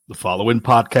The following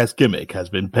podcast gimmick has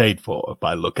been paid for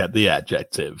by Look at the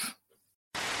Adjective.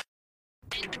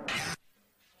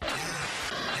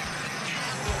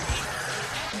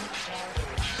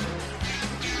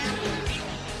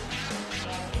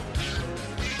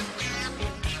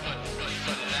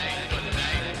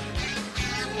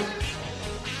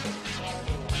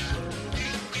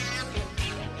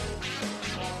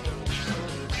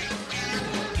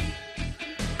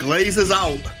 Glazers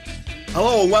out.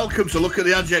 Hello and welcome to Look at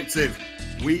the Adjective.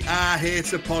 We are here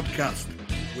to podcast.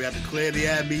 We had a clear the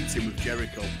air meeting with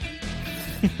Jericho.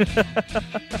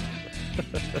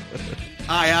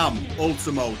 I am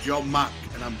Ultimo John Mack,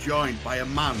 and I'm joined by a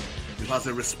man who has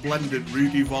a resplendent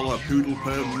Rudy Voller poodle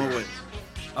perm mullet.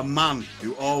 A man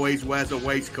who always wears a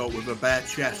waistcoat with a bare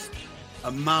chest.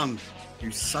 A man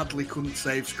who sadly couldn't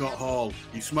save Scott Hall.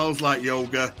 He smells like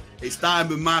yoga. It's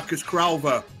Diamond Marcus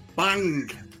Crowther. Bang!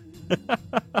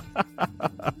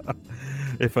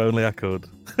 If only I could.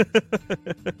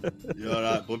 You all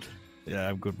right, bud? Yeah,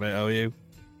 I'm good, mate. How are you?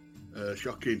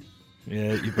 Shocking.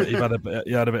 Yeah, you had a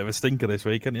bit of a stinker this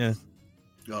week, haven't you?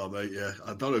 Oh, mate, yeah.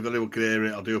 I don't know if anyone can hear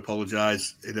it. I do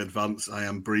apologise in advance. I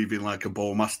am breathing like a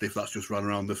bull mastiff that's just run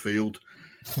around the field.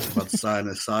 I've had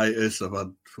sinusitis. I've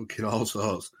had fucking all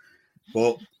sorts.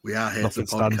 But we are here Nothing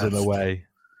to podcast. stands in the way.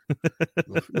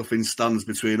 Nothing stands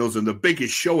between us and the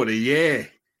biggest show of the year.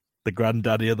 The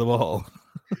granddaddy of them all.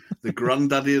 The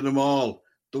granddaddy of them all.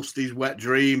 Dusty's wet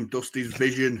dream. Dusty's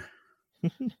vision.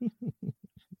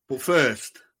 But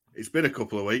first, it's been a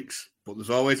couple of weeks, but there's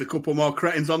always a couple more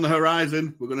cretins on the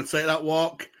horizon. We're going to take that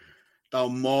walk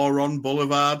down Moron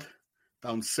Boulevard,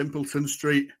 down Simpleton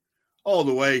Street, all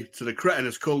the way to the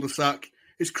Cretinous cul-de-sac.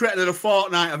 It's Cretin of the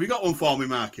Fortnight. Have you got one for me,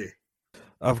 Marky?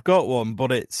 I've got one,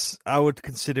 but I would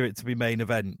consider it to be main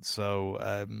event. So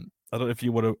I don't know if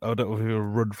you want to. I don't know if you want to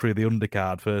run through the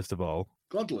undercard first of all.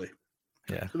 Gladly.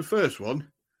 Yeah. So the first one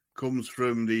comes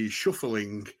from the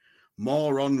shuffling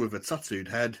moron with a tattooed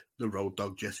head, the road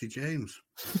dog Jesse James.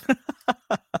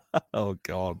 Oh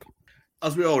God!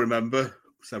 As we all remember,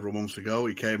 several months ago,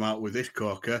 he came out with this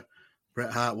corker.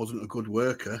 Bret Hart wasn't a good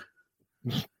worker.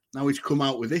 Now he's come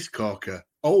out with this corker.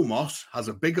 Omos has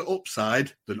a bigger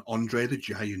upside than Andre the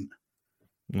Giant.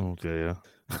 Oh dear.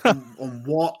 On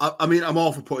what? I mean, I'm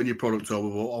all for putting your product over,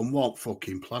 but on what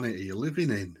fucking planet are you living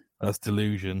in? That's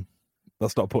delusion.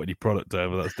 That's not putting your product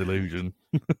over. That's delusion.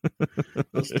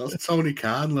 That's Tony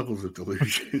Khan levels of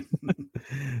delusion.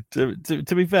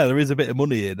 To be fair, there is a bit of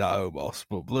money in that Omos,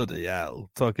 but bloody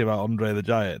hell, talking about Andre the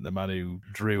Giant, the man who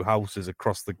drew houses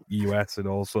across the US and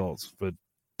all sorts for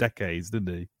decades,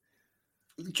 didn't he?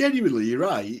 Genuinely, you're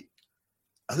right.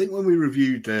 I think when we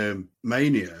reviewed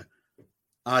Mania,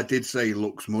 I did say he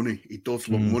looks money. He does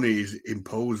look money. He's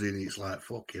imposing. It's like,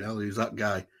 fucking hell, who's that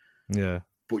guy? Yeah.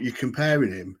 But you're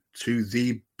comparing him to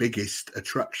the biggest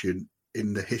attraction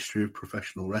in the history of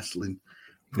professional wrestling,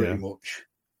 pretty much.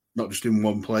 Not just in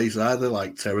one place either,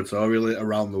 like territorially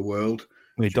around the world.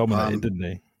 He dominated, didn't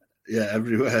he? Yeah,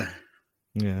 everywhere.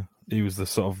 Yeah. He was the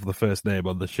sort of the first name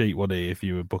on the sheet, wasn't he, if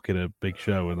you were booking a big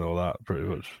show and all that, pretty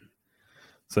much.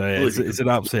 So yeah, it's an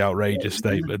absolutely outrageous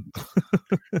statement.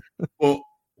 Well,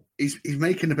 he's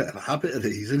making a bit of a habit of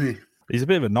these, isn't he? He's a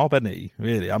bit of a knob, isn't he?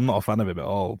 Really, I'm not a fan of him at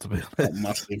all, to be honest. Not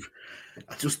massive.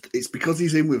 It's because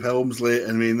he's in with Helmsley.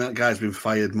 I mean, that guy's been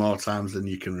fired more times than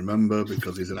you can remember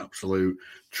because he's an absolute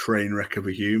train wreck of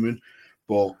a human.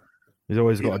 But he's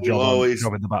always got a job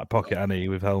in the back pocket, hasn't he,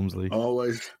 with Helmsley?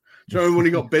 Always. Do you remember when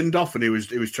he got binned off and he was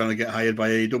trying to get hired by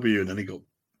AEW and then he got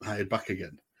hired back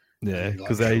again? Yeah,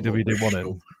 because AEW didn't want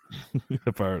him.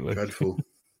 Apparently. Dreadful.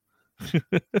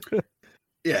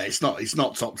 Yeah, it's not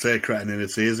top tier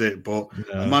cretininity, is it? But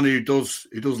a man who does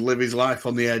live his life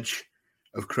on the edge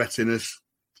of cretinous,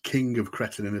 king of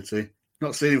cretininity.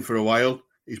 Not seen him for a while.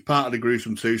 He's part of the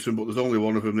gruesome twosome, but there's only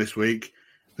one of them this week.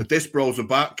 The Disbros are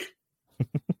back.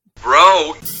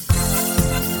 Bro.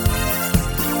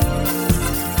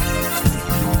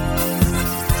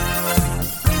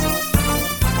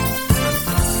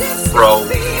 Bro.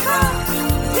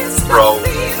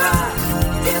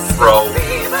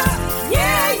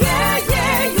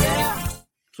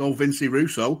 So Vincie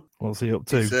Russo. What's he up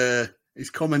to? He's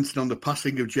commenting on the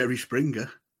passing of Jerry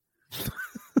Springer. I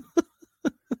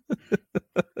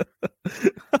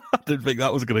didn't think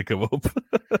that was going to come up.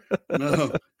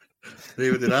 No,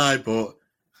 neither did I. But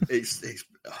it's.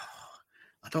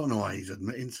 I don't know why he's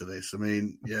admitting to this. I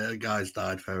mean, yeah, the guy's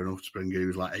died. Fair enough. Springer, he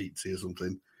was like 80 or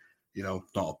something. You know,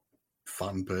 not a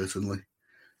fan personally.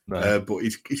 Right. But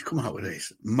he's come out with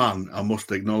this. Man, I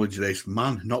must acknowledge this.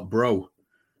 Man, not bro.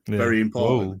 Yeah. Very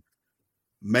important.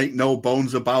 make no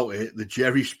bones about it, the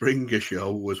Jerry Springer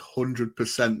show was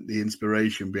 100% the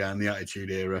inspiration behind the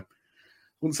Attitude Era. I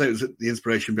wouldn't say it was the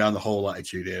inspiration behind the whole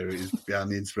Attitude Era. It was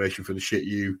behind the inspiration for the shit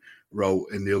you wrote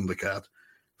in the undercard.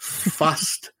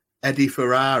 Fast Eddie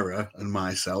Ferrara and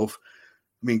myself.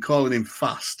 I mean, calling him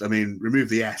fast. I mean, remove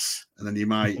the S, and then you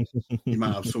might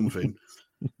have something.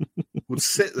 Would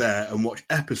sit there and watch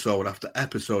episode after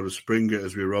episode of Springer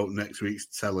as we wrote next week's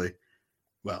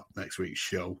next week's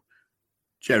show.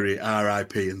 Jerry,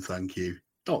 R.I.P. and thank you.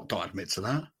 Don't admit to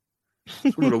that.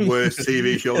 It's one of the worst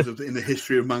TV shows in the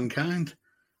history of mankind.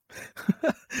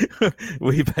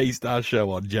 We based our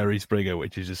show on Jerry Springer,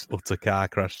 which is just utter car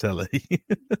crash telly.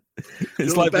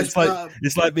 It's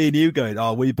like me and you going,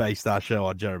 "Oh, we based our show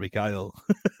on Jeremy Kyle."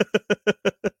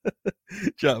 Do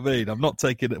you know what I mean? I'm not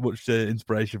taking much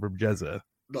inspiration from Jezza.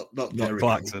 Not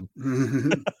Clarkson.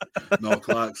 No,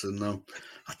 Clarkson, no.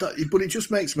 But it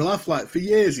just makes me laugh. Like, for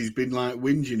years, he's been like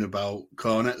whinging about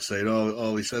Cornette, saying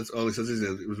all he says is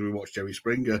it was we watched Jerry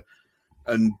Springer,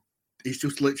 and he's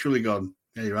just literally gone,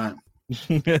 "Yeah, you're right."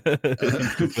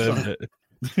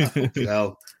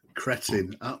 Hell,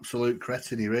 cretin, absolute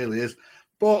cretin, he really is.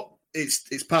 But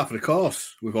it's part of the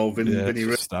course with old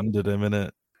Vinny. Standard him,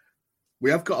 innit? We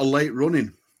have got a late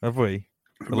running. Have we?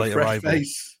 A late arrival.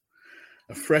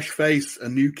 A fresh face, a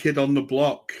new kid on the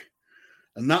block.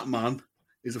 And that man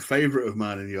is a favourite of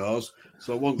mine and yours.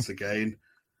 So once again,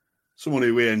 someone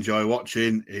who we enjoy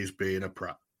watching is being a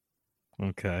prat.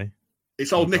 Okay.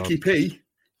 It's old Nicky P.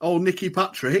 Old Nicky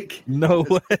Patrick. No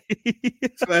way.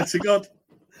 Swear to God.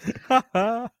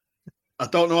 I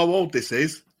don't know how old this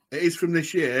is. It is from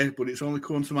this year, but it's only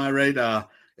come to my radar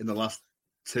in the last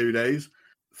 2 days.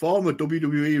 Former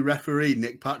WWE referee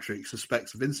Nick Patrick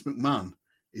suspects Vince McMahon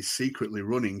is secretly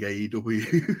running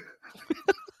AEW.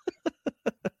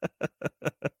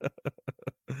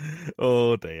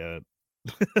 Oh, dear.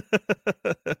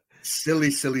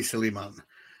 Silly man.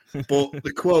 But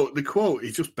the quote,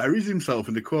 he just buries himself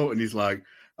in the quote and he's like,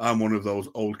 "I'm one of those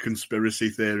old conspiracy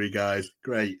theory guys."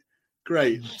 Great.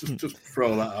 Just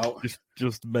throw that out.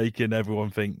 Just making everyone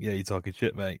think, yeah, you're talking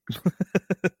shit, mate.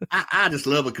 I just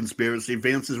love a conspiracy.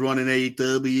 Vince is running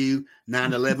AEW.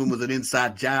 9/11 was an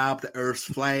inside job. The Earth's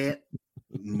flat.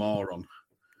 Moron.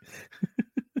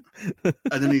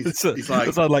 And then he's like,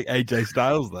 that sounds like AJ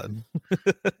Styles then.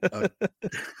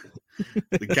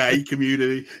 The gay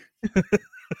community.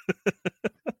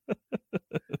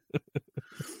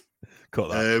 Cut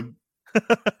that.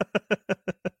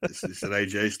 It's an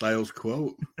AJ Styles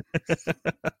quote.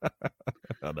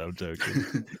 I know, I'm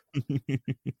joking.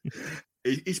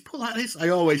 He's put like this. I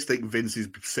always think Vince is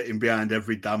sitting behind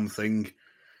every damn thing,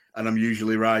 and I'm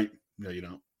usually right. No, you're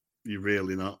not. You're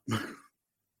really not.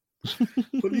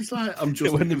 But he's like, I'm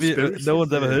just. No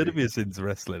one's ever heard of you since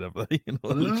wrestling, have they?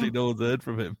 Literally, no one's heard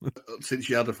from him since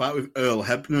you had a fight with Earl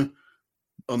Hebner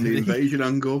on the invasion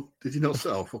angle. Did you not?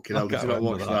 Oh, fucking hell! Did you not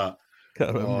watch that?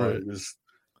 Can't remember it. It was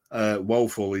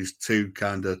woeful is too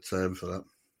kind of term for that.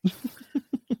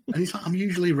 And he's like, I'm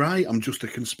usually right. I'm just a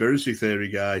conspiracy theory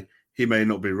guy. He may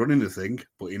not be running the thing,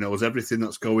 but he knows everything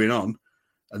that's going on,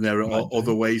 and there are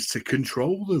other ways to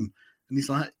control them. And he's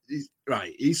like,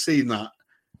 he's seen that.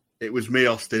 It was me,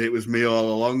 Austin. It was me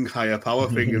all along. Higher power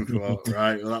thing, and thought,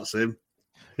 right, well, that's him.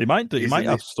 He might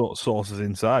have sources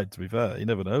inside. To be fair, you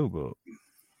never know, but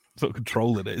he's not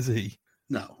controlling it, is he?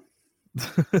 No.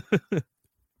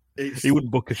 He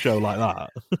wouldn't book a show like that.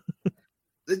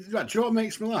 Do you know what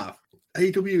makes me laugh?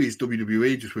 AEW is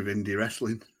WWE just with indie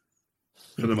wrestling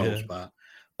for the most part.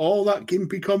 All that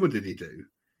gimpy comedy they do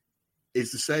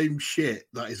is the same shit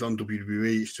that is on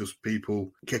WWE. It's just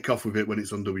people kick off with it when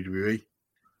it's on WWE.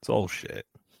 It's all shit.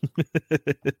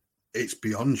 It's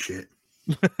beyond shit.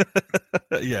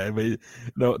 Yeah, I mean,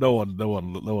 no one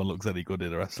looks any good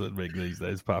in a wrestling ring these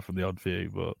days, apart from the odd few.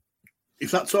 But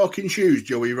if that Talking Shoes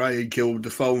Joey Ryan killed the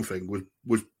phone thing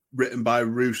was written by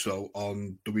Russo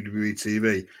on WWE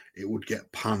TV, it would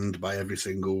get panned by every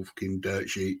single fucking dirt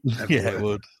sheet. Everywhere. Yeah, it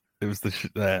would. It was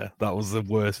that was the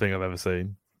worst thing I've ever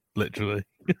seen. Literally.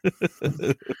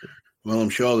 Well, I'm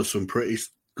sure there's some pretty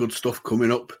good stuff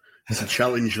coming up to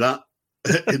challenge that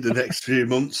in the next few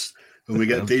months when we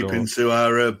get deep into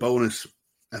our bonus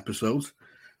episodes.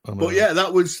 But yeah,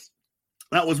 that was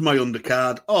my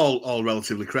undercard. All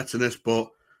relatively cretinous, but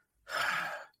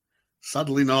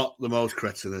sadly not the most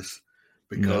cretinous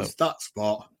because that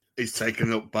spot is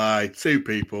taken up by two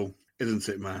people, isn't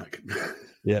it, Mark?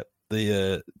 Yep,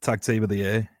 the tag team of the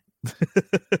year.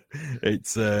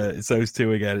 It's those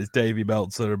two again. It's Davey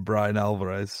Meltzer and Brian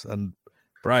Alvarez, and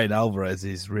Brian Alvarez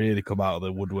has really come out of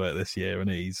the woodwork this year, and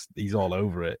he's all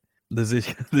over it. there's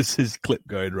this clip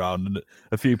going around, and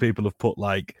a few people have put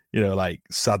like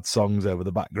sad songs over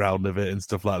the background of it and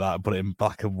stuff like that, and put it in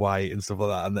black and white and stuff like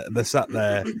that. And they're sat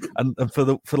there, and for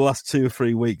the last 2 or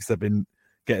 3 weeks they've been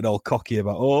getting all cocky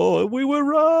about, oh, we were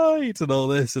right, and all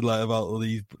this, and like about all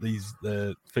these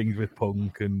things with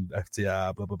Punk and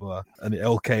FTR, blah blah blah. And it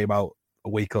all came out a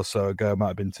week or so ago, it might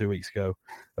have been 2 weeks ago,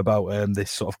 about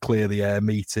this sort of clear the air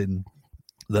meeting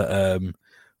that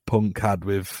Punk had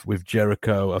with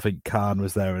Jericho. I think Khan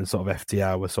was there, and sort of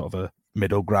FTR was sort of a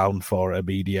middle ground for a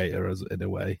mediator, in a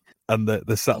way. And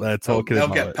they sat there talking. They'll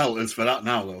about get it. pelters for that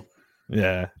now, though.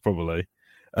 Yeah, probably.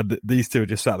 And these two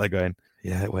just sat there going,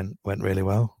 "Yeah, it went really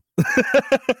well.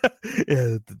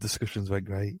 Yeah, the discussions went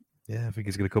great. Yeah, I think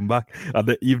he's going to come back."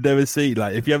 And you've never seen,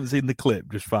 like, if you haven't seen the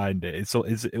clip, just find it.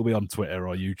 It'll be on Twitter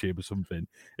or YouTube or something.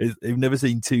 You've never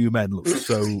seen two men look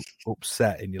so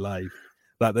upset in your life.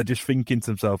 Like, they're just thinking to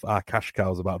themselves, our cash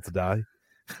cow's about to die.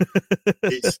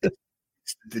 It's the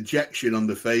dejection on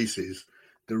the faces,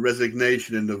 the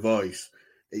resignation in the voice.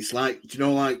 It's like, do you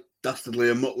know, like Dastardly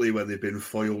and Muttley when they've been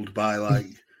foiled by like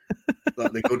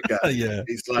the good guy. Yeah.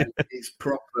 It's like, it's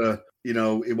proper, he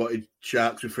wanted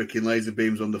sharks with freaking laser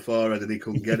beams on the forehead and he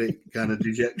couldn't get it kind of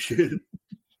dejection.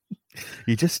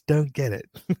 You just don't get it.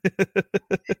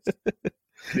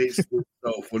 It's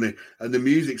so funny, and the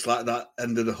music's like that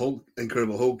end of the Hulk,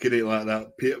 Incredible Hulk, in it, like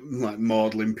that, like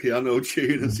maudlin piano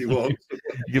tune as he walks.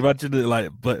 You can imagine it like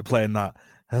playing that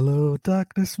 "Hello,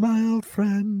 darkness, my old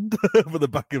friend" over the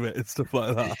back of it and stuff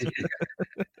like that. Do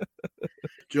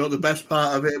you know what the best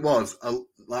part of it was?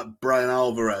 Like Brian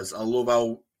Alvarez, I love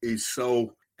how he's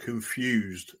so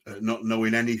confused at not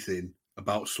knowing anything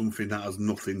about something that has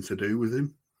nothing to do with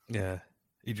him. Yeah.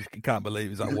 He just can't believe.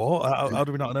 He's like, what? How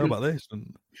do we not know about this?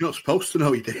 And... You're not supposed to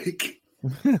know, you dick.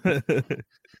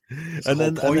 and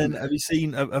then have you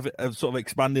seen, of sort of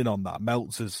expanding on that,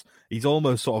 Meltzer's, he's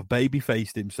almost sort of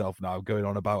baby-faced himself now, going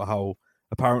on about how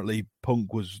apparently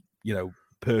Punk was,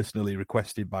 personally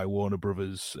requested by Warner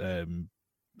Brothers,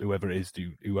 whoever it is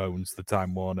who owns the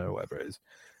Time Warner, or whatever it is.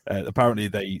 Apparently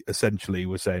they essentially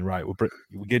were saying, right, we're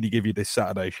going to give you this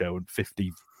Saturday show and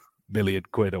 50 million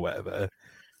quid or whatever.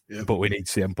 Yeah. But we need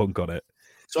CM Punk on it.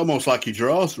 It's almost like he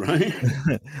draws, right?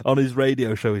 On his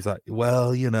radio show, he's like,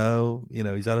 well, he's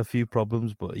had a few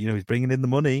problems, but, he's bringing in the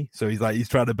money. So he's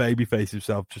trying to babyface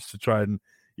himself just to try and,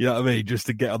 just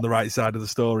to get on the right side of the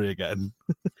story again.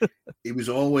 He was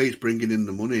always bringing in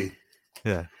the money.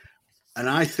 Yeah. And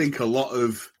I think a lot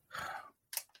of,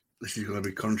 this is going to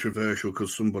be controversial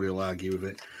because somebody will argue with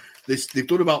it. They've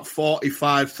done about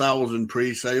 45,000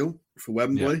 pre-sale for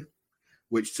Wembley. Yeah.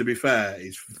 Which, to be fair,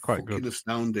 is quite fucking good.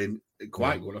 Astounding.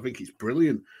 Quite good. I think it's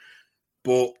brilliant.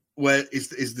 But where's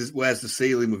the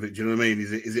ceiling with it? Do you know what I mean?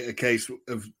 Is it a case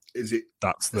of, is it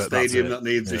a stadium that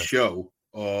needs a show,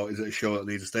 or is it a show that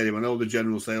needs a stadium? I know the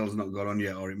general sales has not gone on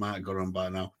yet, or it might have gone on by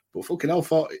now. But fucking hell,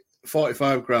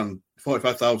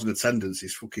 45,000 attendance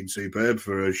is fucking superb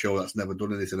for a show that's never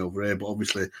done anything over here. But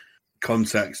obviously,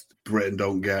 context, Britain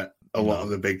don't get a lot of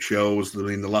the big shows. I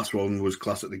mean, the last one was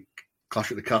Clash at the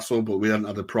Castle, but we haven't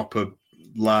had a proper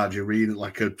large arena,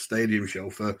 like a stadium show,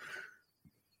 for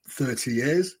 30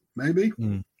 years, maybe.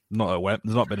 There's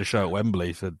not been a show at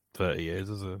Wembley for 30 years,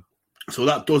 has there? So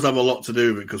that does have a lot to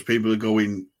do with it, because people are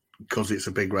going because it's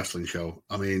a big wrestling show.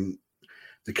 I mean,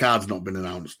 the card's not been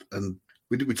announced, and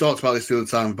we talked about this the other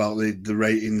time about the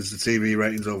ratings, the TV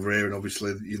ratings over here, and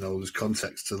obviously, there's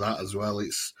context to that as well.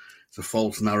 It's a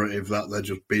false narrative that they're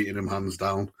just beating them hands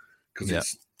down,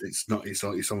 because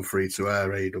it's on free to air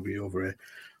AEW over here.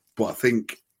 But I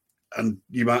think, and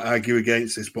you might argue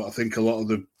against this, but I think a lot of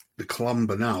the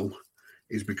clamber now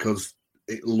is because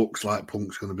it looks like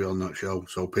Punk's going to be on that show,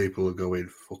 so people are going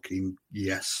fucking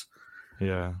yes.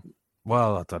 Yeah.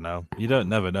 Well, I don't know. You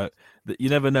never know. You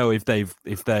never know if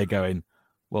they're going,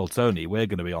 well, Tony, we're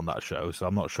going to be on that show, so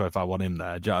I'm not sure if I want him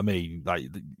there. Do you know what I mean? Like,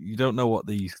 you don't know what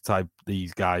these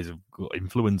guys have got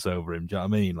influence over him. Do you know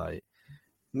what I mean? Like,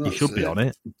 he should be on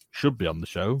it. Should be on the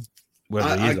show.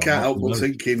 I can't help but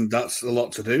thinking that's a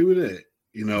lot to do with it.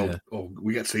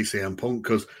 We get to see CM Punk,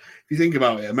 because if you think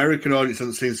about it, American audience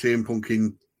hasn't seen CM Punk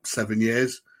in 7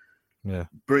 years. Yeah.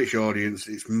 British audience,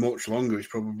 it's much longer. It's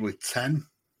probably 10.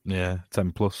 Yeah,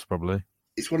 10 plus probably.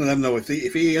 It's one of them though. If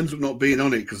he ends up not being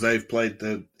on it because they've played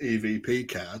the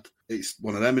EVP card, it's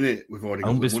one of them, isn't it? We've already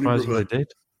got the money, brother. They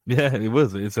did. Yeah, it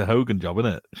was. It's a Hogan job,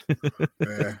 isn't it?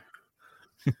 Yeah.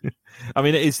 I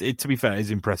mean, to be fair,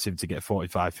 it's impressive to get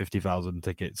 50,000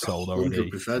 tickets sold already.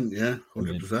 100%, yeah,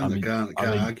 100%. I can't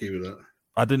argue with that.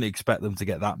 I didn't expect them to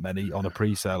get that many on a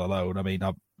pre-sale alone. I mean,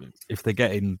 if they're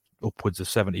getting upwards of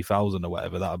 70,000 or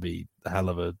whatever, that would be a hell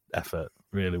of an effort.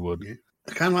 Really would. Yeah.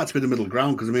 I kind of like to be the middle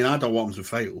ground because, I mean, I don't want them to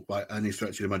fail by any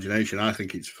stretch of the imagination. I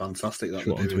think it's fantastic that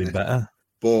they're doing to be it. better.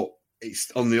 But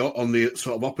it's on the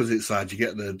sort of opposite side, you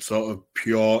get the sort of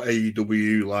pure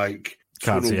AEW, like,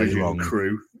 tunnel vision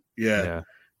crew. Yeah.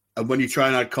 And when you try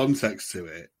and add context to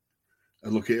it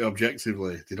and look at it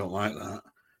objectively, they don't like that.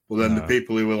 But then the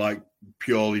people who are like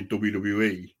purely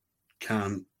WWE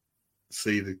can't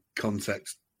see the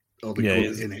context or the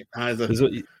good in it either.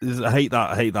 I hate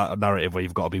that narrative where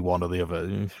you've got to be one or the other.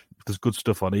 If there's good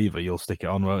stuff on either, you'll stick it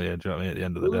on, won't you? Do you know what I mean? At the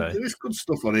end of the day, there is good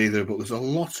stuff on either, but there's a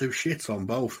lot of shit on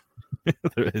both.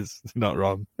 There is. Not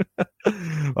wrong.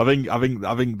 I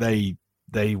think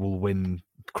they will win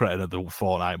credit of the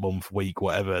fortnight, month, week,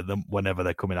 whatever. Whenever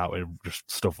they're coming out with just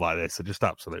stuff like this, they're just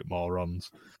absolute morons.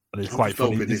 And it's quite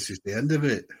funny. This is the end of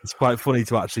it. It's quite funny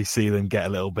to actually see them get a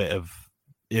little bit of,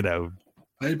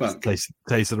 payback,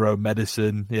 taste of their own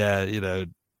medicine. Yeah,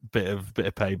 bit of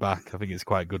payback. I think it's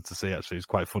quite good to see. Actually, it's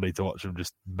quite funny to watch them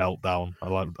just melt down. I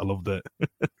loved it.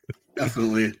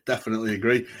 Definitely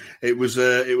agree. It was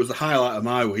a highlight of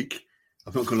my week.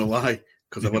 I'm not going to lie,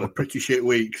 because I've had a pretty shit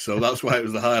week, so that's why it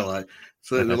was the highlight.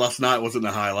 Certainly last night wasn't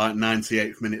the highlight.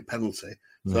 98th minute penalty.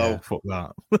 So fuck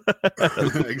that.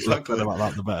 Exactly. About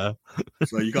that, the better.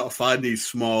 So you got to find these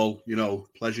small,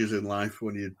 pleasures in life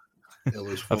when you.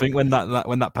 I think when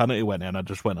that penalty went in, I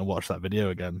just went and watched that video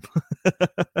again.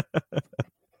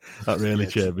 That really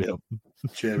cheered me up.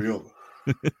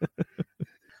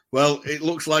 Well, it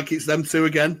looks like it's them two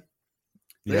again.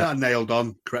 They are nailed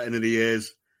on, Cretin of the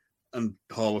years and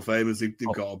Hall of Famers. They've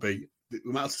got to be.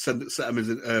 We might have to set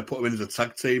them put them in as a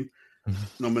tag team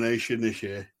nomination this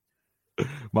year.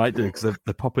 Might do, because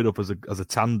they're popping up as a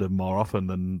tandem more often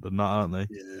than not, aren't they?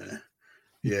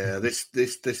 Yeah. This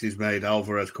is made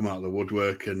Alvarez come out of the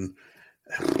woodwork, and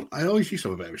I always used to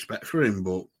have a bit of respect for him,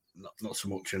 but not so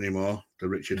much anymore. The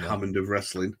Richard Hammond of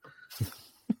wrestling.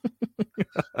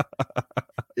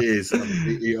 He is.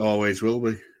 He always will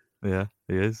be. Yeah,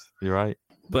 he is. You're right.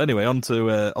 But anyway, on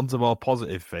to more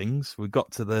positive things. We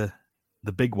got to the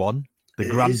big one, the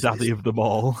granddaddy of them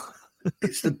all.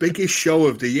 It's the biggest show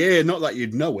of the year. Not that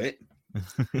you'd know it.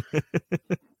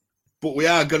 But we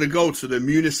are going to go to the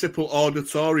Municipal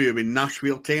Auditorium in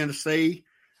Nashville, Tennessee,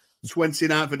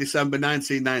 29th of December,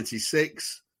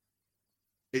 1996.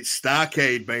 It's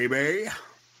StarrCade, baby.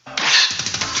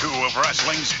 Two of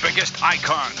wrestling's biggest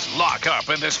icons lock up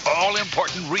in this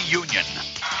all-important reunion.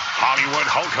 Hollywood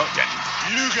Hulk Hogan.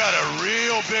 You got a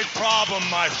real big problem,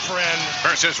 my friend.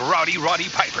 Versus Roddy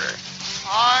Piper.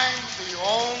 I'm the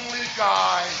only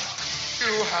guy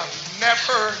you have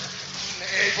never been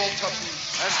able to beat.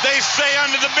 As they say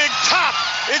under the big top,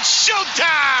 it's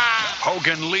showtime!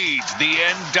 Hogan leads the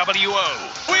NWO.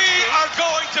 We are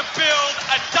going to build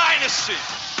a dynasty.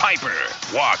 Piper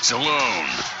walks alone.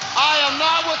 I am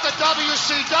not with the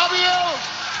WCW.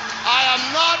 I am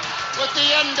not with the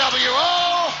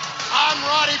NWO. I'm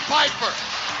Roddy Piper.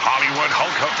 Hollywood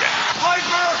Hulk Hogan.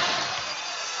 Piper,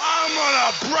 I'm gonna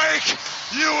break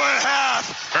you in half.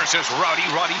 Versus Roddy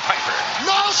Piper.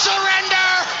 No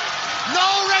surrender, no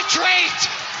retreat.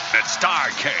 It's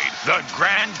StarrCade, the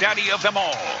granddaddy of them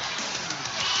all.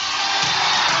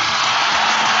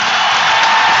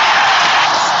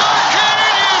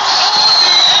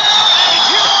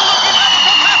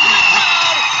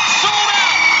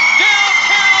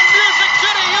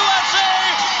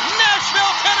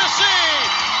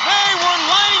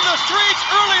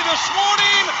 Early this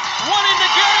morning, wanting to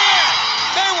get in.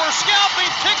 They were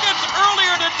scalping tickets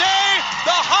earlier today.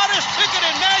 The hottest ticket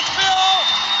in Nashville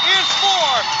is for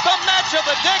the match of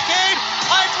the decade,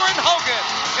 Piper and Hogan.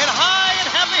 And high and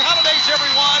happy holidays,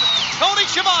 everyone. Tony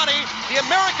Schiavone, the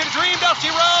American Dream,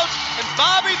 Dusty Rhodes, and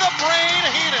Bobby the Brain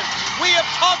Heenan. We have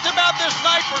talked about this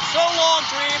night for so long,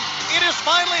 Dream. It is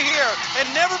finally here, and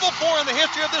never before in the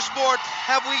history of this sport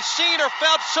have we seen or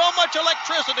felt so much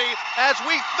electricity as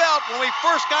we felt when we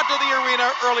first got to the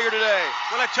arena earlier today.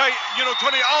 Well, I tell you,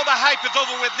 Tony, all the hype is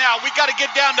over with now. We got to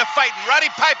get down to fighting. Roddy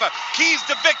Piper, keys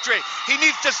to victory. He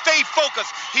needs to stay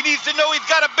focused. He needs to know he's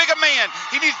got a bigger man.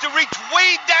 He needs to reach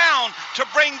way down to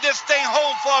bring this thing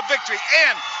home for a victory.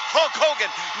 And Hulk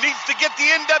Hogan needs to get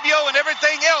the NWO and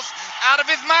everything else out of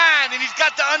his mind, and he's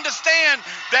got to understand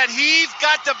that he's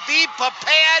got to be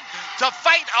prepared to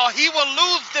fight or he will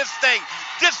lose this thing.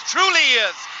 This truly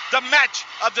is the match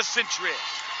of the century.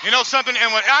 You know something, and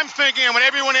what I'm thinking and what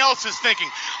everyone else is thinking,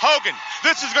 Hogan,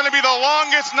 this is going to be the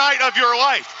longest night of your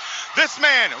life. This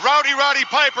man, Rowdy Roddy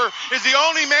Piper, is the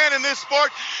only man in this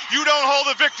sport you don't hold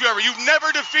the victory over. You've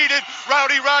never defeated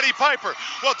Rowdy Roddy Piper.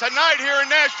 Well, tonight here in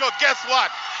Nashville, guess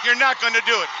what? You're not going to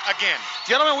do it again.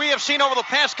 Gentlemen, we have seen over the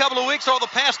past couple of weeks, over the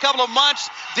past couple of months,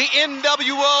 the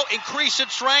NWO increase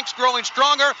its ranks, growing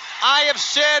stronger. I have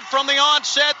said from the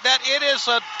onset that it is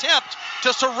an attempt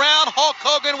to surround Hulk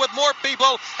Hogan with more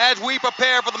people as we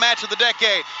prepare for the match of the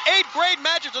decade. 8 great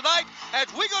matches tonight as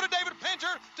we go to David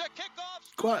Pinter to kick off.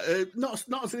 Quite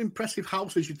not as an impressive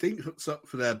house as you think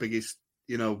for their biggest,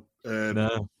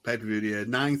 pay-per-view year.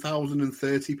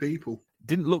 9,030 people.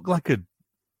 Didn't look like a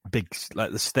big,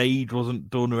 like the stage wasn't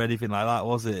done or anything like that,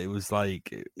 was it? It was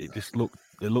like it just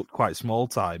looked quite small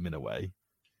time in a way.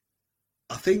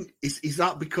 I think is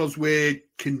that because we're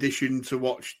conditioned to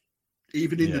watch,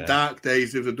 even in the dark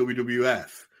days of the WWF,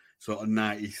 sort of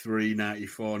 93,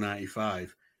 94,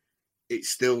 95, it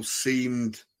still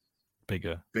seemed big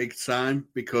time,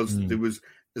 because there was,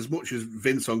 as much as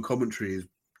Vince on commentary is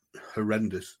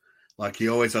horrendous, like he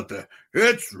always had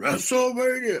it's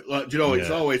WrestleMania, like, it's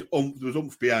always there was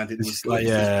oomph behind it.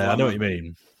 I know what you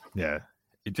mean. Yeah,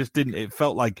 it just didn't. It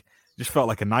felt like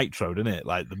a Nitro, didn't it?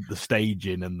 Like the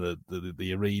staging and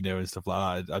the arena and stuff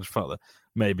like that. I just felt that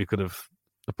maybe could have.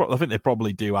 I think they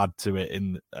probably do add to it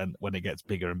and when it gets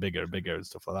bigger and bigger and bigger and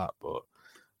stuff like that. But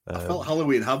I felt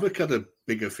Halloween Havoc had a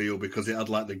bigger feel because it had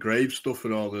like the grave stuff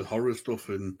and all the horror stuff,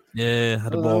 and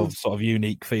had a more sort of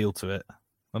unique feel to it.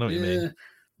 I know what you mean.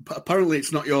 But apparently,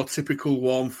 it's not your typical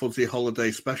warm, fuzzy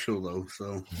holiday special, though.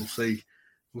 So we'll see.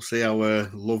 We'll see how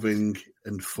loving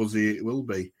and fuzzy it will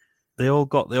be. They all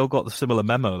got the similar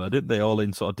memo, though, didn't they? All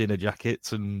in sort of dinner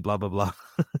jackets and blah blah blah.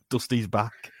 Dusty's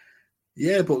back.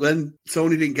 Yeah, but then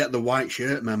Tony didn't get the white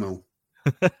shirt memo.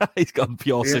 He's got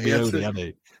pure Simeone, hasn't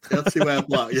he? He had to wear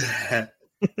black. Yeah.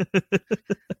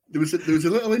 There was a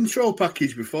little intro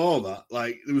package before that.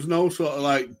 Like, there was no sort of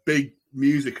like big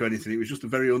music or anything. It was just a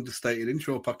very understated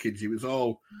intro package. It was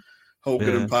all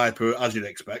Hogan and Piper, as you'd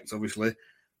expect, obviously.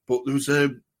 But there was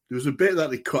a bit that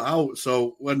they cut out.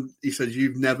 So when he said he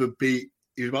was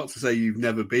about to say you've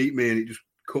never beat me, and it just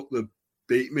cut the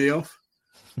beat me off.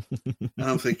 And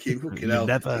I'm thinking, fucking hell,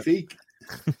 if he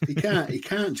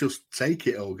can't just take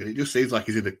it, Hogan. It just seems like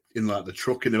he's in like the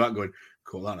truck in the back going,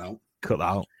 cut that out. Cut that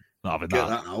out. Not having Get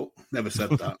that out. Never said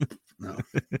that. No.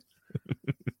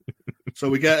 So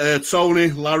we get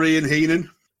Tony, Larry, and Heenan.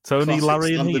 Tony,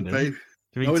 Larry, and Heenan.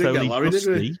 Do you mean Tony, Larry,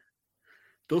 Dusty?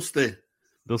 Dusty.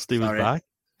 Dusty was back.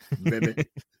 Baby.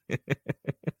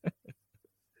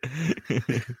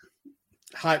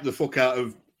 Hype the fuck out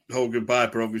of Hogan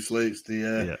Piper, obviously. It's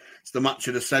the match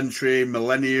of the century,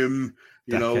 millennium,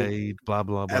 decade, blah,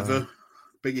 blah, blah. Ever.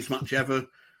 Biggest match ever.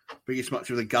 Biggest match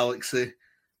of the galaxy.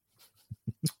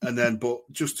 And then, but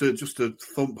just to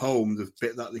thump home the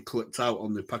bit that they clipped out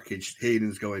on the package,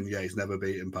 Heenan's going, he's never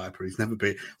beaten Piper. He's never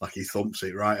beat, like he thumps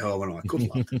it right home. And I'm like, good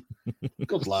lad.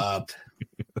 Good lad.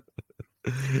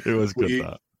 It was good,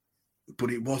 that.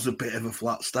 But it was a bit of a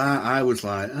flat start. I was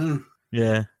like, oh.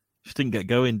 Yeah. Just didn't get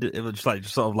going. It was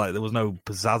just sort of like there was no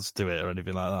pizzazz to it or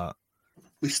anything like that.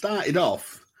 We started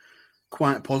off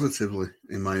quite positively,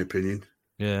 in my opinion.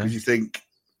 Yeah. Because you think,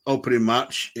 opening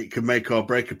match, it can make or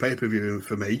break a pay-per-view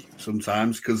for me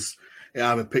sometimes, because it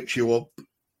either picks you up,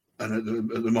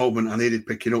 and at the moment I needed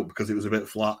picking up because it was a bit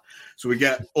flat. So we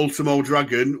get Ultimo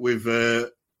Dragon with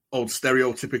old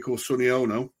stereotypical Sonny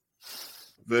Ono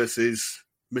versus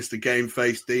Mr. Game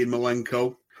Face Dean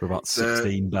Malenko. For about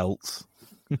 16 belts.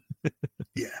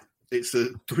 Yeah, it's a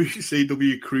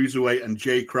WCW Cruiserweight and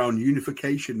J Crown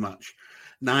unification match.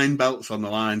 9 belts on the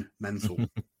line. Mental.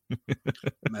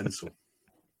 Mental.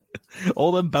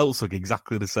 All them belts look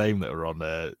exactly the same that were on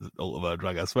Ultimo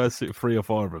Dragon. I swear 3 or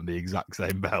 4 of them the exact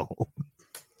same belt.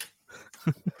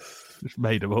 Just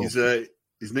made them up.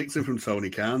 He's nicked them from Tony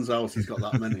Khan's house. He's got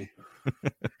that many.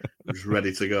 Just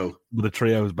ready to go. The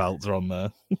trios belts are on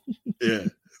there. Yeah,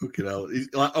 fucking hell.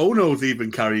 Like Ono's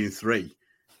even carrying 3.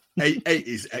 8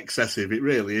 is excessive. It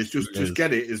really is. Just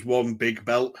get it as one big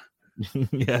belt.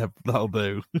 Yeah, that'll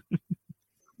do.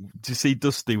 Do you see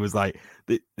Dusty was like,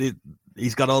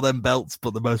 he's got all them belts,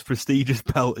 but the most prestigious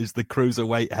belt is the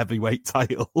Cruiserweight Heavyweight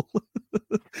title.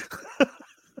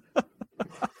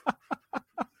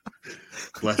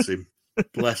 Bless him.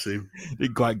 Bless him.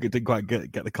 Didn't quite get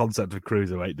the concept of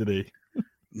Cruiserweight, did he?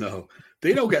 No.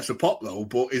 Dino gets a pop, though,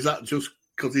 but is that just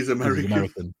because he's American? He's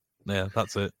American. Yeah,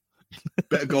 that's it.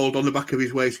 Bit of gold on the back of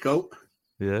his waistcoat.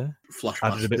 Yeah. Flash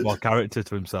added a bit more character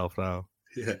to himself now.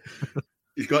 Yeah.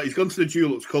 He's gone to the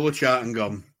Dulux colour chart and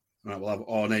gone, right, we'll have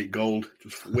ornate gold.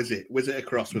 Just whiz it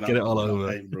across with that. Get it all over.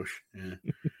 Paintbrush. Yeah.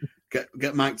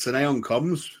 Get Mike Tenay on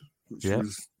comms. which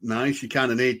was nice. You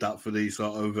kind of need that for these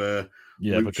sort of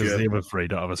because the other three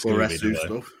don't have a Scooby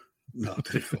stuff. No,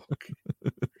 did it fuck?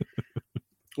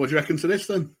 What do you reckon to this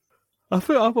then? I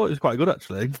thought it was quite good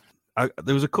actually.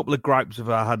 There was a couple of gripes if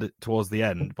I had it towards the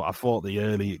end, but I thought the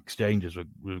early exchanges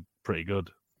were pretty good.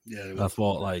 Yeah, I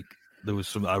thought like there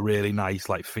was a really nice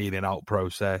like feeling out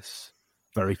process,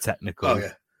 very technical. Oh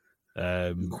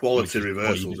yeah, quality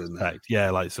reversals in there.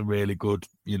 Yeah, like some really good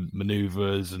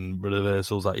maneuvers and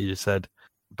reversals, like you just said.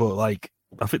 But like,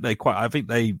 I think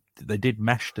they did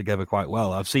mesh together quite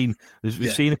well. We've seen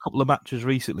a couple of matches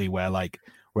recently where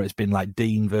it's been like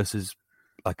Dean versus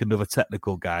like another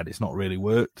technical guy, and it's not really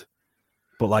worked.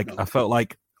 But like, I felt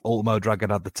like Ultimo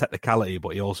Dragon had the technicality,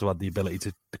 but he also had the ability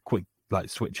to quick like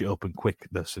switch it up and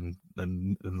quickness and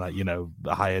like the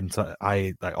high end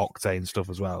high like octane stuff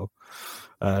as well.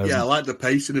 I like the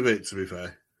pacing of it. To be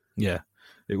fair, yeah,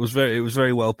 it was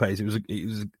very well paced.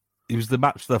 It was the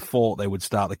match they thought they would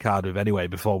start the card with anyway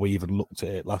before we even looked at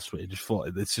it last week. I just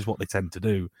thought this is what they tend to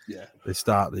do. Yeah, they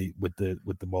start with the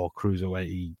more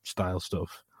cruiserweight style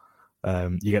stuff.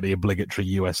 You get the obligatory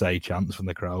USA chants from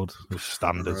the crowd, which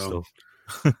standard stuff.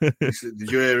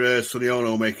 Did you hear Sonny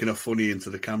Ono making a funny into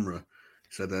the camera?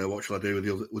 He said, "What shall I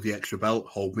do with the extra belt?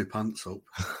 Hold my pants up."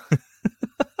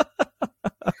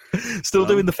 Still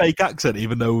doing the fake accent,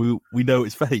 even though we know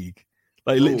it's fake.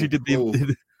 Like literally did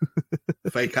the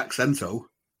fake accento.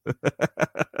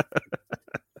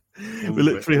 We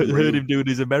literally heard him doing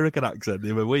his American accent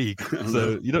the other week,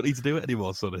 so you don't need to do it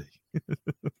anymore, Sonny.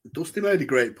 Dusty made a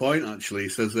great point, actually. He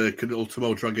says, can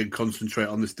Ultimo Dragon concentrate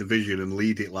on this division and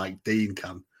lead it like Dean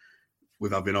can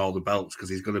with having all the belts, because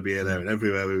he's going to be here, there and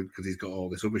everywhere because he's got all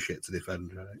this other shit to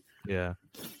defend, right? Yeah.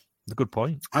 It's a good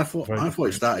point. I thought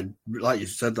it started, like you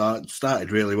said, that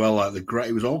started really well. Like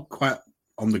it was all quite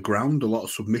on the ground, a lot of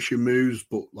submission moves,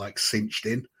 but like cinched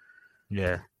in.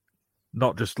 Yeah.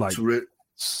 Not just like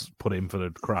put in for the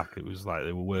crack. It was like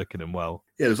they were working them well.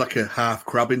 Yeah, it was like a half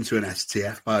crab into an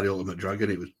STF by the Ultimate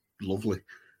Dragon. It was lovely.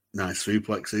 Nice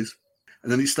suplexes.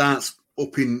 And then it starts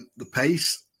upping the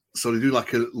pace. So they do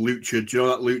like a lucha, do you know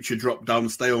that lucha drop down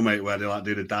stalemate where they like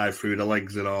do the dive through the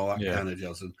legs and all that kind of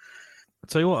jazz? And I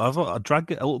tell you what, I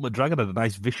thought Ultimate Dragon had a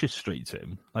nice vicious streak to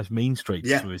him. Nice mean streak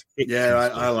to his kicks. Yeah,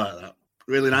 I like that.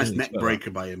 Really nice neck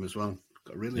breaker by him as well.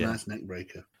 Got a really nice neck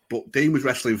breaker. But Dean was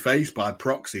wrestling face by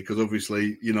proxy because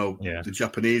obviously, the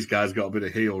Japanese guy's got a bit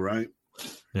of heel, right?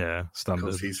 Yeah, standard.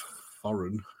 Because he's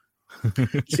foreign.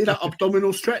 See that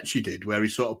abdominal stretch he did where he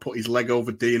sort of put his leg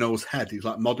over Dino's head? He's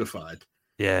like modified.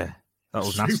 Yeah, that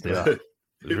was nasty. That. It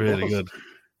was really good.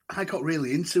 I got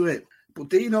really into it. But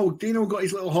Dino got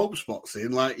his little hope spots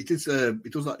in. Like he does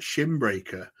that shin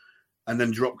breaker and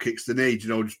then drop kicks the knee,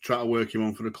 just try to work him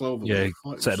on for the clover leaf.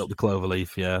 Yeah, set up the clover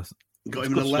leaf, yeah. Got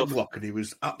him in a leg lock, and he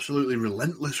was absolutely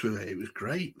relentless with it. It was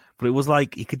great. But it was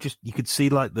like you could see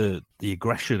like the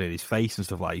aggression in his face and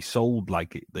stuff. Like he sold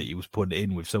like it, that he was putting it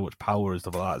in with so much power and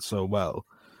stuff like that so well.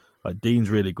 Like Dean's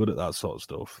really good at that sort of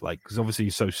stuff. Like because obviously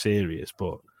he's so serious,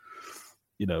 but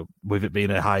with it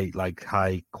being a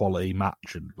high quality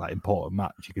match and like important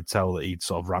match, you could tell that he'd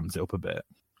sort of ramped it up a bit.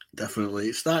 Definitely,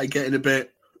 it started getting a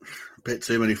bit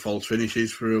too many false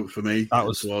finishes for me. That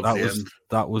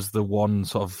was the one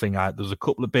sort of thing. There's a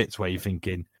couple of bits where you're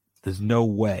thinking, "There's no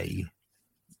way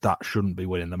that shouldn't be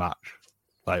winning the match."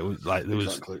 There was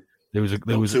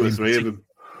two or three of them.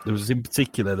 There was in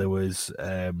particular there was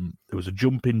a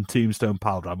jumping tombstone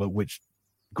pile driver, which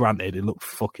granted it looked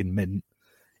fucking mint.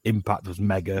 Impact was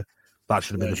mega. That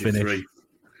should have been the finish.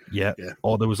 Yeah.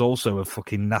 Or there was also a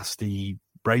fucking nasty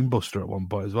brainbuster at one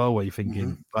point as well, where you're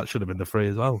thinking that should have been the 3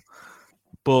 as well.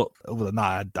 But other than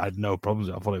that, I had no problems.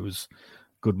 I thought it was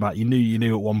good match. You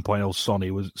knew at one point Sonny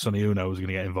Uno was going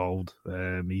to get involved.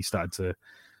 He started to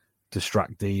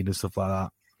distract Dean and stuff like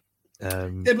that.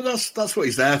 Yeah, but that's what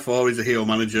he's there for. He's a heel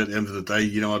manager at the end of the day.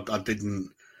 I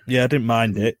didn't. Yeah, I didn't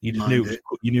mind it. You just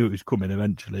knew it was coming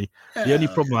eventually. Yeah, the only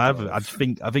problem I have, I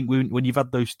think when you've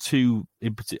had those two,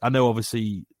 in particular, I know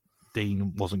obviously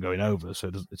Dean wasn't going over,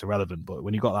 so it's irrelevant. But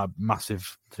when you got that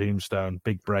massive tombstone,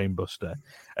 big brain buster,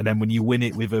 and then when you win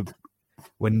it with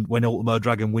when Ultimo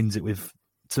Dragon wins it with,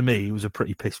 to me, it was a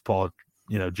pretty piss poor,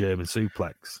 German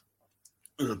suplex.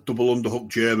 A double underhook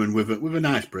German with a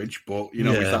nice bridge, but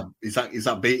is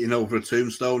that beating over a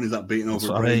tombstone? Is that beating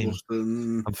over a brain buster?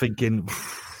 I'm thinking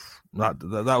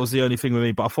that was the only thing with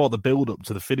me. But I thought the build up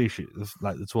to the finish,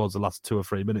 like towards the last 2 or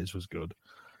 3 minutes, was good.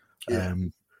 Yeah.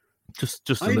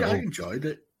 I enjoyed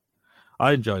it.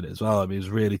 I enjoyed it as well. I mean, it was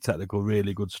really technical,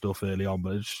 really good stuff early on.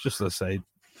 But it's just, as I say,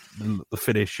 the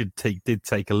finish did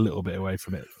take a little bit away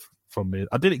from me.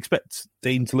 I didn't expect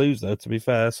Dean to lose, though, to be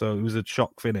fair. So it was a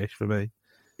shock finish for me.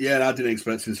 Yeah, I didn't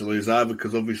expect him to lose either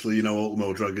because obviously,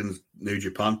 Ultimo Dragon's New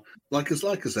Japan. Like I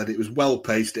said, it was well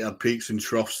paced. It had peaks and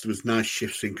troughs. There was nice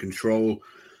shifts in control.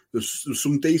 There's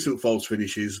some decent false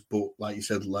finishes, but like you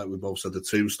said, like we both said, the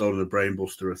Tombstone and the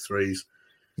Brainbuster are threes.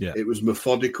 Yeah, it was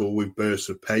methodical with bursts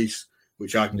of pace,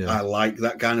 which I like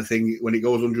that kind of thing. When it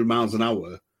goes 100 miles an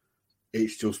hour,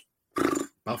 it's just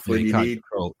baffling. You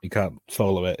can't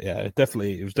follow it. Yeah, it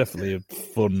was definitely a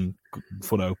fun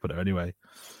opener. Anyway.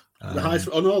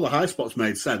 The high spots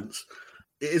made sense.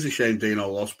 It is a shame Dino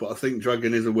lost, but I think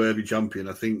Dragon is a worthy champion.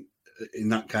 I think in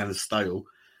that kind of style.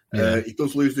 He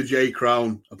does lose the J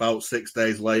Crown about 6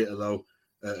 days later, though.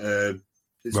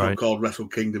 It's not called Wrestle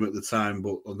Kingdom at the time,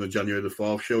 but on the January the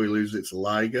 4th show, he loses it to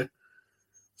Liger.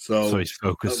 So he's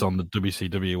focused on the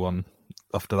WCW one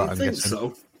after that, I think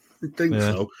so.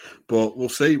 But we'll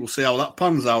see. We'll see how that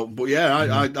pans out. But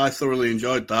I thoroughly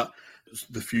enjoyed that.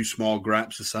 The few small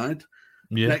gripes aside.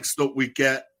 Yeah. Next up, we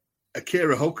get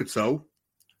Akira Hokuto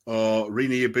or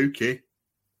Rini Ibuki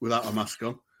without a mask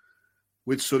on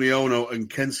with Sonny Ono and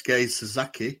Kensuke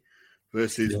Sasaki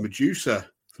versus Medusa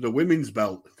for the women's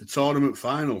belt, the tournament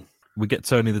final. We get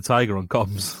Tony the Tiger on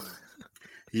comms.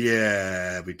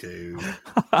 Yeah, we do.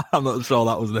 I'm not sure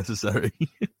that was necessary.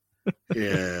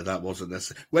 Yeah, that wasn't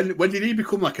necessary. When did he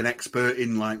become like an expert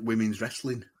in like women's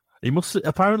wrestling? He must do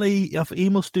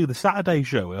the Saturday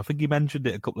show. I think he mentioned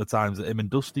it a couple of times that him and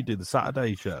Dusty do the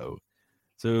Saturday show.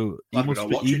 So he must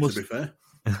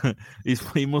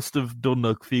have done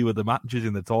a few of the matches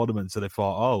in the tournament. So they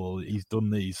thought, oh, well, he's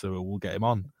done these, so we'll get him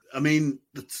on. I mean,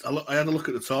 I had a look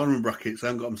at the tournament brackets. I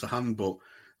haven't got them to hand, but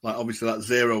like obviously that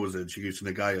Zero was in Chigusa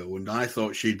Nagayo, and I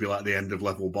thought she'd be like the end of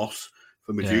level boss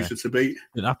for Medusa to beat.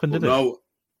 It happened, did it?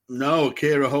 No,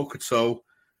 Akira Hokuto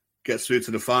gets through to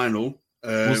the final.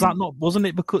 Wasn't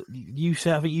it because you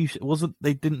said? I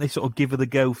think didn't they sort of give her the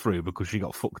go through because she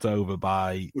got fucked over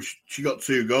by? Well, she got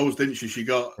 2 goals, didn't she? She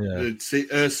got her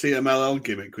CMLL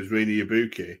gimmick was Rini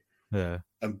Ibuki. Yeah,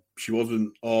 and she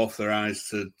wasn't authorized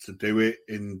to do it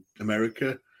in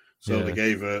America, so they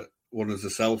gave her one as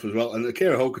herself as well. And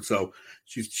Akira Hokuto,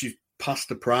 she's past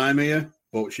the prime here,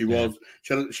 but she had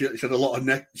a lot of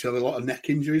neck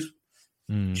injuries.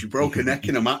 She broke her neck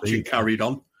in a match and carried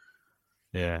on.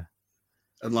 Yeah.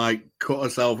 And like cut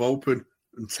herself open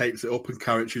and taped it up and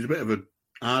carried. She's a bit of a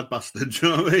hard bastard, do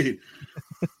you know what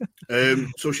I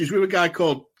mean? So she's with a guy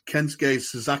called Kensuke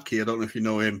Sasaki. I don't know if you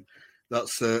know him.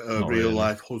 That's a real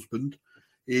life husband.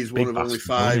 He's one of only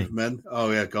 5 men. Oh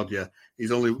yeah, God, yeah.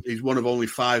 He's one of only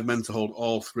 5 men to hold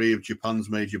all 3 of Japan's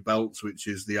major belts, which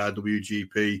is the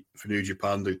IWGP for New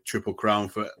Japan, the Triple Crown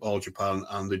for All Japan,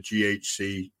 and the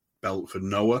GHC belt for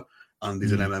Noah. And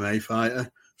he's an MMA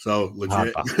fighter, so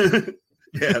legit.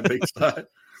 Yeah, big star.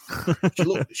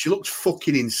 She looks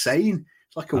fucking insane.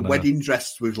 It's like a wedding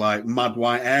dress with like mad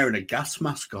white hair and a gas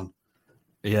mask on.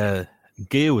 Yeah,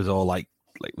 gear was all like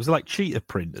was it like cheetah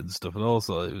print and stuff, and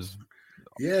also it was.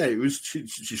 Yeah, it was.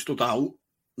 She stood out.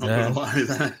 Not gonna lie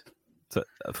there.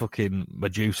 Fucking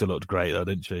Medusa looked great though,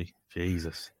 didn't she?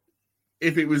 Jesus.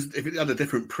 If it had a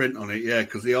different print on it, yeah,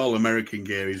 because the all American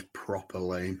gear is proper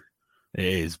lame. It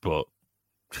is, but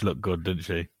she looked good, didn't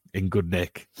she? In good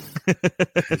nick.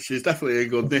 She's definitely in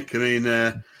good nick. I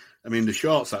mean, the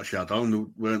shorts that she had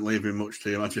on weren't leaving much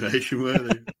to imagination, were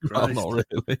they? Oh, not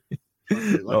really.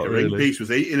 Like a ring piece was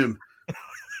eating them.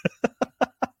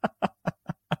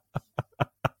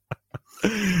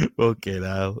 Fucking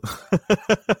hell.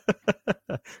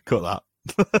 Cut that.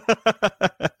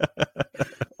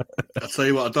 I'll tell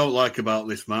you what I don't like about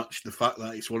this match, the fact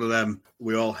that it's one of them,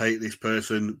 we all hate this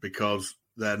person because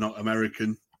they're not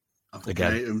American. I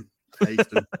fucking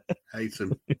hate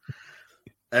them.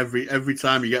 Every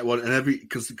time you get one, and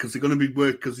because they're going to be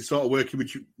because they're sort of working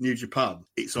with New Japan,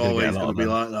 it's always going to be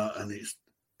like that, and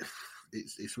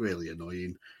it's really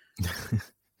annoying.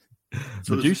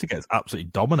 So Medusa gets absolutely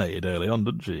dominated early on,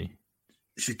 doesn't she?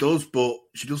 She does, but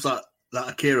she does that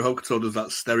Akira Hokuto does that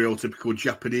stereotypical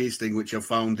Japanese thing, which I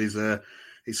found is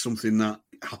something that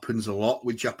happens a lot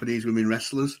with Japanese women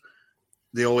wrestlers.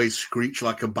 They always screech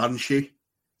like a banshee.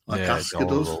 Like Asuka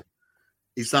does.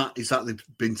 Is that they've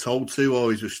been told to,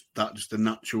 or is that just a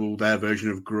natural their version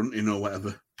of grunting or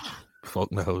whatever?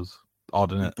 Fuck knows.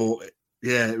 Odd, isn't it? But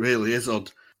yeah, it really is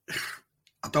odd.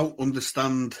 I don't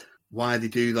understand why they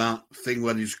do that thing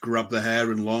where they just grab the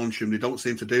hair and launch them. They don't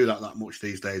seem to do that much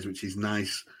these days, which is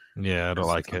nice. Yeah, I don't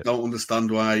like it. I don't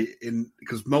understand why,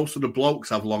 because most of the blokes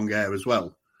have long hair as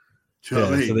well. Do you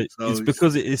know what I mean? So it's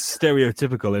because it is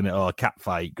stereotypical, in it? Oh, a cat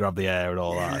fight, grab the hair and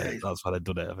all that. That's why they've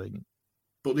done it, I think.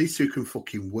 But these two can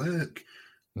fucking work.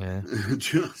 Yeah.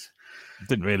 Just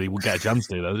didn't really get a chance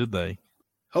to, though, did they?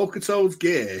 Hokuto's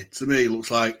gear, to me,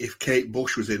 looks like if Kate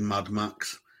Bush was in Mad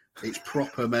Max. It's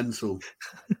proper mental.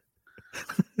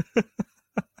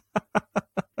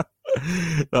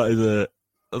 That's a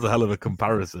hell of a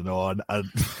comparison, or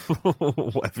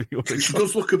whatever you want to She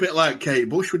does look a bit like Kate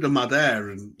Bush with the mad hair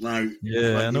and like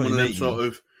I know one what of them you sort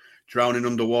of drowning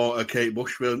underwater Kate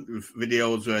Bush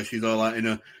videos where she's all like in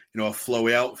a a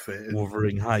flowy outfit, and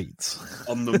Wuthering Heights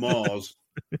on the moors.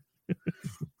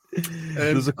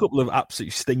 There's a couple of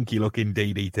absolutely stinky looking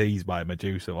DDTs by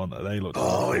Medusa, weren't there? They look.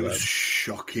 Oh, it was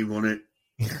shocking, wasn't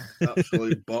it?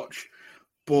 Absolute botch.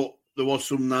 But there was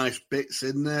some nice bits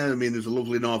in there. I mean, there's a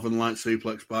lovely Northern Light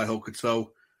suplex by Hokuto.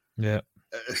 Yeah.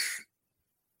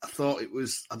 I thought it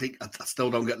was. I think I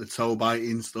still don't get the toe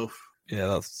biting stuff.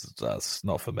 Yeah, that's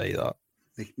not for me. That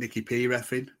Nicky P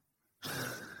reffing.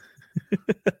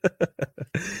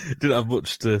 Didn't have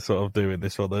much to sort of do in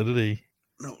this one, though, did he?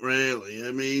 Not really.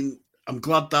 I mean, I'm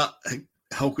glad that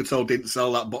Hokuto didn't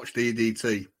sell that botched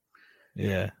DDT.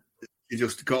 Yeah. He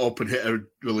just got up and hit a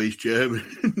release German,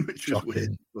 which was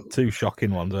weird. Two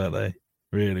shocking ones, weren't they?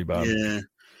 Really bad. Yeah.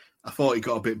 I thought he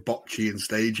got a bit botchy and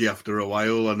stagey after a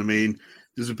while. And I mean,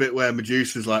 there's a bit where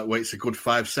Medusa's like waits a good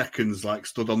 5 seconds, like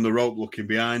stood on the rope looking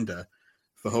behind her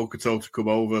for Hokuto to come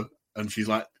over. And she's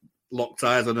like locked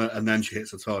eyes on her, and then she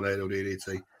hits a tornado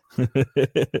DDT.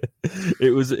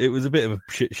 It was a bit of a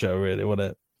shit show, really,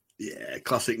 wasn't it? Yeah,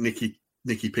 classic Nicky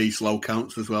P slow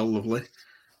counts as well. Lovely.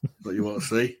 That you want to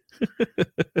see.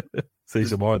 See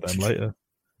some more of them later.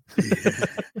 Yeah.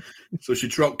 So she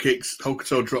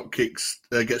Hokuto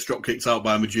gets drop kicked out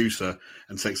by Medusa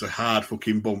and takes a hard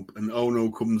fucking bump. And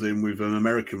Ono comes in with an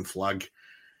American flag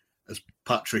as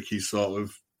Patrick is sort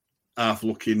of half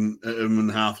looking at him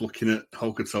and half looking at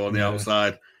Hokuto on the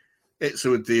outside. Hits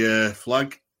her with the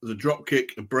flag. There's a drop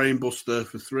kick, a brain buster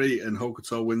for 3, and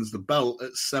Hokuto wins the belt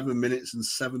at 7 minutes and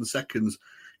 7 seconds.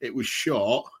 It was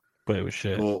short. But it was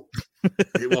shit. But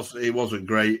it wasn't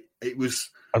great. It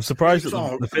was. I'm surprised at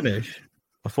the finish.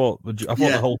 I thought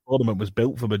the whole tournament was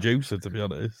built for Medusa, to be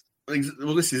honest.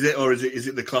 Well, this is it, or is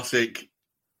it the classic?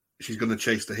 She's going to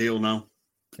chase the heel now.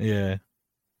 Yeah,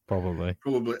 probably.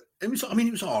 It was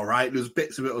all right. There's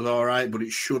bits of it was all right, but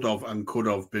it should have and could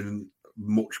have been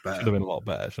much better. Should have been a lot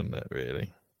better, shouldn't it?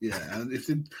 Really. Yeah, and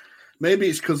maybe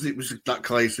it's because it was that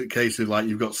case of like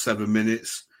you've got 7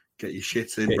 minutes. Get your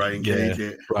shit in, Brian Cage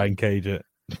it. Brian Cage it.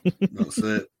 That's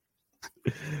it.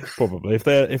 Probably. If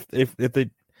they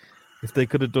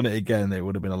could have done it again, it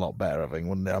would have been a lot better, I think,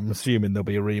 wouldn't it? I'm assuming there'll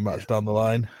be a rematch down the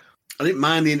line. I didn't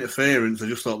mind the interference. I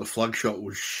just thought the flag shot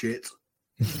was shit.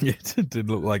 It didn't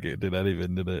look like it did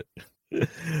anything, did it?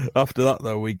 After that,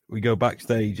 though, we go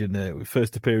backstage and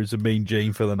first appearance of Mean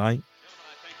Gene for the night.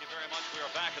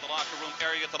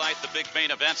 Tonight, the big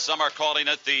main event. Some are calling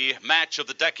it the match of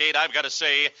the decade. I've got to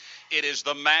say, it is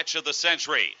the match of the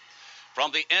century.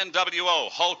 From the NWO,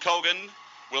 Hulk Hogan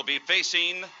will be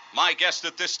facing my guest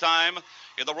at this time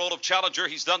in the role of challenger.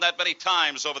 He's done that many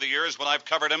times over the years when I've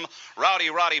covered him.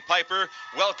 Rowdy Piper,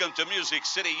 welcome to Music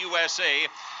City, USA.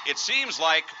 It seems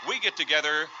like we get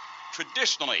together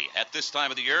traditionally at this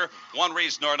time of the year, one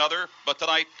reason or another, but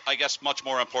tonight, I guess, much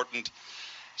more important.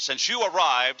 Since you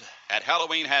arrived at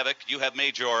Halloween Havoc, you have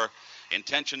made your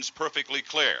intentions perfectly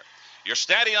clear. You're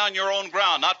standing on your own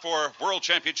ground, not for World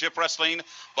Championship Wrestling,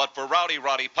 but for Rowdy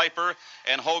Piper.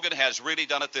 And Hogan has really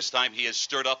done it this time. He has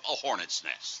stirred up a hornet's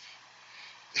nest.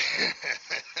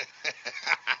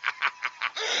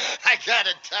 I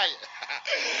gotta tell you,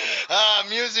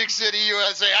 Music City,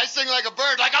 USA, I sing like a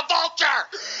bird, like a vulture.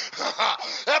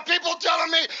 There are people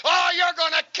telling me, oh, you're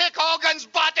gonna kick Hogan's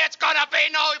butt, it's gonna be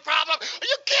no problem. Are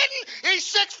you kidding?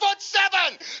 He's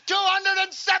 6'7",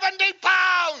 270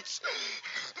 pounds.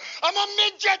 I'm a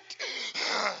midget.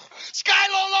 Sky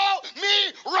Lolo,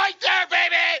 me right there,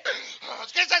 baby.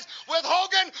 He says, with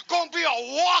Hogan, gonna be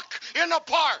a walk in the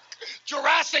park.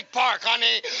 Jurassic Park,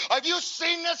 honey. Have you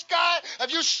seen this guy?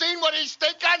 Have you seen what he's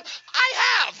thinking? I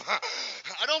have.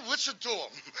 I don't listen to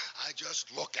him. I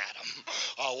just look at him.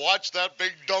 I watch that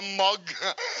big dumb mug.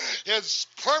 He's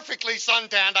perfectly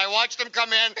suntanned. I watched him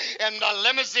come in the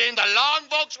limousine, the long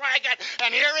Volkswagen,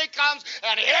 and here he comes,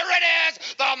 and here it is,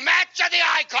 the match of the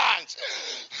icons.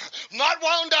 Not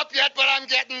wound up yet, but I'm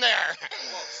getting there.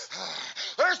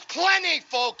 There's plenty,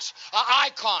 folks,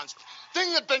 icons.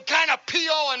 Thing that's been kind of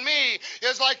POing me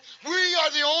is like we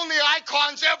are the only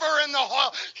icons ever in the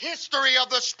whole history of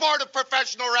the sport of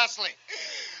professional wrestling.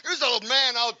 There's a little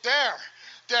man out there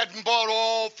dead and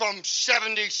bought from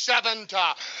 77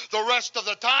 to the rest of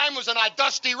the time was in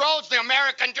Dusty Rhodes, the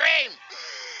American Dream.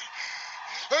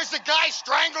 There's the guy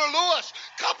Strangler Lewis.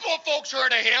 Couple of folks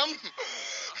heard of him.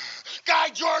 Guy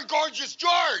George, Gorgeous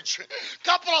George.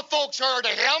 Couple of folks heard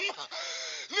of him.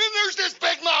 And then there's this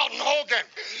big mountain, Hogan.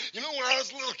 You know, when I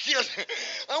was a little kid,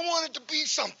 I wanted to be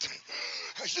something.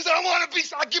 I said,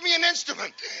 give me an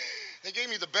instrument. They gave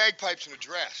me the bagpipes and a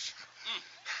dress.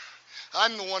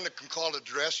 I'm the one that can call a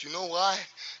dress. You know why?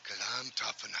 Because I'm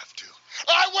tough enough to.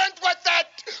 I went with that.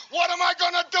 What am I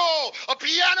going to do? A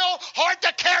piano? Hard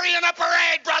to carry in a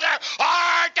parade, brother.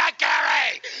 Hard to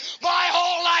carry. My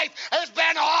whole life has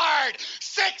been hard.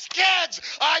 6 kids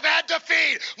I've had to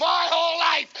feed. My whole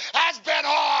life has been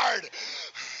hard.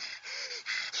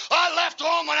 I left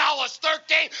home when I was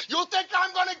 13. You think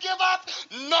I'm going to give up?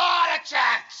 Not a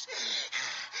chance.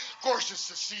 Of course, it's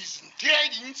the season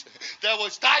tidings. There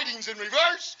was tidings in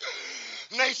reverse.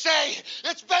 And they say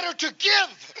it's better to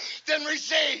give than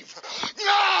receive.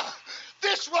 No,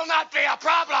 this will not be a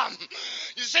problem.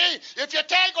 You see, if you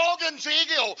take Hogan's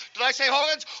eagle, did I say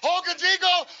Hogan's? Hogan's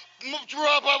eagle,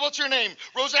 what's your name?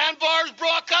 Roseanne Barr's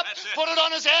bra cup, put it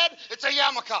on his head, it's a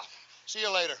yarmulke. See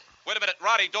you later. Wait a minute,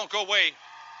 Roddy, don't go away.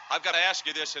 I've got to ask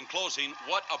you this in closing.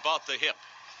 What about the hip?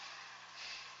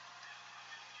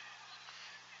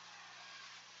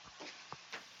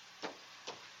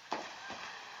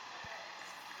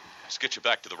 Let's get you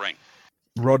back to the ring.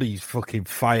 Roddy's fucking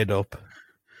fired up,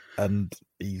 and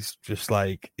he's just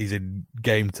like, he's in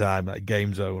game time, like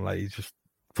game zone, like he's just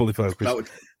fully focused.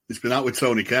 It's been out with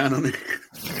Tony Khan, hasn't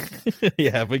it?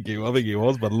 Yeah, I think he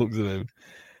was, by the looks of him.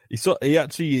 He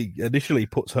actually initially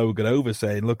puts Hogan over,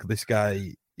 saying, look, this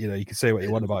guy, you know, you can say what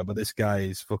you want about him, but this guy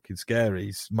is fucking scary.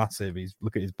 He's massive.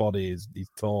 Look at his body. He's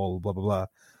tall, blah, blah, blah.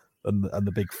 And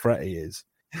the big threat he is.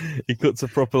 He cuts a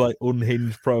proper, like,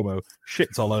 unhinged promo.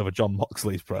 Shits all over John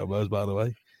Moxley's promos, by the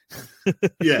way.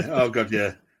 Yeah. Oh, God,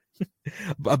 yeah.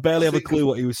 I barely have a clue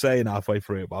what he was saying halfway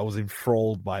through it, but I was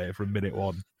enthralled by it from minute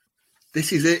one.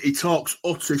 This is it. He talks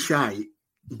utter shite,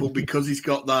 but because he's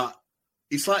got that,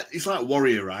 it's like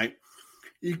Warrior, right?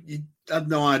 You had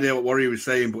no idea what Warrior was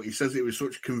saying, but he says it with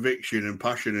such conviction and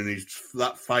passion, and he's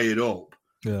that fired up.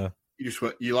 Yeah.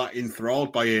 You're like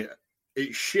enthralled by it.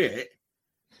 It's shit,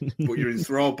 but you're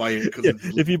enthralled by it. Yeah,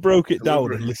 if you broke it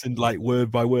down and listened like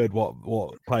word by word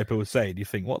what Piper was saying, you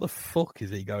think, what the fuck is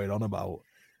he going on about?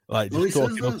 Like, just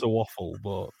talking utter waffle,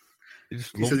 but he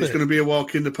says it's going to be a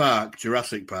walk in the park,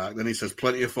 Jurassic Park. Then he says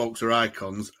plenty of folks are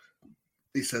icons.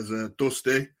 He says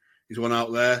Dusty, he's one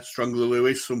out there. Strangler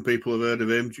Lewis, some people have heard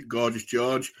of him. Gorgeous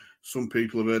George, some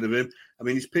people have heard of him. I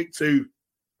mean, he's picked two,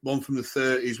 one from the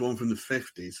 30s, one from the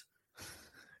 50s.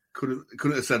 Couldn't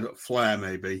have said Flair,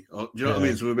 maybe. Or, do you know what I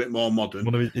mean? Something a bit more modern.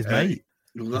 One of his mate.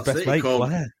 Well, his best mate,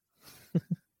 Flair.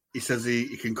 He says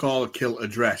he can call a kilt a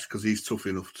dress because he's tough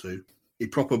enough to. He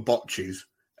proper botches.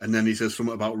 And then he says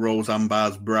something about Roseanne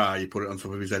Barr's bra. You put it on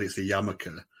top of his head. It's a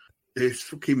yarmulke. It's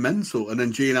fucking mental. And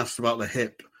then Gene asks about the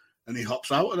hip, and he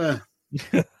hops out of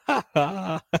there.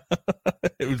 I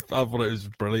thought it was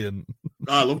brilliant.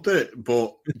 I loved it,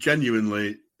 but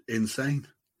genuinely insane.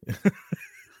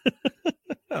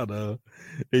 I know.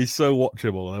 He's so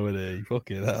watchable, though, isn't he?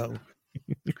 Fucking hell.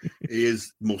 He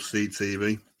is must-see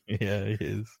TV. Yeah, he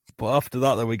is. But after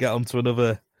that, then we get on to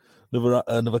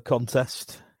another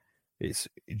contest. It's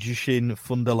Jushin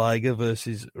Thunder Liger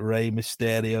versus Rey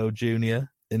Mysterio Jr.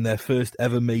 in their first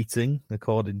ever meeting,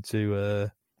 according to,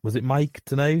 was it Mike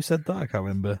Tenay who said that? I can't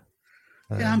remember.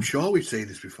 Yeah, I'm sure we've seen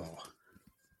this before.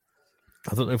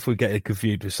 I don't know if we're getting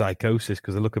confused with Psychosis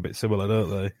because they look a bit similar, don't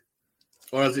they?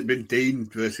 Or has it been Dean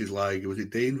versus Liger? Was it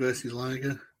Dean versus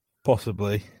Liger?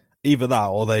 Possibly. Either that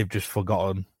or they've just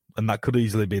forgotten. And that could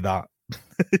easily be that. Do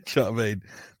you know what I mean?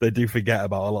 They do forget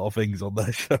about a lot of things on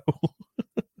their show.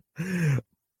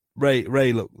 Ray,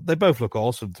 they both look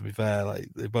awesome, to be fair. Like,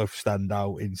 they both stand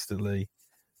out instantly.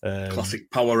 Classic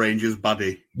Power Rangers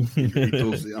baddie. He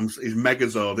does. He's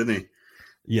Megazord, isn't he?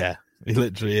 Yeah, he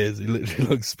literally is. He literally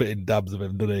looks spitting dabs of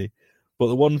him, doesn't he? But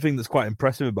the one thing that's quite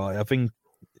impressive about it, I think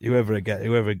whoever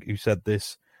who said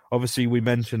this, obviously we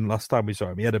mentioned last time we saw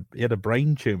him, he had a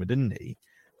brain tumor, didn't he?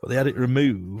 But they had it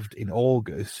removed in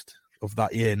August of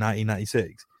that year,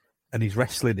 1996, and he's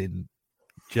wrestling in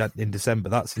December.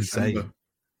 That's insane.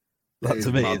 That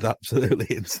to me is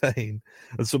absolutely insane.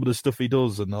 And some of the stuff he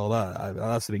does and all that,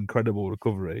 that's an incredible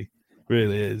recovery.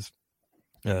 Really is.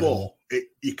 But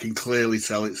you can clearly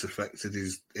tell it's affected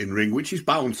his in-ring, which he's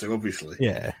bound to, obviously.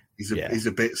 Yeah. He's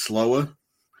a bit slower.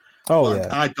 Oh,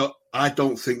 yeah. I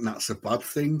don't think that's a bad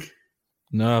thing.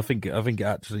 No, I think it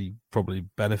actually probably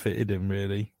benefited him,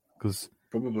 really.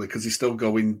 Probably because he's still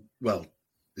going, well,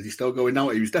 is he still going now?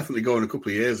 He was definitely going a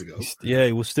couple of years ago. Yeah,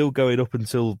 he was still going up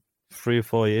until 3 or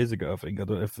 4 years ago, I think. I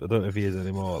don't know if he is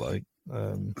anymore. Like,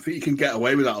 I think you can get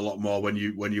away with that a lot more when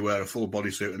you wear a full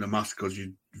bodysuit and a mask because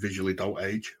you visually don't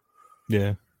age.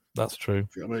 Yeah, that's true.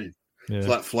 You know what I mean? Yeah. It's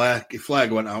like Flair. If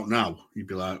Flair went out now, you'd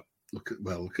be like, look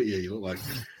at you. You look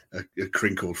like a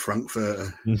crinkled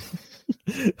Frankfurter.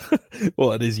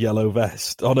 What, in his yellow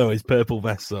vest? Oh no, his purple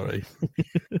vest. Sorry.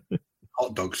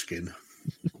 Hot dog skin.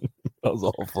 That was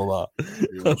awful.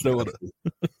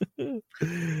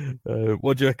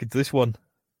 What do you reckon to this one?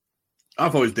 I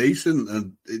thought it was decent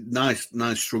and nice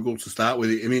struggle to start with.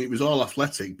 I mean, it was all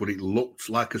athletic, but it looked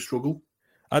like a struggle.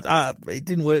 It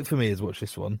didn't work for me as much,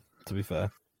 this one, to be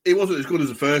fair. It wasn't as good as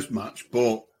the first match,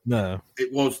 but no,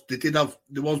 it was.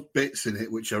 There was bits in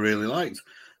it which I really liked.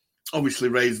 Obviously,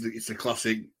 it's a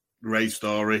classic Ray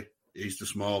story. He's the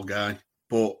small guy,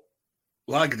 but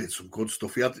Liger did some good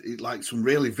stuff. He had like some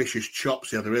really vicious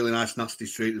chops. He had a really nice nasty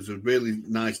streak. There's a really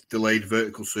nice delayed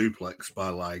vertical suplex by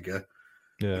Liger.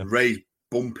 Yeah, and Ray's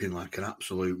bumping like an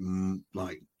absolute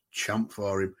champ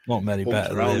for him. Not many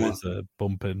better than him, is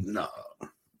bumping. No,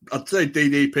 I'd say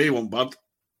DDP wasn't bad.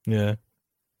 Yeah,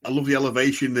 I love the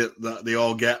elevation that they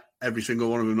all get. Every single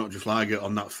one of them, not just Liger,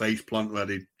 on that face plant where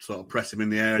they sort of press him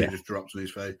in the air and he just drops on his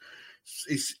face.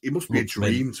 It must be a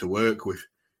dream to work with.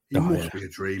 It must be a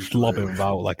dream. Just lob him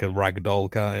about like a rag doll,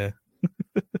 can't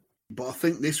you? But I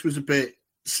think this was a bit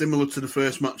similar to the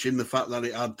first match in the fact that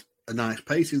it had a nice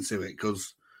pacing to it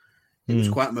because it was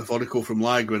quite methodical from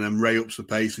Liger, and then Ray ups the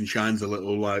pace and shines a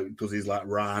little, like does his like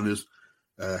Rana's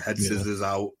head scissors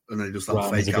out, and then he does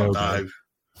that fake out dive.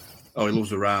 Oh, he loves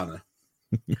the Rana.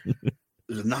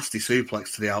 There's a nasty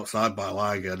suplex to the outside by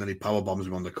Liger, and then he power bombs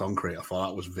him on the concrete. I thought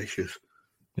that was vicious.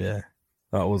 Yeah,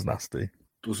 that was nasty.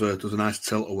 There was a nice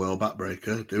tilt-a-whirl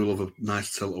backbreaker. I do love a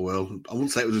nice tilt-a-whirl. I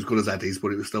wouldn't say it was as good as Eddie's,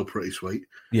 but it was still pretty sweet.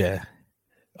 Yeah.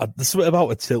 There's something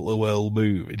about a tilt-a-whirl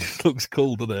move. It just looks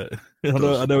cool, doesn't it?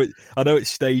 I know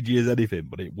it's stagey as anything,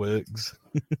 but it works.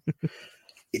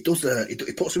 It does.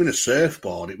 It puts him in a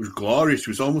surfboard. It was glorious. It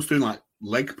was almost doing like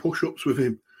leg push-ups with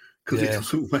him because it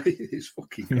doesn't weigh. It's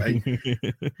fucking great.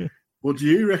 What do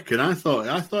you reckon? I thought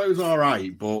it was all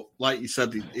right, but like you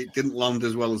said, it didn't land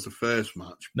as well as the first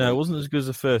match. No, it wasn't as good as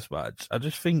the first match. I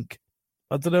just think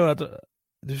I don't know.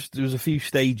 There was a few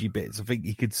stagey bits. I think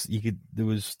you could. There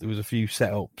was a few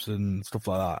setups and stuff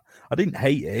like that. I didn't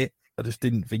hate it. I just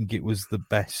didn't think it was the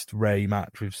best Ray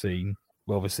match we've seen.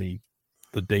 Well, obviously,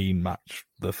 the Dean match,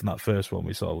 that first one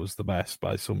we saw was the best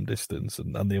by some distance,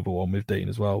 and the other one with Dean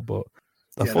as well. But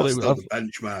I thought it was the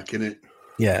benchmark, isn't it?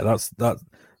 Yeah, that's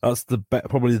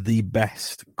probably the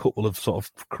best couple of sort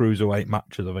of cruiserweight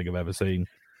matches I think I've ever seen.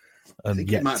 And I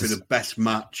think it might be the best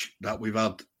match that we've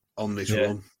had on this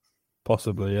run.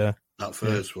 Possibly, yeah. That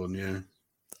first one, yeah.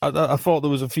 I thought there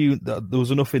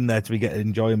was enough in there to be getting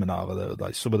enjoyment out of it.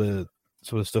 Like some of the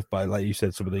stuff by, like you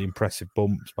said, some of the impressive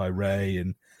bumps by Ray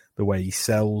and the way he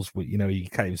sells. You know, you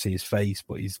can't even see his face,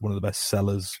 but he's one of the best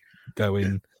sellers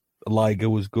going. Yeah. Liger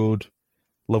was good.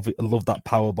 I love that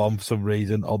power bomb for some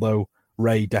reason. Although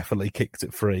Ray definitely kicked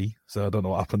it free, so I don't know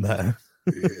what happened there.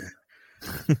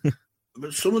 Yeah,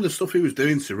 but some of the stuff he was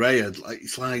doing to Ray,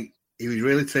 it's like he was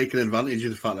really taking advantage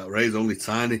of the fact that Ray's only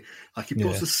tiny. Like he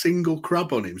puts a single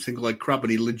crab on him, single leg crab,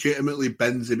 and he legitimately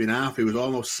bends him in half. He was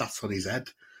almost sat on his head.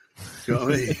 Do you know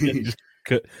what I mean?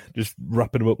 just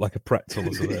wrapping him up like a pretzel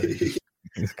or something.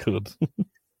 It's good.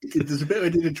 There's a bit where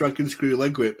he did a dragon screw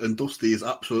leg whip, and Dusty is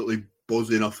absolutely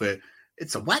buzzing off it.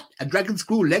 It's a what? A dragon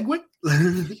screw leg whip?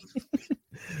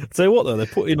 Tell you what, though, they're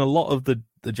putting a lot of the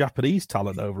Japanese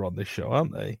talent over on this show,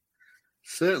 aren't they?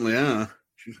 Certainly are.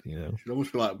 Should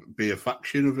almost be a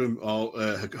faction of them. All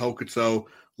Hokuto,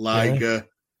 Liger,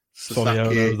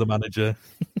 Sasaki. Sonny the manager.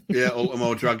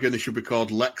 Ultimo Dragon. It should be called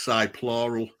Lexi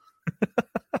plural.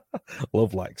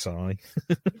 Love Lexi.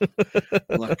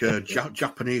 Like a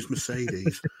Japanese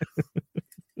Mercedes.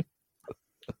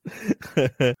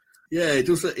 Yeah, it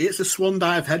does. It's a swan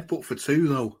dive headbutt for two,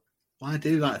 though. Why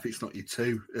do that if it's not your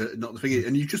two? Not the thing.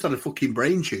 And you just had a fucking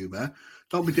brain tumor.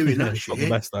 Don't be doing that shit. Not the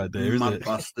best idea, is it?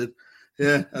 Bastard.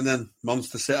 Yeah, and then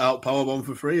Monster sit out powerbomb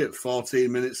for free at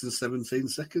 14 minutes and 17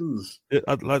 seconds.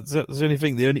 That's the only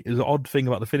thing. The odd thing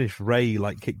about the finish, Ray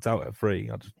kicked out at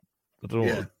free. I don't know.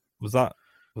 Yeah.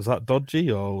 Was that dodgy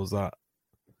or was that?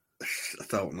 I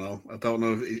don't know.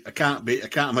 I can't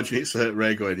imagine it's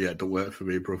Ray going, yeah, don't work for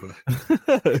me, brother.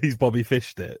 He's Bobby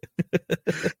Fished it.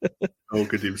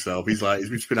 Hogan himself. He's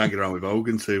just been hanging around with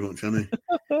Hogan too much, hasn't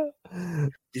he?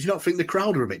 Did you not think the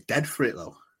crowd are a bit dead for it,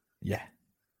 though? Yeah.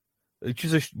 Which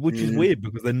is weird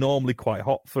because they're normally quite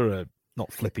hot for a,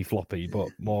 not flippy floppy, but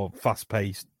more fast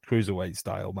paced cruiserweight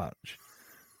style match.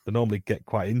 They normally get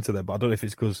quite into them, but I don't know if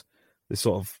it's because they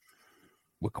sort of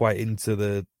were quite into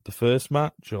the first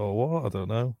match or what. I don't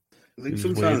know. I think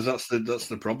sometimes that's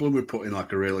the problem with putting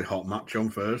like a really hot match on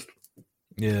first.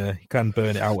 Yeah, you can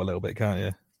burn it out a little bit, can't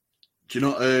you? Do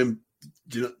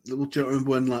you not remember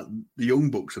when like the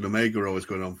Young Bucks and Omega were always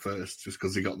going on first, just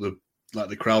because they got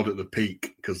the crowd at the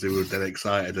peak because they were dead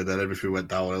excited, and then everything went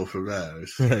downhill from there.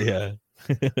 Yeah,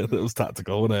 that was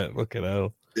tactical, wasn't it? Fucking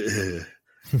hell.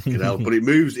 Yeah, but it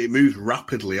moves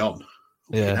rapidly on.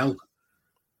 Yeah, hell.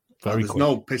 Very there's quick.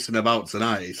 no pissing about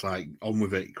tonight. It's like on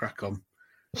with it, crack on.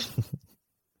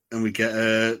 And we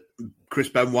get Chris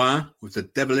Benoit with the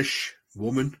devilish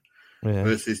woman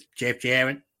versus Jeff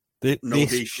Jarrett.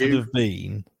 This should have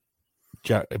been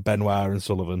Benoit and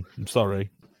Sullivan. I'm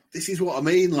sorry. This is what I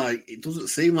mean. Like, it doesn't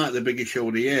seem like the biggest show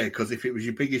of the year, because if it was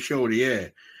your biggest show of the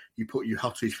year, you put your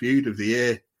hottest feud of the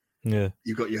year. Yeah.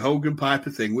 You've got your Hogan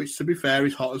Piper thing, which, to be fair,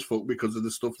 is hot as fuck because of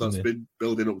the stuff that's been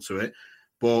building up to it.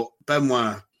 But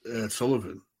Benoit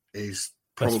Sullivan is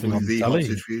probably the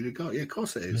hottest feud you've got. Yeah, of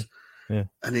course it is. Yeah.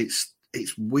 And it's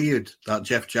weird that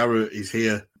Jeff Jarrett is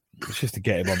here. It's just to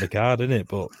get him on the card, isn't it?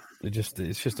 But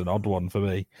it's just an odd one for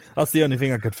me. That's the only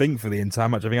thing I could think for the entire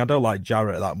match. I mean, I don't like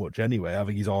Jarrett that much anyway. I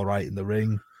think he's all right in the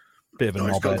ring. Bit of a knob.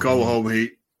 He's got go home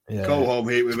heat. Yeah. Go home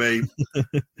heat with me.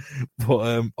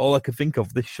 But all I could think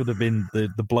of, this should have been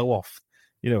the blow off.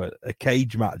 You know, a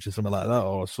cage match or something like that,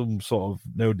 or some sort of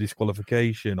no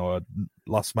disqualification or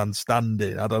last man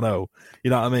standing. I don't know. You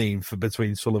know what I mean? For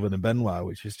between Sullivan and Benoit,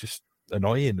 which is just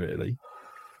annoying, really.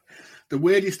 The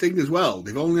weirdest thing as well,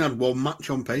 they've only had one match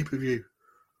on pay-per-view.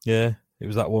 Yeah, it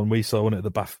was that one we saw in at the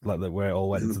bath, like where it all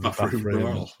went into the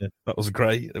bathroom. Yeah, that was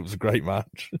great. It was a great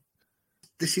match.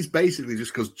 This is basically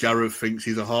just because Jarrett thinks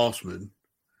he's a horseman,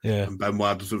 and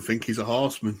Benoit doesn't think he's a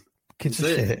horseman.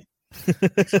 Shit.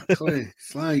 Exactly.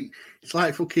 It's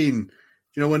like fucking,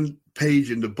 you know, when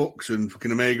Paige and the Bucks and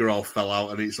fucking Omega all fell out,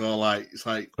 and it's like,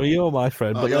 well, you're my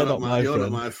friend, but you're not my friend. You're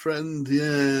not my friend.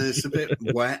 Yeah, it's a bit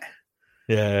wet.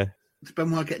 Yeah. Does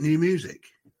Benoit get new music?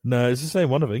 No, it's the same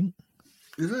one, I think.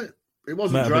 Is it? It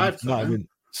wasn't Drive Time.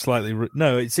 Slightly.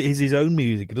 No, it's his own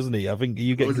music, doesn't he? I think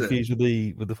you get confused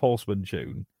with the Horseman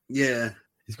tune. Yeah,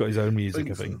 he's got his own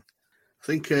music. I think. I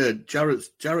think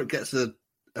Jarrett gets a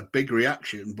big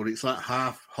reaction, but it's like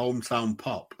half hometown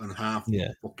pop and half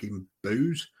fucking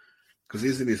booze, because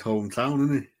he's in his hometown,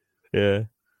 isn't he? Yeah,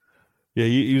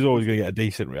 he was always going to get a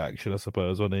decent reaction, I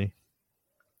suppose, wasn't he?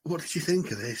 What did you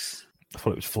think of this? I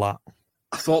thought it was flat.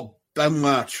 I thought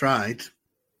Benoit tried,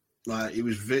 like he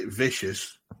was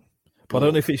vicious. But I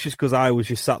don't know if it's just because I was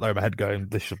just sat there in my head going,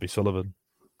 "This should be Sullivan."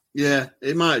 Yeah,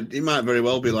 it might very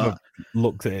well be that.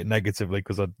 Looked at it negatively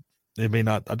because I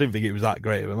didn't think it was that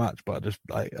great of a match, but I just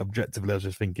objectively I was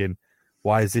just thinking,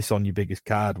 why is this on your biggest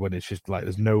card when it's just like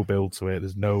there's no build to it,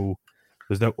 there's no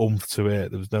oomph to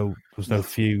it, there was no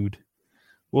feud.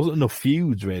 Wasn't enough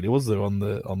feuds really, was there on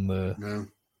the No.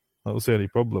 That was the only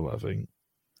problem, I think.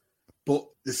 But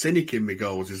the cynic in me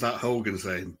goes, is that Hogan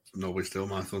saying, "No, we're still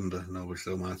my thunder, no, we're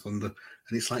still my thunder,"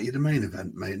 and it's like, you're the main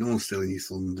event, mate. No one's stealing your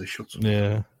thunder. Shut up.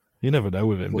 Yeah, you never know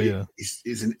with him, do you?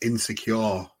 He's an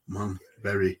insecure man,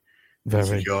 very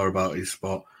insecure about his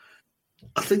spot.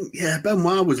 I think,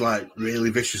 Benoit was like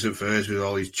really vicious at first with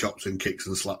all his chops and kicks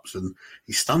and slaps, and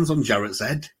he stands on Jarrett's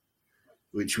head,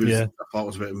 which was I thought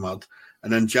was a bit mad.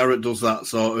 And then Jarrett does that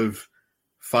sort of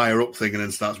fire up thing and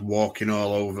then starts walking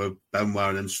all over Benoit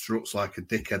and then struts like a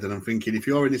dickhead. And I'm thinking, if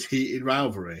you're in this heated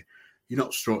rivalry, you're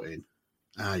not strutting,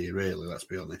 are you really? Let's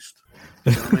be honest.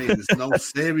 You know what I mean? There's no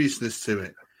seriousness to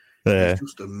it. Yeah. He's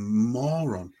just a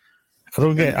moron. I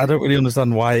don't really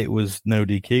understand why it was no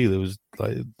DQ. There was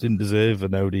didn't deserve a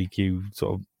no DQ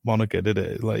sort of moniker, did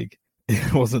it? Like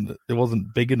it wasn't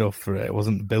big enough for it. It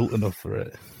wasn't built enough for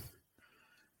it.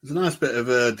 There's a nice bit of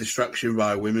a distraction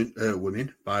by a woman,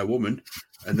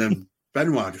 and then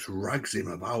Benoit just rags him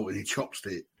about and he chops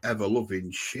the ever-loving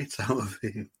shit out of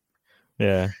him.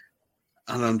 Yeah.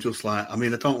 And I'm just like, I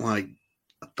mean, I don't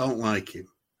like him,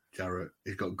 Jarrett.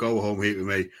 He's got go home heat with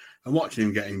me. And watching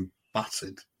him getting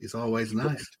battered is always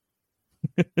nice.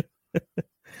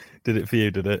 Did it for you,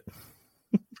 did it?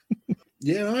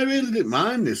 Yeah, I really didn't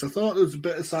mind this. I thought there was a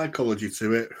bit of psychology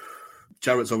to it.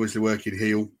 Jarrett's obviously working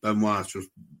heel. Benoit's just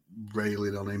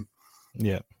railing on him.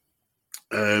 Yeah.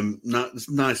 Some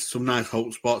nice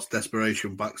hope spots,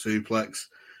 desperation back suplex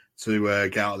to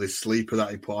get out of this sleeper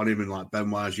that he put on him, and like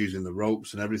Benoit's using the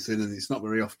ropes and everything. And it's not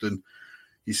very often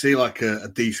you see like a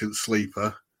decent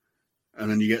sleeper, and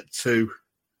then you get two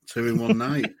in one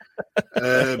night.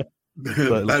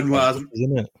 Benoit's,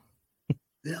 isn't it?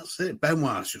 Yeah, that's it.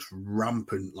 Benoit's just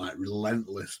rampant, like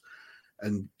relentless,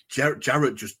 and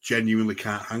Jarrett just genuinely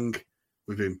can't hang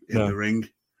with him in the ring,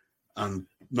 and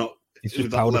not. He's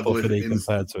just powder puffing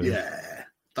compared to him. Yeah,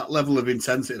 that level of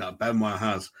intensity that Benoit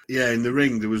has. Yeah, in the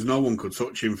ring, there was no one could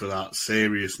touch him for that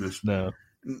seriousness. No.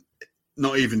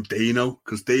 Not even Dino,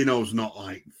 because Dino's not,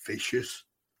 like, vicious.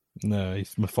 No,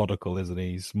 he's methodical, isn't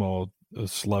he? He's more a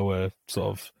slower sort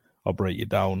of, I'll break you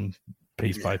down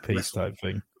piece by piece type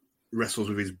thing. Wrestles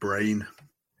with his brain.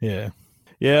 Yeah.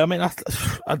 Yeah, I mean, I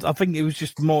think it was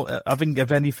just more, I think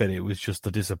if anything, it was just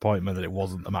a disappointment that it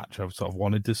wasn't the match I sort of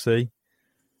wanted to see.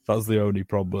 That was the only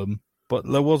problem. But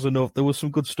there was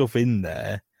some good stuff in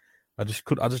there. I just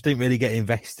didn't really get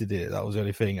invested in it. That was the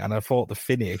only thing. And I thought the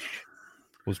finish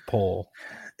was poor.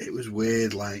 It was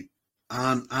weird. Like,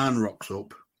 Arn rocks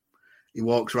up. He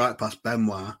walks right past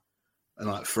Benoit and,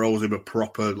 like, throws him a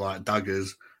proper, like,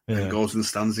 daggers and goes and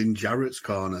stands in Jarrett's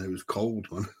corner. It was cold,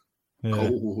 man. Yeah.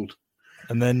 Cold.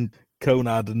 And then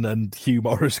Conrad and Hugh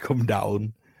Morris come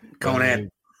down.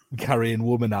 Carrying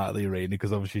woman out of the arena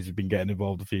because obviously she's been getting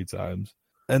involved a few times.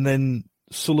 And then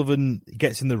Sullivan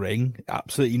gets in the ring,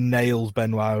 absolutely nails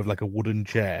Benoit with like a wooden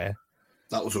chair.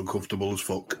 That was uncomfortable as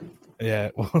fuck. Yeah,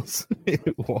 it was.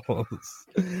 It was.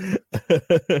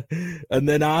 And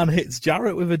then Arn hits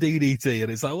Jarrett with a DDT,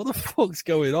 and it's like, what the fuck's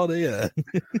going on here?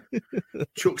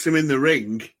 Chucks him in the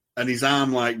ring, and his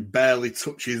arm like barely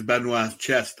touches Benoit's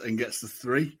chest and gets the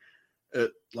 3 at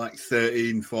like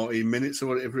 13, 14 minutes or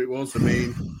whatever it was. I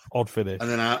mean, odd finish. And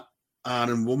then Arn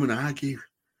and Woman argue.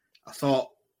 I thought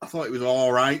it was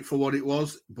all right for what it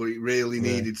was, but it really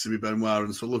needed to be Benoit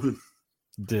and Sullivan.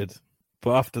 Did.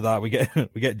 But after that, we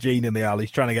get Gene in the alley.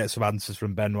 He's trying to get some answers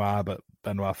from Benoit, but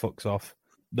Benoit fucks off.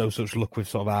 No such luck with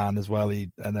sort of Arn as well.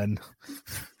 And then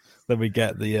we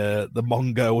get the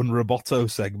Mongo and Roboto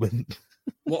segment.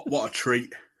 What a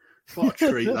treat! What a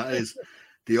treat that is.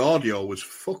 The audio was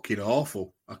fucking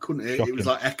awful. I couldn't hear it. It was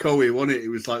like echoey, wasn't it? It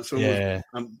was like someone.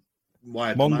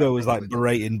 Mongo was like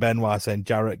berating Benoit, saying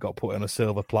Jarrett got put on a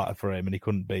silver platter for him and he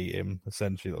couldn't beat him.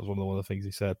 Essentially, that was one of the things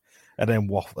he said. And then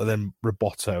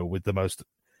Roboto with the most,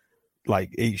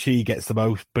 like, she gets the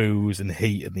most booze and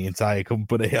heat in the entire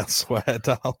company. I swear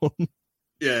down.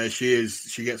 Yeah, she is.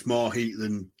 She gets more heat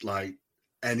than like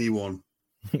anyone.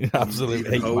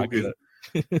 Absolutely, Hogan.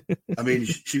 I mean,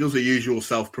 she does the usual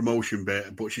self-promotion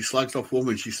bit, but she slags off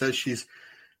Woman. She says she's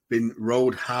been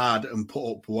rode hard and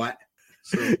put up wet.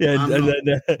 So yeah,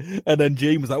 and then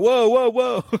Gene was like,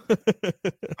 "Whoa!"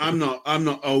 I'm not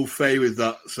au fait with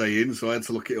that saying, so I had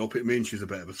to look it up. It means she's a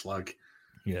bit of a slag.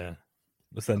 Yeah,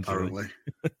 essentially.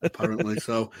 Apparently.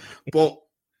 So, but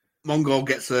Mongo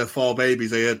gets her 4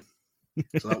 babies here,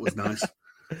 so that was nice.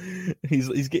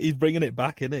 He's bringing it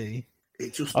back, isn't he?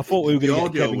 I thought we were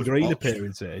going to get Kevin Green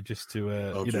appearance here, just to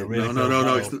really.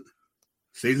 No. It's not.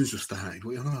 Season's just started.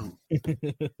 What are you on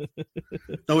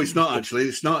about? No, it's not actually.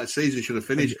 It's not. Season should have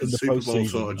finished because Super Bowl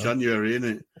sort of January,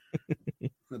 isn't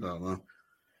it? I don't know.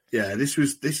 Yeah, this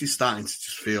is starting to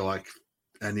just feel like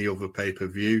any other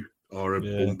pay-per-view or a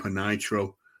bumper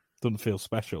Nitro. Doesn't feel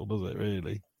special, does it?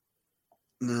 Really?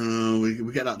 No,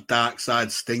 we get that Dark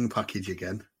Side Sting package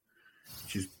again,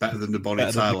 which is better than the Bonnie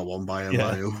Tyler one by a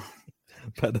mile.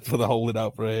 Better for the holding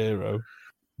out for a hero.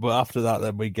 But after that,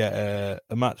 then we get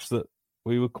a match that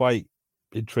we were quite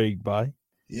intrigued by.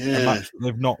 Yeah. A match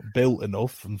they've not built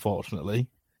enough, unfortunately.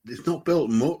 It's not built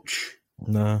much.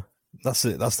 No. That's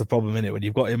it. That's the problem, innit? When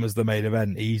you've got him as the main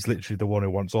event, he's literally the one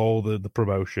who wants all the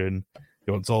promotion.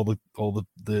 He wants all the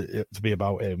to be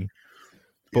about him.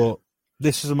 But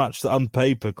this is a match that on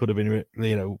paper could have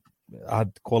been,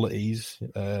 had qualities.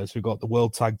 So we've got the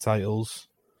World Tag Titles,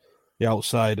 the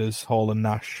Outsiders, Hall and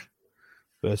Nash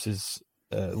versus...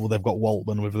 they've got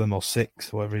Waltman with them, or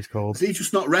Six, whatever he's called. Does he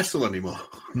just not wrestle anymore?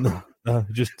 No,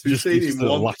 just he's him a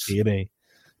little lackey, isn't he?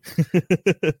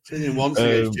 Seen him once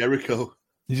against Jericho.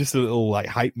 He's just a little like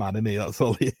hype man, isn't he? That's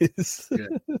all he is.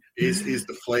 Yeah, he's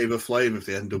the Flavor Flav of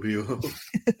the NWO.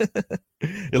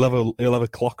 He'll have a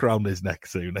clock around his neck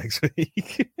soon next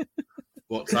week.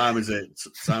 What time is it?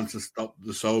 It's time to stop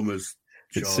the Somas.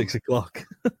 It's 6 o'clock.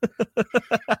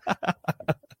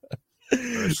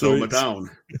 Soma down.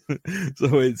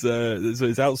 So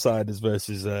it's Outsiders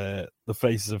versus the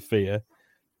Faces of Fear.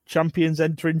 Champions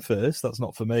entering first. That's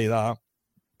not for me. That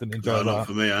didn't enjoy that. Not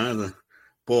for me either.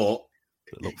 But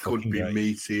it could be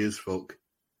meaty as fuck.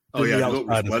 Oh yeah, they looked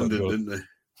resplendent, didn't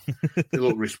they? They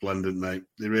looked resplendent, mate.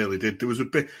 They really did. There was a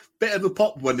bit of a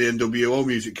pop when the NWO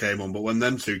music came on, but when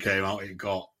them two came out, it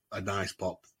got a nice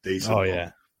pop. Decent. Oh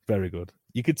yeah, very good.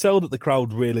 You could tell that the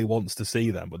crowd really wants to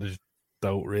see them, but they just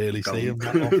don't really see them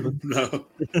that often.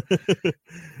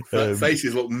 No.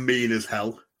 Faces look mean as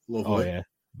hell. Lovely. Oh yeah,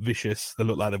 vicious. They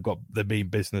look like they've mean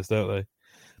business, don't they?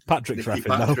 Patrick's Nicky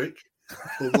reffing Patrick.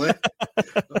 Lovely.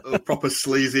 A proper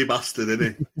sleazy bastard,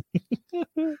 isn't he?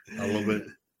 I love it.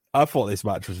 I thought this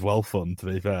match was well fun, to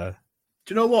be fair.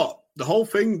 Do you know what? The whole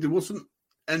thing, there wasn't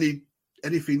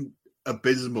anything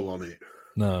abysmal on it.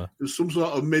 No. There was some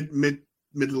sort of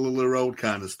middle of the road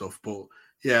kind of stuff. But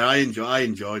yeah, I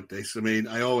enjoyed this. I mean,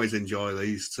 I always enjoy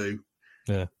these two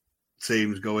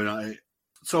teams going at it.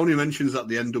 Tony mentions that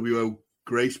the NWO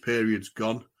grace period's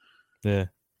gone. Yeah.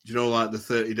 Do you know, like the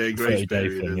 30-day grace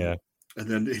period? Thing, yeah. And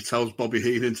then he tells Bobby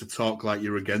Heenan to talk like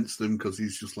you're against them because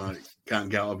he's just like can't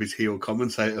get out of his heel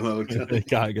commentator mode.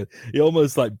 He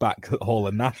almost like back Hall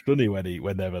and Nash, doesn't he,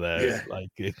 when they were there, like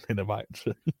in a match.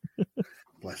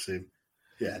 Bless him.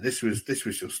 Yeah, this was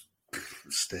just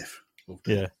stiff. Loved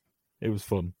it. Yeah, it was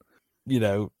fun. You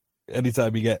know,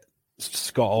 anytime you get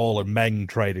Scott Hall and Meng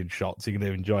trading shots, you're going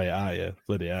to enjoy it, aren't you?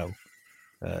 Bloody hell.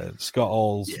 Scott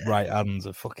Hall's right hands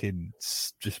are fucking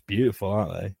just beautiful,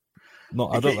 aren't they?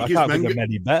 I can't think of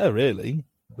many better, really.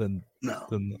 No,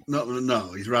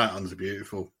 his right hands are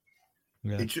beautiful.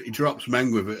 Yeah. He drops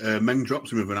Meng with it. Meng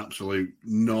drops him with an absolute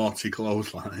naughty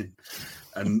clothesline,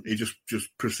 and he just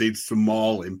proceeds to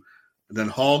maul him. And then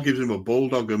Hall gives him a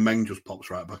bulldog, and Meng just pops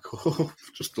right back up.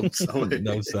 Just don't sell it.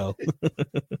 No sell.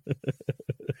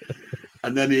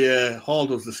 And then Hall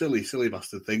does the silly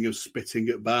bastard thing of spitting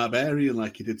at Barbarian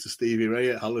like he did to Stevie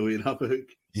Ray at Halloween Havoc.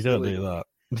 You don't do that.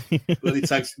 Then he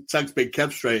tags Big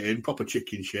Kev straight in, proper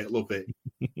chicken shit. Love it.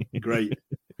 Great.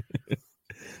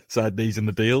 Side knees in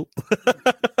the deal.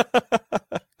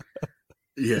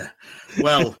 Yeah.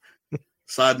 Well,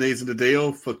 side knees in the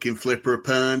deal, fucking flipper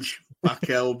punch, back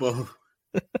elbow.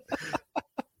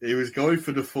 He was going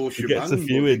for the full shebang. He gets a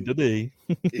few in, didn't he?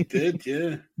 He did,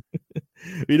 yeah.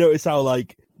 You notice how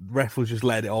like ref was just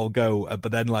letting it all go,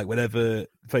 but then like whenever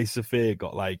Face of Fear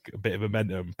got like a bit of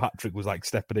momentum, Patrick was like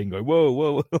stepping in, going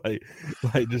whoa,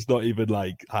 like just not even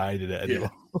like hiding it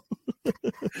anymore. Yeah.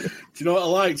 Do you know what I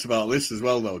liked about this as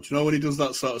well, though? Do you know when he does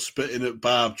that sort of spitting at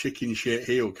Barb, chicken shit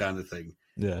heel kind of thing?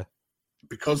 Yeah.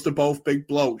 Because they're both big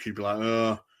blokes, you'd be like,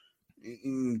 oh,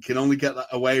 can only get that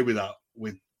away with that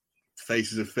with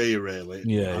Faces of Fear, really.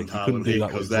 Yeah, and Harlem Heat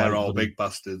because they're all big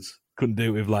bastards. Couldn't do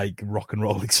it with like Rock and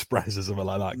Roll Express or something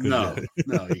like that. Could you?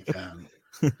 No, you can't.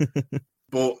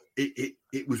 But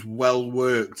it was well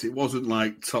worked. It wasn't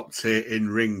like top tier in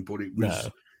ring, but it was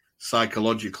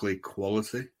psychologically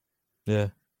quality. Yeah,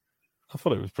 I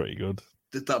thought it was pretty good.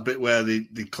 Did that bit where they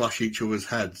clash each other's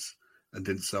heads and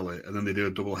didn't sell it, and then they do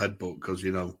a double headbutt because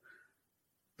you know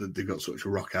they've got such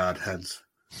rock hard heads.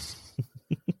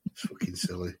 It's fucking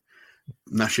silly.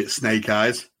 Nash at Snake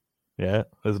Eyes. Yeah,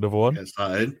 there's another one. Gets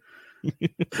that in.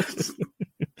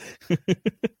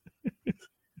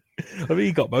 I mean,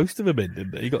 he got most of them in,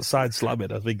 didn't he? He got side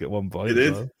slamming, I think, at one point. He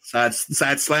did. Well.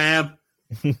 Side slam.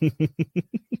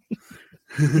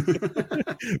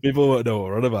 People won't know what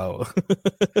we're on about.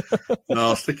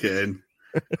 No, stick it in.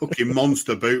 Fucking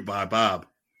monster boot by Barb.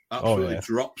 Absolutely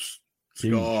drops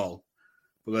Scott Hall.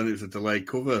 But then it was a delayed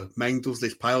cover. Meng does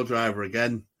this pile driver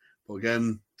again. But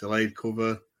again, delayed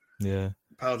cover. Yeah.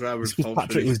 Pile driver is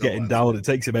Patrick was getting down. It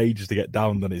takes him ages to get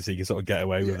down, doesn't it? So you can sort of get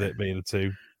away with it being a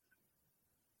two.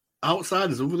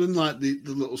 Outsiders, other than like the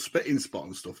little spitting spot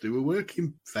and stuff, they were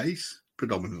working face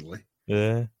predominantly.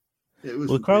 Yeah.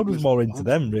 The crowd was more into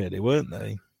them, really, weren't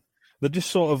they? They're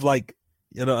just sort of like,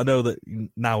 you know, I know that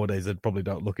nowadays they probably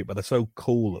don't look it, but they're so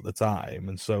cool at the time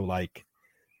and so like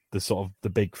the sort of the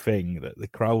big thing that the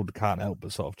crowd can't help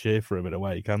but sort of cheer for him in a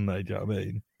way, can they? Do you know what I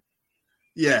mean?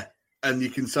 Yeah. And you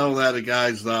can tell they're the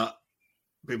guys that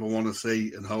people want to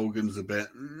see, and Hogan's a bit,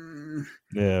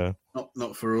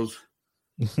 not for us.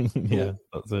 Yeah,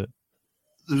 that's it.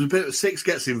 There's a bit. Six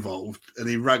gets involved, and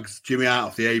he rags Jimmy out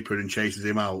of the apron and chases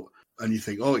him out. And you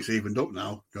think, oh, it's evened up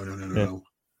now. No.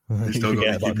 He's still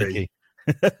got Nicky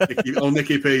P.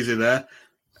 Nicky P's in there.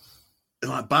 And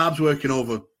like Barb's working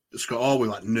over Scott Hall with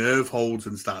like nerve holds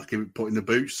and starts putting the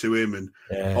boots to him, and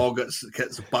Hall gets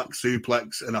a back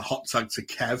suplex and a hot tag to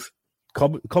Kev.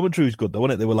 Commentary was good though,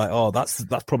 wasn't it? They were like, "Oh, that's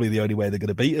probably the only way they're going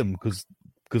to beat him because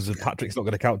Patrick's not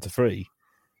going to count to 3."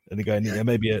 And they're going,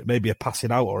 maybe a passing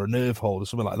out or a nerve hold or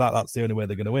something like that. That's the only way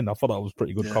they're going to win. I thought that was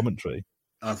pretty good commentary.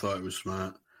 I thought it was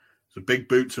smart. It's a big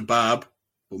boot to Barb,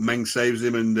 but Meng saves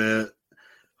him, and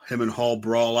him and Hall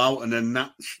brawl out, and then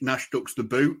Nash ducks the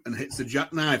boot and hits the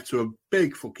jackknife to a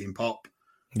big fucking pop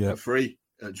for 3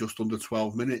 at just under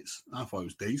 12 minutes. I thought it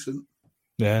was decent.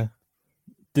 Yeah.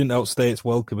 Didn't outstay its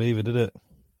welcome either, did it?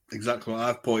 Exactly what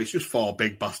I've put. It's just 4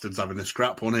 big bastards having a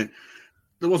scrap on it.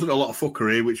 There wasn't a lot of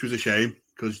fuckery, which was a shame,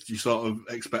 because you sort of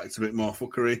expect a bit more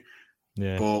fuckery.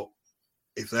 Yeah. But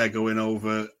if they're going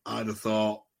over, I'd have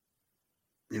thought,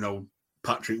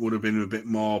 Patrick would have been a bit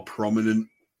more prominent.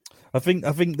 I think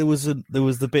there was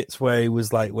the bits where he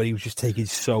was like when he was just taking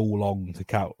so long to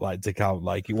count,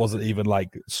 like it wasn't even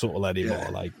like subtle anymore. Yeah.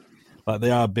 Like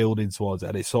they are building towards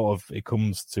it, and it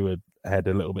comes to a head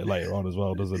a little bit later on as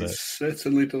well, doesn't it? It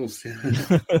certainly does.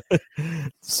 Yeah.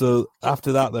 So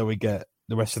after that, then we get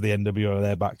the rest of the NWO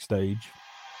there backstage.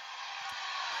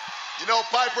 You know,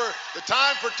 Piper, the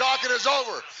time for talking is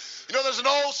over. You know, there's an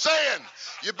old saying,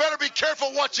 you better be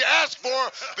careful what you ask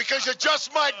for because you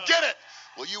just might get it.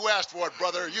 Well, you asked for it,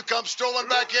 brother. You come strolling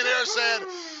back in here saying,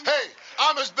 hey,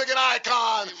 I'm as big an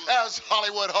icon as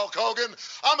Hollywood Hulk Hogan.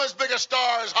 I'm as big a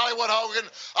star as Hollywood Hogan.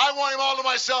 I want him all to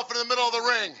myself in the middle of the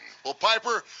ring. Well,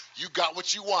 Piper, you got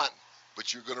what you want,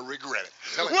 but you're going to regret it.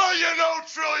 Well, you know,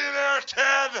 Trillionaire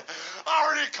Ted, I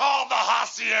already called the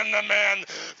Hacienda Man.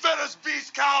 Venice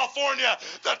Beach, California.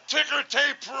 The ticker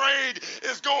tape parade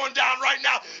is going down right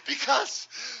now because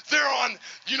they're on,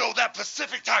 you know, that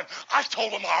Pacific time. I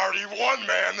told him I already won,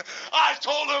 man. I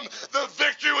told him the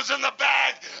victory was in the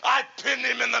bag. I pinned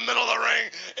him in the middle of the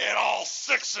ring, and all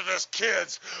 6 of his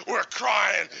kids were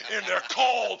crying in their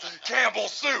cold Campbell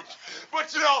soup.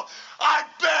 But, you know, I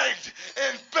begged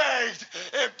and begged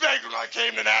and begged when I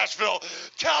came to Nashville.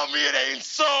 Tell me it ain't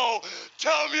so.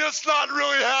 Tell me it's not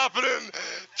really happening.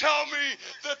 Tell me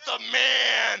that the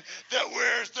man that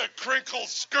wears the crinkled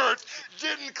skirt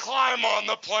didn't climb on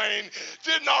the plane,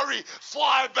 didn't already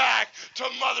fly back to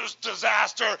Mother's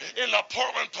disaster in the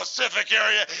Portland Pacific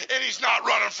area, and he's not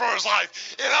running for his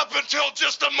life. And up until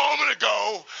just a moment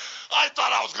ago, I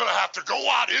thought I was going to have to go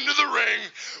out into the ring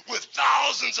with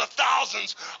thousands of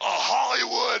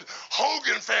Hollywood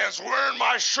Hogan fans wearing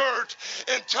my shirt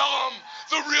and tell them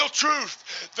the real truth,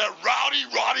 that Rowdy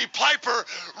Roddy Piper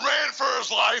ran for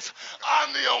his life.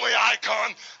 I'm the only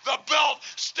icon. The belt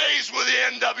stays with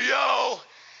the NWO,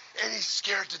 and he's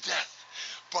scared to death.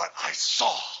 But I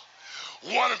saw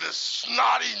one of his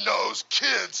snotty-nosed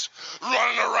kids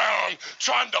running around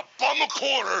trying to bum a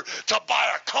quarter to buy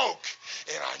a Coke.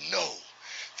 And I know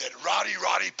that Rowdy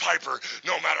Roddy Piper,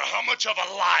 no matter how much of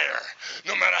a liar,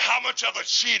 no matter how much of a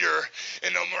cheater,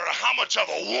 and no matter how much of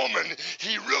a woman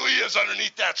he really is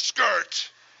underneath that skirt,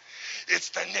 it's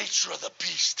the nature of the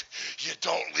beast. You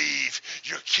don't leave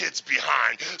your kids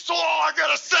behind. So all I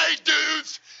gotta say,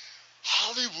 dudes,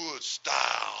 Hollywood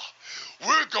style.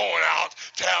 We're going out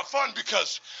to have fun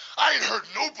because I ain't heard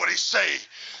nobody say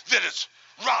that it's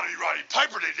Rowdy Roddy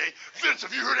Piper Day. Vince,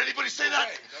 have you heard anybody say that?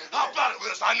 How about it,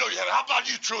 Vince? I know you haven't. How about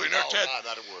you, Trillionaire Ted? No,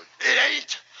 not a word. It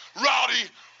ain't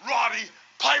Rowdy Roddy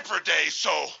Piper Day,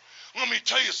 so let me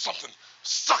tell you something,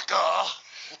 sucker.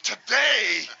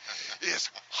 Today is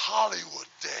Hollywood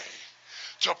Day.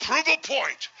 To prove a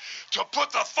point, to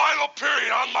put the final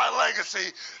period on my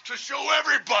legacy, to show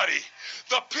everybody,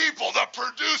 the people, the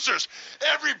producers,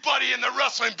 everybody in the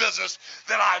wrestling business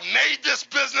that I made this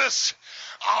business.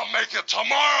 I'll make it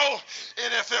tomorrow,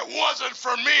 and if it wasn't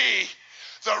for me,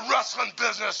 the wrestling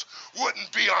business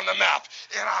wouldn't be on the map.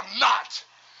 And I'm not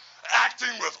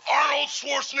acting with Arnold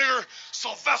Schwarzenegger,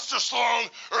 Sylvester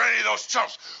Stallone, or any of those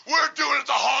chumps. We're doing it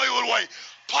the Hollywood way.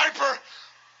 Piper,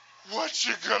 what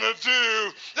you gonna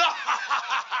do?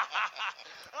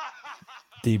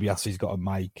 DiBiase's got a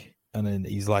mic, and then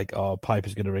he's like, "Oh,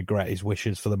 Piper's going to regret his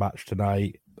wishes for the match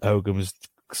tonight." Hogan was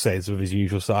saying with his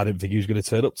usual side, "I didn't think he was going to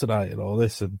turn up tonight," and all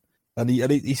this, and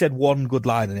he said one good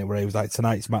line in it where he was like,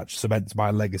 "Tonight's match cements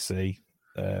my legacy."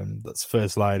 That's the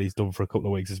first line he's done for a couple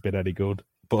of weeks. Has been any good,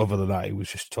 but other than that, he was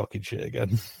just talking shit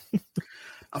again.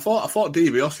 I thought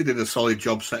DiBiase did a solid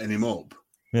job setting him up.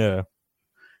 Yeah,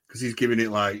 because he's giving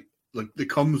it like the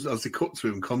comms as they cut to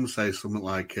him. Comms say something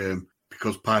like,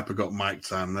 because Piper got mic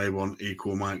time, they want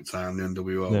equal mic time, the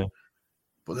NWO. Yeah.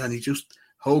 But then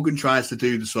Hogan tries to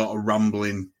do the sort of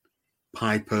rambling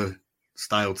Piper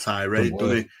style tirade,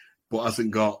 doesn't he? But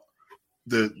hasn't got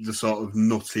the sort of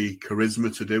nutty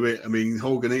charisma to do it. I mean,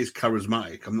 Hogan is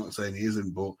charismatic. I'm not saying he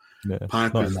isn't, but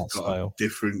Piper's got style. A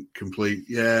different, complete.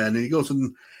 Yeah, and then he goes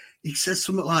and he says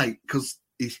something like, because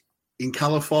he's in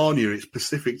California, it's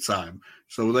Pacific time,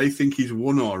 so they think he's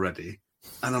won already.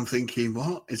 And I'm thinking,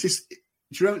 what is this?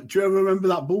 Do you ever remember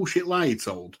that bullshit lie he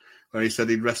told, where he said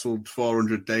he'd wrestled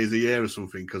 400 days a year or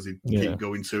something because he'd keep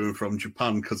going to and from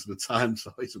Japan because of the time?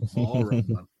 So he's a moron,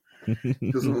 man.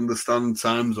 He doesn't understand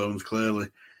time zones, clearly.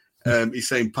 He's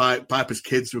saying Piper's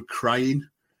kids were crying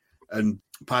and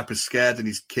Piper's scared and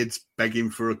his kids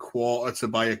begging for a quarter to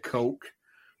buy a Coke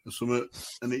or something.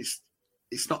 And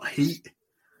it's not heat.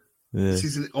 Yeah. This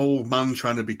is an old man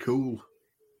trying to be cool.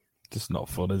 Just not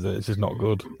fun, is it? It's just not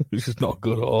good. It's just not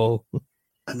good at all.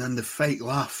 And then the fake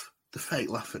laugh at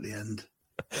the end.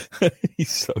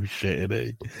 He's so shit,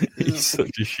 isn't he? He's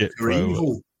such a shit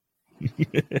bro.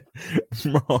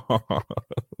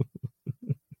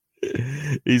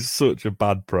 He's such a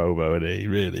bad promo, and he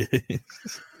really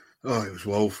is. Oh, it was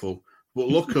woeful. But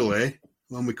luckily,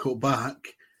 when we cut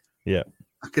back, yeah,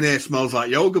 I can hear Smells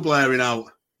Like Yoga blaring out.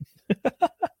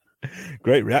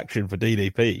 Great reaction for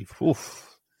DDP. Oof.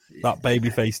 That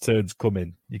babyface turn's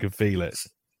coming. You can feel it.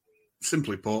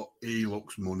 Simply put, he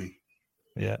looks money.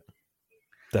 Yeah,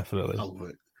 definitely. I love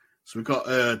it. So we've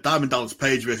got Diamond Dallas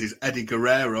Page versus Eddie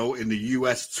Guerrero in the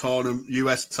US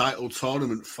title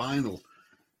tournament final.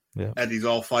 Yeah. Eddie's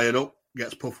all fired up,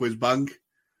 gets Puff Whiz Bang.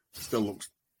 Still looks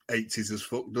 80s as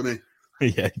fuck, doesn't he?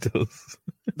 Yeah, he does.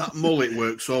 That mullet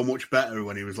worked so much better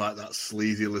when he was like that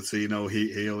sleazy Latino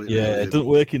heat heel. Yeah, it doesn't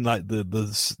work in like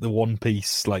the one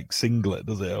piece like singlet,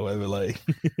 does it? Or whatever, like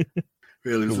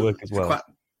really doesn't work as well.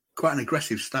 Quite an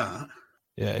aggressive start.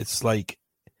 Yeah, it's like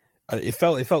it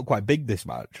felt quite big this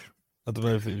match. I don't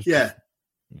know if it was. Yeah,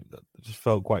 it just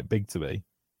felt quite big to me.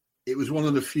 It was one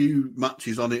of the few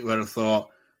matches on it where I thought,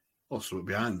 "Oh, something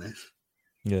behind this."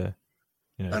 Yeah,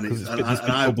 and it's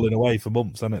been bubbling away for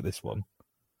months, hasn't it? This one.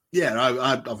 Yeah,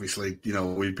 I obviously,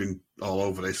 we've been all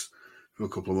over this for a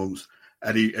couple of months.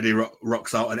 Eddie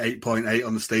rocks out an 8.8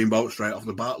 on the Steamboat straight off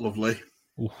the bat. Lovely.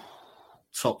 Oof.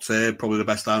 Top tier, probably the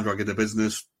best arm drag in the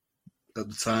business at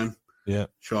the time. Yeah.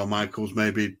 Shawn Michaels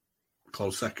maybe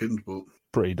close second, but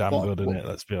pretty damn good, isn't it?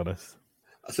 Let's be honest.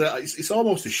 I said it's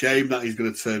almost a shame that he's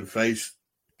going to turn face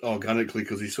organically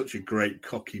because he's such a great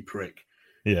cocky prick.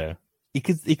 Yeah, he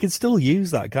could still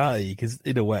use that, can't he? Because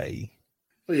in a way.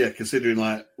 Well, yeah, considering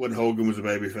like when Hogan was a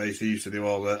babyface, he used to do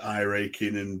all the eye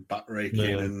raking and back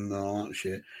raking and all that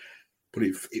shit. But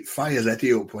it fires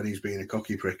Eddie up when he's being a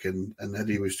cocky prick, and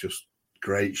Eddie was just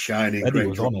great, shining. Eddie great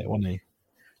was on it, wasn't he?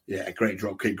 Yeah, great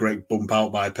drop kick, great bump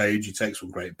out by Page. He takes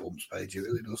some great bumps, Page. He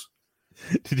really does.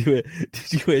 Did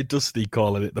you hear Dusty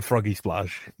calling it the Froggy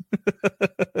Splash?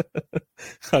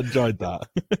 I enjoyed that.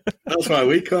 That's why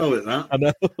we call it that. I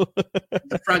know.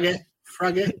 The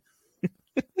Froggy.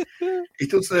 He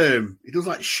does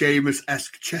like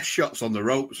Sheamus-esque chest shots on the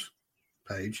ropes,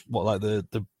 Page. What, like the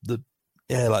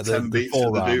like 10 the beats to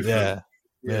the round,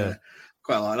 yeah.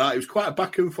 Quite like that. It was quite a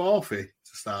back and forthy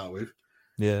to start with.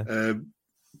 Yeah.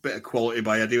 Bit of quality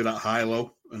by Eddie with that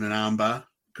high-low and an armbar.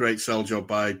 Great sell job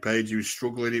by Page. He was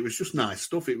struggling. It was just nice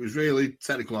stuff. It was really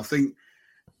technical. I think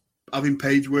having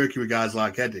Page working with guys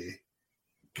like Eddie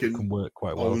can work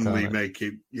quite well. Only make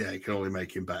him, it can only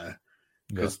make him better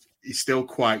because he's still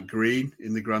quite green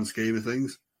in the grand scheme of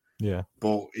things. Yeah,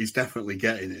 but he's definitely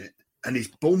getting it, and he's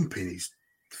bumping. He's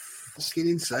fucking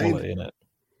insane. Quality, innit?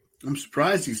 I'm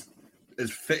surprised he's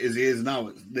as fit as he is now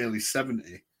at nearly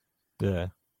 70. Yeah.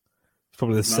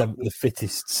 Probably the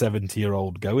fittest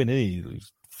 70-year-old going, isn't he?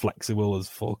 He's flexible as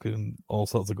fuck and all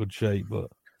sorts of good shape, but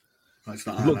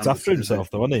he looked after himself,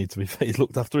 though, hasn't he? To be fair, he's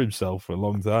looked after himself for a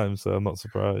long time, so I'm not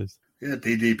surprised. Yeah,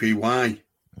 DDPY.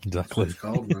 Exactly. That's what it's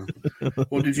called now.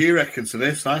 What did you reckon to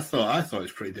this? I thought it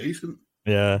was pretty decent.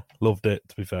 Yeah, loved it,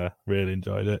 to be fair. Really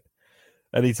enjoyed it.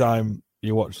 Anytime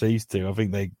you watch these two, I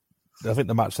think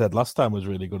the match they had last time was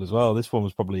really good as well. This one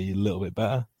was probably a little bit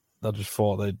better. I just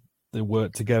thought they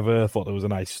worked together. I thought there was a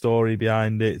nice story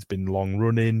behind it. It's been long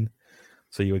running,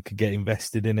 so you could get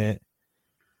invested in it.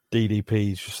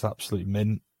 DDP is just absolute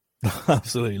mint.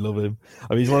 Absolutely love him.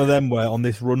 I mean, he's one of them where on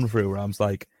this run through where I'm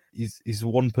like, he's the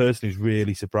one person who's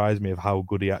really surprised me of how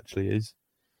good he actually is.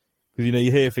 Because,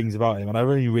 you hear things about him, and I've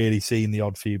only really seen the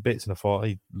odd few bits, and I thought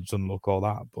he doesn't look all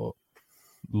that, but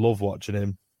love watching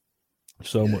him.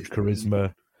 So much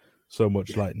charisma, so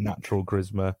much like natural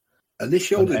charisma. And this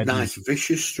showed a nice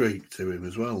vicious streak to him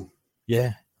as well.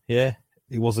 Yeah.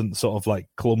 He wasn't sort of like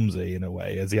clumsy in a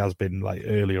way, as he has been like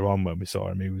earlier on when we saw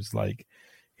him. He was like,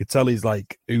 you could tell he's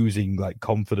like oozing like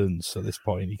confidence at this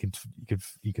point. You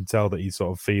can tell that he's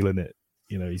sort of feeling it.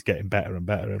 He's getting better and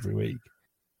better every week.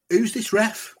 Who's this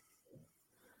ref?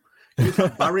 Who's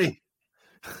that, Barry?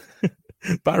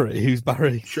 Barry? Who's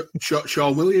Barry?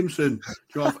 Sean Williamson.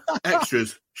 Do you have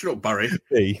extras? Shut up, Barry.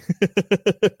 Hey.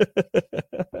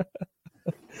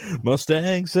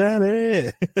 Mustang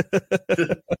Sally.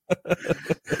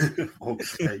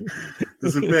 Okay.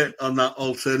 There's a bit on that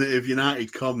alternative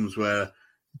United comms where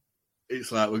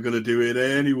it's like, we're going to do it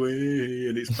anyway.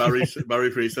 And it's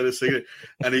Barry Free instead of singing.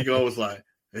 And he goes like,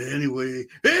 anyway.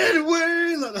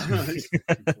 Like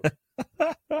that.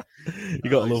 You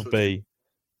got to love B.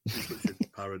 He's such a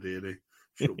parody, isn't he?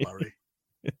 Shut up, Barry.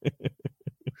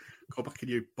 Go back in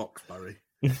your box, Barry.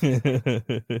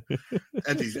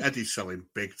 Eddie's selling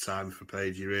big time for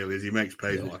Page. He really is. He makes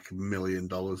Page like $1 million.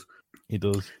 He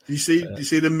does. Do you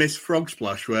see the missed frog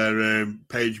splash where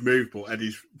Page moved, but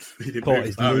Eddie's caught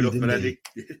his knee, didn't he?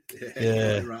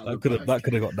 Eddie. That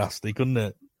could have got nasty, couldn't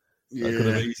it? Yeah. That could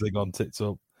have easily gone tits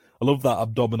up. I love that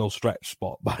abdominal stretch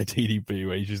spot by DDP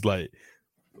where he's just like,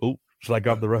 "Oh, should I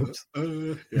grab the ropes?"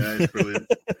 Yeah, it's brilliant.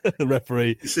 The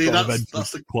referee, you see,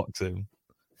 that's clocks him.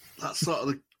 That's sort of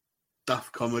the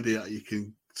daft comedy that you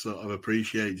can sort of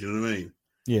appreciate. Do you know what I mean?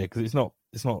 Yeah, because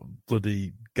it's not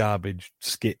bloody garbage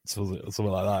skits, was it, or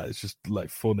something like that. It's just like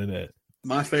fun, innit?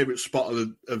 My favourite spot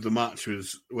of the match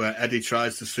was where Eddie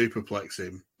tries to superplex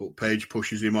him, but Page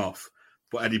pushes him off.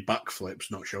 But Eddie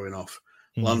backflips, not showing off,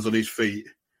 lands on his feet.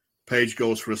 Page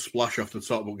goes for a splash off the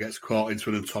top, but gets caught into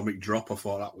an atomic drop. I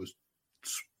thought that was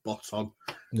spot on.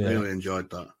 Yeah. Really enjoyed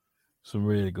that. Some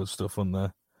really good stuff on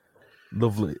there.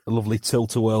 Lovely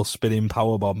tilt-a-whirl spinning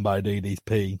powerbomb by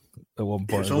DDP at one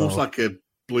point. It's almost like a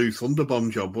Blue Thunder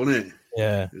Bomb job, wasn't it?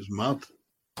 Yeah. It was mad.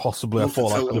 Possibly. I thought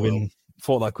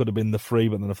that could have been the free,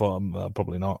 but then I thought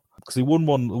probably not. Because he won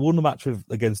the match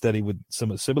against Eddie with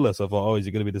something similar, so I thought, is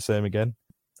it going to be the same again?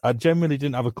 I generally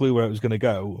didn't have a clue where it was going to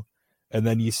go. And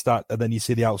then you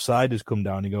see the outsiders come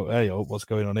down and you go, hey, what's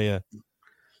going on here?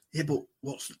 Yeah, but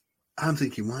I'm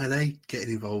thinking, why are they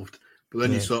getting involved? But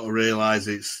then you sort of realise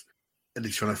it's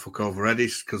Eddie trying to fuck over Eddie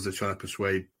because they're trying to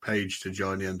persuade Page to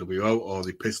join the NWO, or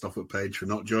they pissed off at Page for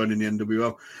not joining the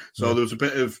NWO. So there was a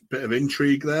bit of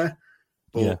intrigue there,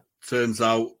 but turns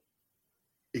out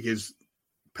he gives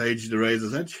Page the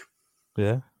razor's edge.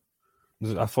 Yeah,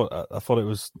 I thought it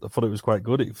was quite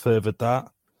good. It favoured that.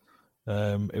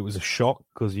 It was a shock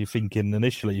because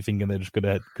initially you're thinking they're just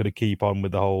gonna keep on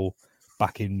with the whole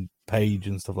backing Page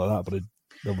and stuff like that,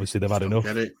 but obviously they've had enough.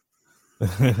 Get it.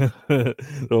 They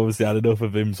obviously had enough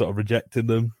of him sort of rejecting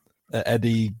them.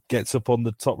 Eddie gets up on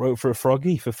the top rope for a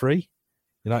froggy for free.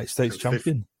 United States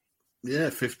champion.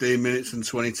 15 minutes and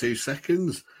 22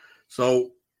 seconds.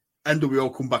 So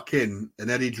NWO come back in and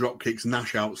Eddie drop kicks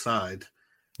Nash outside.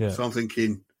 Yeah. So I'm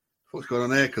thinking, what's going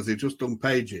on here? Because they've just done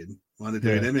Page in. Why are they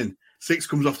doing him in? Six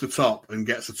comes off the top and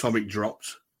gets atomic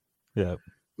dropped. Yeah.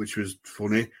 Which was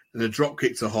funny. And a drop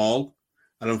kick to Hall.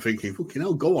 And I'm thinking, fucking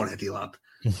hell, go on, Eddie, lad.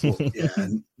 But,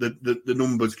 and the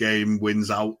numbers game wins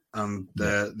out and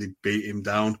they beat him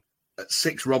down. At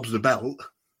 6 robs the belt.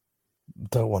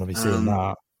 Don't want to be seeing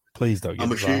that. Please don't get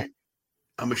that.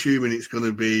 I'm assuming it's going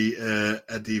to be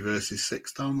Eddie versus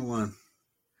 6 down the line,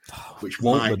 which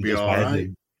might be all right.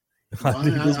 But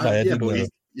he's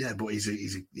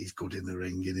good in the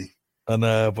ring, isn't he?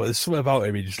 But there's something about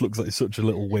him. He just looks like he's such a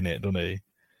little winner, doesn't he?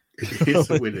 He is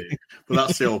a winner, but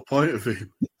that's the whole point of him.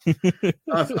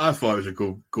 I thought it was a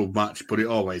good match, but it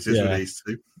always is with these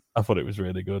two. I thought it was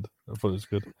really good.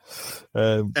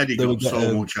 Eddie got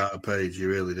so much out of Page, he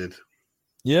really did.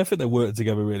 Yeah, I think they worked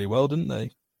together really well, didn't they?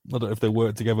 I don't know if they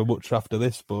worked together much after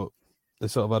this, but they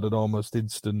sort of had an almost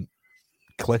instant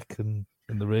click in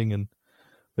the ring, and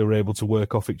they were able to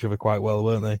work off each other quite well,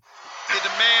 weren't they? The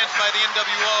demands by the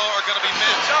NWO are going to be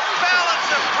met. The balance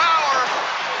of power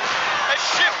has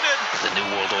shifted. The New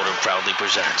World Order proudly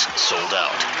presents Sold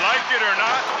Out. Like it or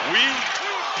not, we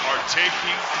are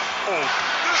taking over.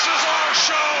 This is our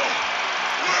show.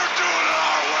 We're doing it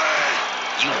our way.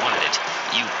 You wanted it.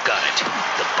 You got it.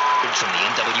 The b****s from the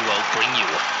NWO bring you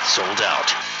Sold Out.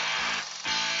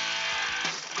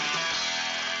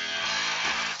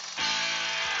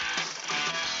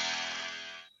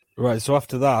 Right, so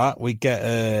after that, we get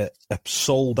a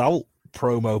Sold Out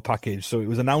promo package. So it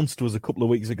was announced to us a couple of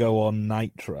weeks ago on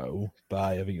Nitro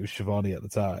by, I think it was Shivani at the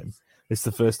time. It's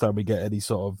the first time we get any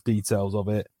sort of details of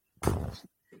it.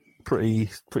 Pretty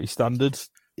standard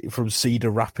from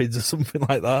Cedar Rapids or something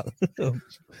like that.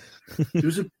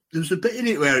 There's a bit in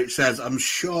it where it says, I'm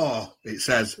sure it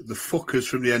says, the fuckers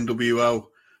from the NWO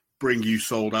bring you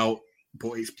Sold Out,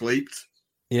 but it's bleeped.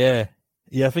 Yeah,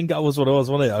 I think that was what it was,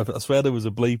 wasn't it? I swear there was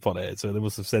a bleep on it, so they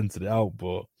must have censored it out,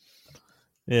 but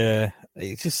yeah,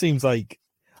 it just seems like,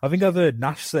 I think I've heard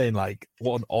Nash saying, like,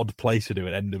 what an odd place to do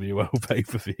an NWO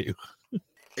pay-per-view.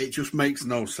 It just makes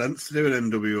no sense to do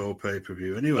an NWO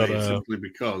pay-per-view anyway, simply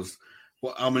because,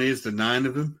 how many is there? 9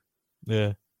 of them?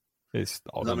 Yeah. It's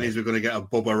odd, that means we're going to get a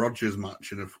Bubba Rogers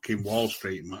match and a fucking Wall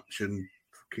Street match and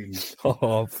fucking...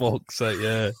 Oh, fuck's sake,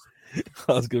 yeah.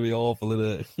 That's going to be awful,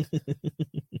 isn't it?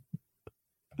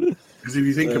 Because if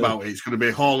you think about it, it's going to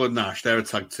be Hall and Nash, they're a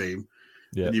tag team.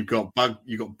 Yeah. And you've got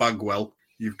Bagwell,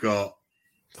 you've got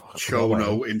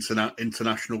Chono,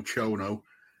 International Chono,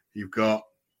 you've got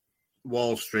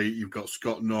Wall Street, you've got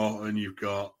Scott Norton, you've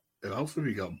got... Who else have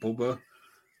you got? Bubba.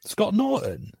 Scott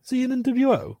Norton? Is he an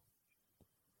NWO?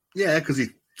 Yeah, because he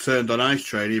turned on Ice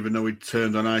Train, even though he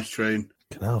turned on Ice Train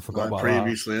I forgot about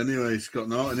previously. that. Anyway, he's got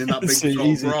no, and in that big sort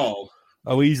of brawl.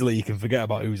 How easily you can forget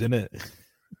about who's in it.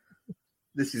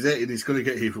 This is it, and it's going to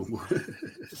get even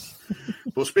worse.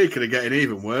 But speaking of getting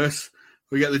even worse,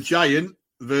 we get the Giant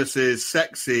versus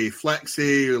sexy,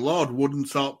 flexy, Lord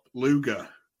Woodentop Luger.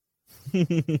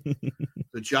 The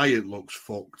Giant looks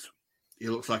fucked. He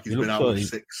looks like he's been out of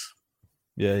 6.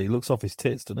 Yeah, he looks off his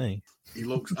tits, doesn't he? He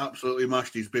looks absolutely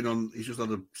mashed. He's just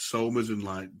had a somas and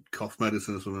like cough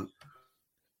medicine or something.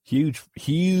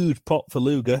 Huge pop for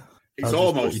Luger. It's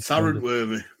almost Tarrant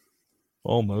worthy.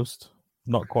 Almost.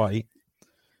 Not quite.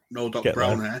 No Doc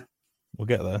Brown hair. We'll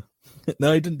get there.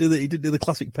 No, he didn't do the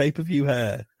classic pay-per-view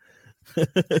hair.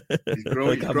 He's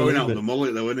growing out the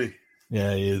mullet though, isn't he?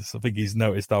 Yeah, he is. I think he's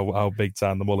noticed how big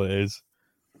time the mullet is.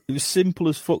 It was simple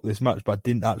as fuck, this match, but I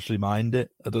didn't actually mind it.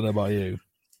 I don't know about you.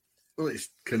 Well, it's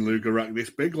can Luger rack this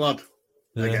big lad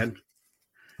again?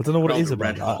 I don't know what it is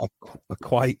about that. I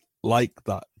quite like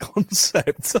that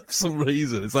concept for some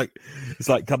reason. It's like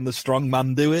can the strong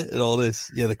man do it and all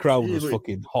this? Yeah, the crowd was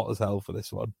fucking hot as hell for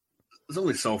this one. There's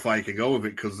only so far you can go with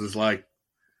it because there's like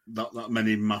not that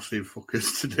many massive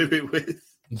fuckers to do it with.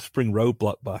 Just bring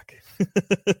Roadblock back.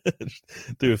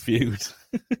 Do a feud.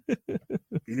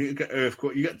 You need to get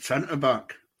Earthquake. You get Tenter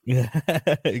back. Yeah,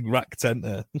 rack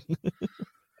Tenter.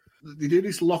 They do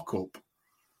this lock up,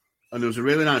 and there was a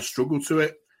really nice struggle to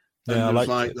it. And there was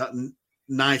like that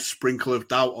nice sprinkle of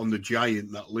doubt on the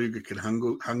Giant that Luger can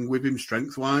hang with him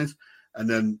strength wise, and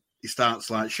then he starts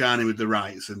like shining with the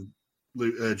rights, and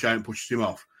Giant pushes him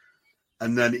off.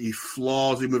 And then he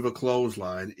floors him with a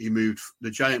clothesline.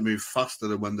 The Giant moved faster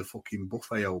than when the fucking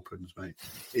buffet opens, mate.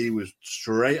 He was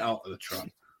straight out of the trap.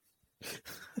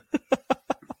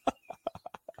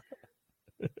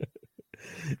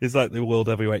 It's like the World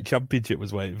Heavyweight Championship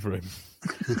was waiting for him.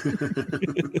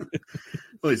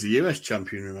 Well, he's a US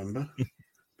champion, remember?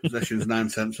 Possession's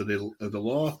 9/10 of the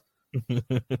law.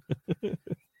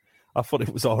 I thought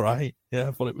it was all right. Yeah,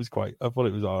 I thought it was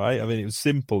all right. I mean, it was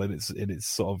simple in its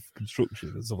sort of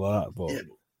construction and stuff like that, but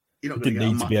you're not it didn't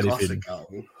need to be anything.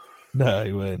 Classic, no,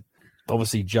 he weren't.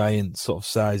 Obviously, Giant sort of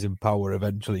size and power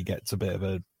eventually gets a bit of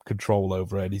a control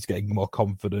over it. He's getting more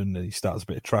confident and he starts a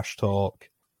bit of trash talk.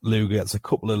 Luger gets a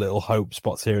couple of little hope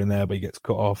spots here and there, but he gets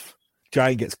cut off.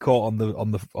 Giant gets caught on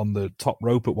the top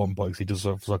rope at one point because he does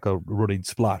like a running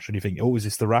splash, and you think, oh, is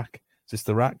this the rack? Is this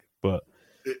the rack? But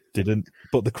didn't.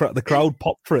 But the crowd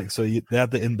popped for it, so they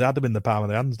had him in the palm of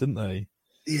their hands, didn't they?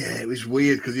 Yeah, it was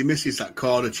weird because he misses that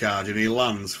corner charge and he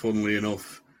lands, funnily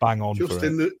enough, bang on just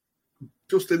in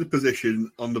the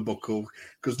position on the buckle.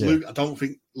 Because I don't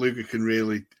think Luger can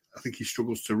really. I think he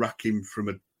struggles to rack him from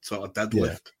a sort of deadlift.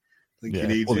 Yeah. I think he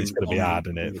needs. It's going to be hard,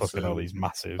 isn't it? Fucking all these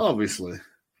massive. Obviously,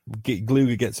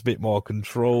 Luger gets a bit more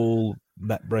control.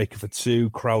 Net breaker for 2.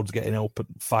 Crowd's getting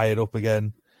fired up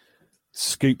again.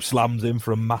 Scoop slams in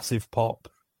for a massive pop.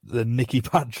 The Nicky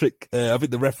Patrick, I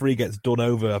think the referee gets done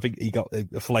over. I think he got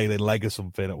a flailing leg or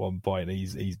something at one point. And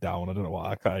he's down. I don't know what.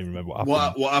 I can't even remember what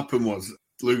happened. What happened was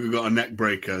Luger got a neck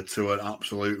breaker to an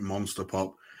absolute monster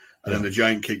pop, and then the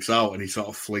Giant kicks out and he sort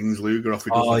of flings Luger off. He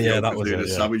does that was the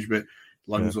savage bit.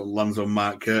 Lands on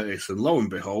Mark Curtis, and lo and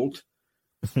behold,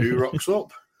 who rocks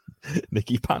up?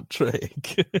 Nicky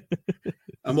Patrick.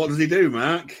 And what does he do,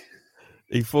 Mark?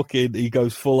 He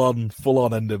goes full on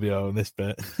NWO in this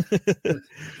bit.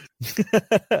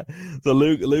 So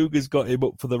Luger's got him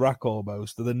up for the rack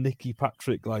almost, and then Nicky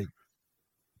Patrick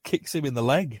kicks him in the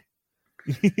leg.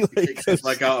 He kicks his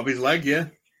leg out of his leg, yeah.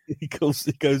 He goes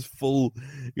full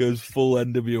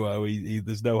NWO.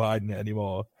 There's no hiding it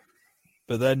anymore.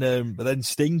 But then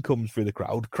Sting comes through the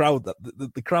crowd.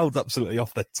 The crowd's absolutely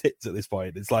off their tits at this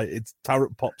point. It's like it's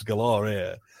Tarrant Pops galore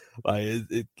here. Like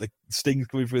Sting's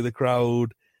coming through the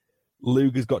crowd.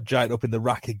 Luger's got Giant up in the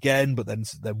rack again, but then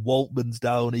Waltman's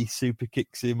down. He super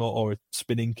kicks him or a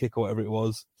spinning kick or whatever it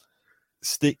was.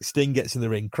 Sting gets in the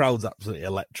ring. Crowd's absolutely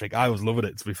electric. I was loving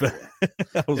it, to be fair.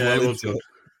 I was well into it.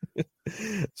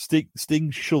 Sting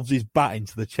shoves his bat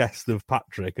into the chest of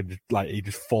Patrick and he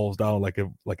just falls down like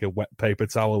a wet paper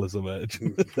towel or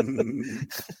something.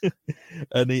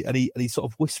 and he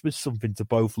sort of whispers something to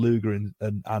both Luger and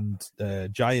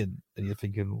Giant, and you're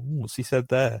thinking, what's he said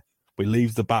there? But he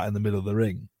leaves the bat in the middle of the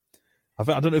ring. I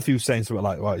don't know if he was saying something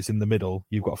like, "Well, it's in the middle.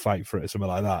 You've got to fight for it," or something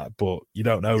like that. But you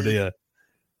don't know, do you?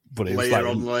 But it layer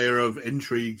on layer of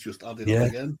intrigue just added on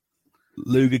again.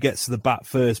 Luger gets to the bat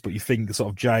first, but you think sort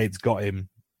of Giant's got him,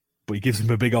 but he gives him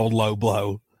a big old low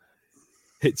blow.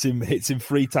 Hits him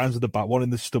 3 times with the bat, one in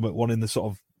the stomach, one in the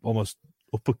sort of almost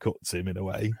uppercuts him in a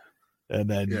way, and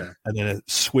then it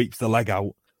sweeps the leg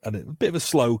out. and a bit of a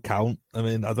slow count. I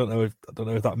mean, I don't know if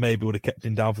that maybe would have kept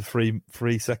him down for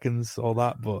three seconds or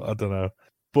that, but I don't know.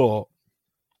 But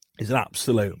he's an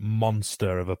absolute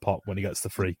monster of a pop when he gets the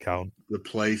 3 count. The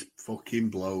place fucking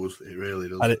blows. It really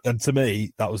does. And to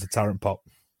me, that was a Tarrant pop.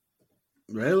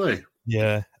 Really?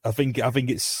 Yeah, I think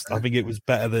it was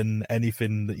better than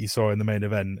anything that you saw in the main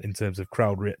event in terms of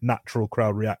natural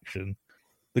crowd reaction.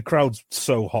 The crowd's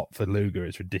so hot for Luger,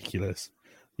 it's ridiculous.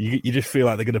 You just feel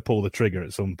like they're going to pull the trigger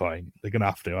at some point. They're going to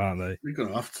have to, aren't they? They're going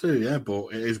to have to, yeah. But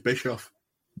it is Bischoff.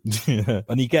 Yeah,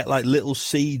 and you get like little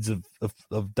seeds of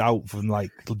doubt from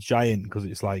like the Giant, because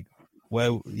it's like,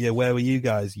 where were you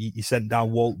guys? You sent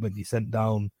down Waltman, you sent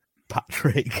down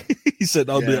Patrick, you sent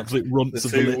down the absolute runts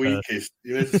of the litter. Weakest.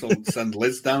 You just send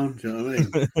Liz down. Do you know what I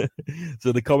mean?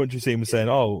 So the commentary team was saying,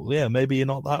 "Oh, yeah, maybe you're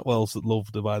not that well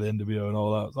loved by the NWO and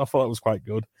all that." I thought it was quite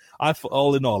good.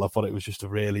 All in all, I thought it was just a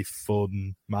really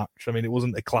fun match. I mean, it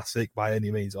wasn't a classic by any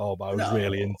means, but I was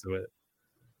really into it.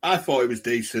 I thought it was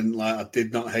decent. Like, I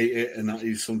did not hate it, and that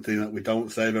is something that we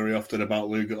don't say very often about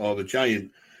Luger or the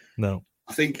Giant. No,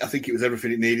 I think it was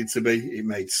everything it needed to be. It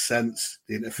made sense.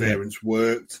 The interference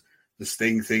worked. The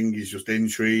Sting thing is just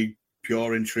intrigue,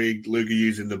 pure intrigue. Luger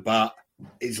using the bat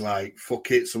is like, fuck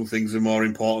it. Some things are more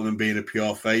important than being a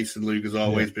pure face, and Luger's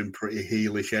always been pretty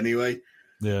heelish anyway.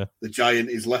 Yeah, the Giant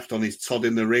is left on his Todd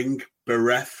in the ring,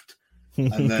 bereft,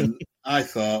 and then. I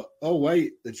thought, oh,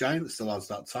 wait, the Giant still has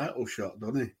that title shot,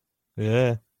 doesn't he?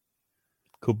 Yeah.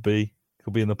 Could be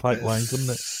in the pipeline, couldn't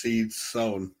it? Seeds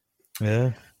sown.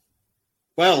 Yeah.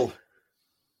 Well,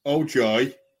 oh,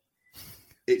 joy.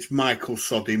 It's Michael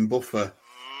Sodding Buffer.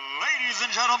 Ladies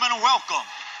and gentlemen, welcome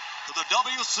to the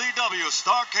WCW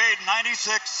StarrCade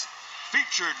 96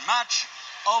 featured match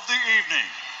of the evening.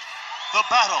 The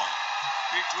battle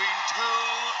between 2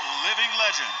 living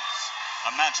legends.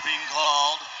 A match being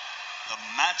called the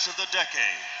match of the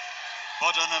decade,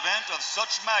 but an event of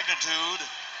such magnitude,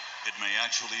 it may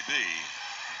actually be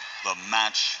the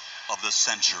match of the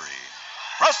century.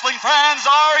 Wrestling fans,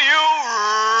 are you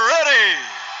ready?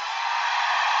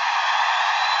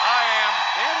 I am.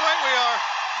 Damn right we are.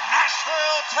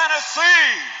 Nashville,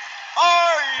 Tennessee,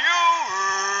 are you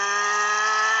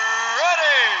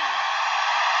ready?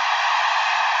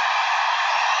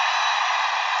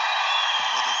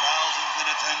 With the thousands in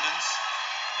attendance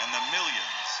and the millions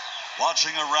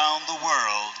watching around the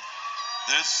world,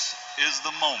 this is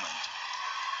the moment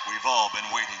we've all been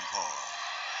waiting for.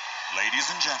 Ladies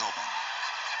and gentlemen,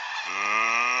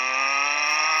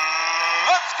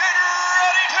 let's get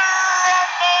ready to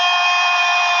rumble!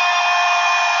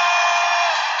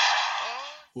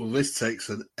 Well, this takes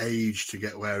an age to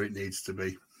get where it needs to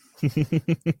be.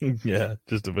 Yeah,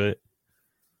 just a bit.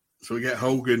 So we get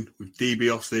Hogan with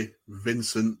DiBiase,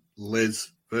 Vincent,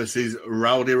 Liz versus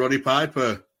Rowdy Roddy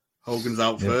Piper. Hogan's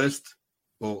out first,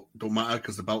 but don't matter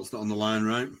because the belt's not on the line,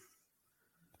 right?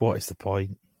 What is the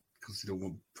point? Because you don't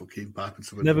want fucking Piper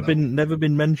to never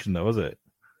been mentioned though, has it?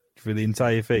 For the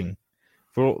entire thing.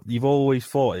 You've always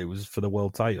thought it was for the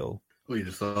world title. Well, you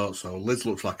just thought so. Liz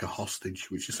looks like a hostage,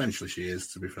 which essentially she is,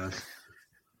 to be fair.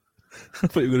 I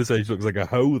thought you were going to say she looks like a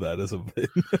hoe then or something.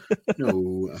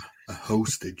 No, a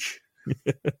hostage.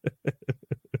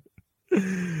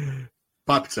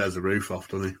 Piper tears the roof off,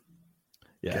 doesn't he?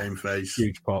 Yeah. Game face.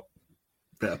 Huge pop.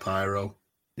 Bit of pyro.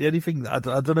 The only thing, I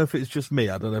don't know if it's just me.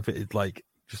 I don't know if it's like,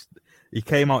 just, he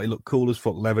came out, he looked cool as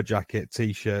fuck, leather jacket,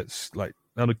 T-shirts, like,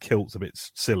 I know kilt's a bit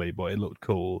silly, but it looked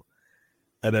cool.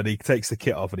 And then he takes the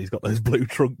kit off and he's got those blue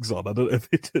trunks on. I don't know if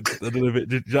it did, do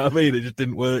you know what I mean? It just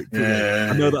didn't work for me.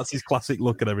 I know that's his classic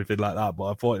look and everything like that, but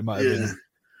I thought he might have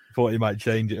thought he might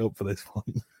change it up for this one.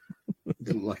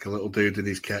 He looked like a little dude in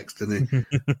his kecks, didn't he?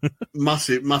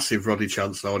 massive Roddy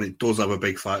chance though, and it does have a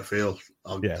big fight feel.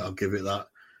 I'll give it that.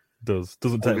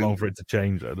 Doesn't take long for it to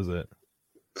change though, does it?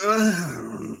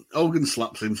 Hogan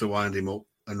slaps him to wind him up,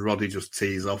 and Roddy just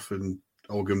tees off, and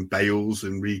Hogan bails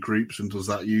and regroups and does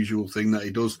that usual thing that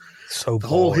he does. So the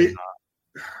whole the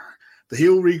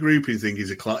heel regrouping thing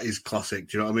is classic.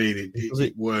 Do you know what I mean?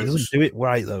 It works. He doesn't do it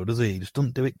right though, does he? He just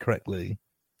doesn't do it correctly.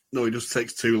 No, he just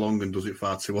takes too long and does it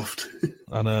far too often.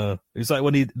 I know. It's like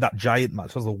when that Giant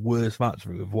match was the worst match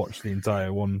we've watched the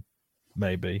entire one,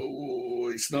 maybe. Oh,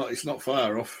 it's not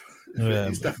far off. Yeah,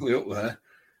 it's definitely up there.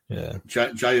 Yeah.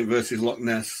 Giant versus Loch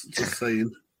Ness, just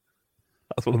saying.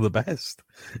 That's one of the best.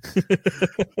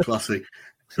 Classic.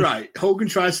 Right, Hogan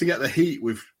tries to get the heat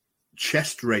with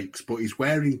chest rakes, but he's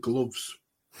wearing gloves.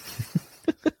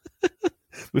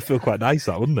 Would feel quite nice,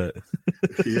 that, wouldn't it?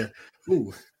 Yeah.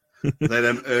 Ooh. They're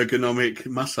them ergonomic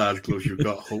massage gloves you've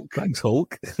got, Hulk. Thanks,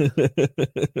 Hulk.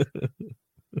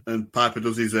 And Piper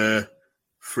does his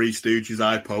Three Stooges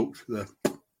eye poked.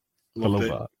 Loved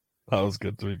it. That was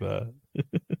good, to be fair.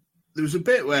 There was a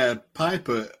bit where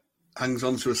Piper hangs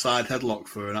onto a side headlock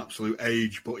for an absolute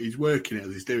age, but he's working it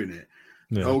as he's doing it.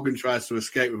 Yeah. Hogan tries to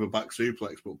escape with a back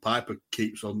suplex, but Piper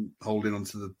keeps on holding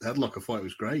onto the headlock. I thought it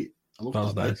was great. I love that.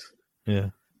 Was nice. Yeah.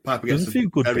 Piper gets a few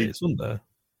good bits, wasn't there?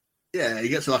 Yeah, he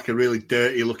gets like a really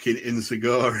dirty looking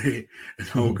enziguri, and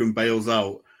Hogan bails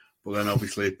out. But then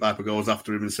obviously Piper goes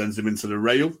after him and sends him into the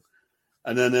rail.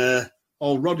 And then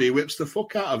old Roddy whips the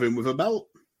fuck out of him with a belt.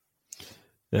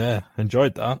 Yeah,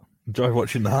 enjoyed that. Enjoyed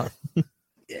watching that.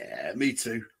 Yeah, me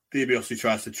too. DiBiase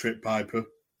tries to trip Piper.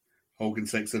 Hogan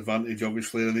takes advantage,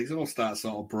 obviously, and it all starts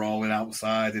sort of brawling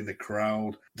outside in the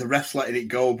crowd. The ref's letting it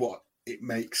go, but it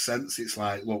makes sense. It's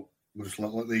like, look, we'll just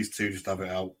let these two just have it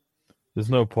out. There's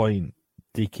no point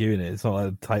DQing it. It's not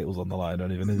like the title's on the line or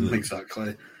anything, is it?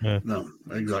 Exactly. Yeah. No,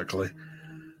 exactly.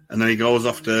 And then he goes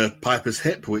after Piper's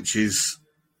hip, which is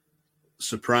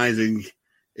surprising.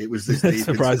 It was this deep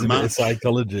surprising into the bit match. of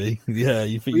psychology. Yeah,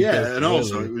 you think? Yeah, and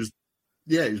also it was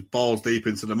balls deep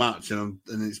into the match, and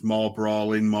it's more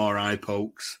brawling, more eye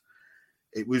pokes.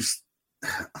 It was,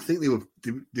 I think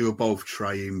they were both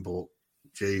trying, but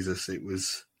Jesus, it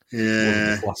was It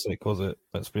wasn't classic, was it?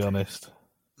 Let's be honest.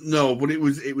 No, but it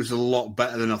was a lot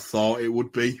better than I thought it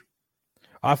would be.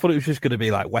 I thought it was just going to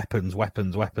be like weapons. You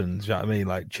know what I mean?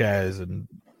 Like chairs and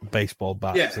baseball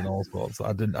bats and all sorts.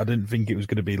 I didn't think it was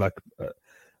going to be like a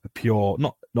pure,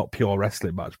 not pure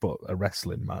wrestling match, but a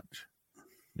wrestling match.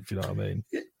 If you know what I mean.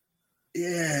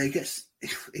 Yeah,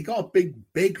 he got a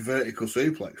big vertical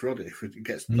suplex, Roddy. If it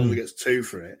only gets two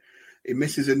for it, he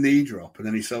misses a knee drop and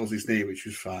then he sells his knee, which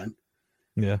was fine.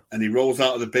 Yeah, and he rolls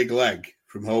out of the big leg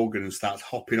from Hogan and starts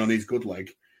hopping on his good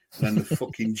leg. And then the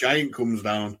fucking giant comes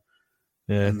down.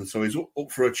 Yeah. And so he's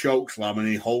up for a choke slam and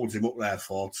he holds him up there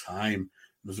for time.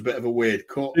 There's a bit of a weird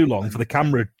cut. Too long for the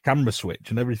camera switch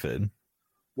and everything.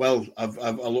 Well, I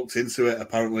looked into it.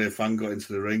 Apparently a fan got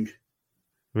into the ring.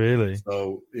 Really?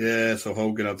 So, yeah, so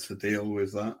Hogan had to deal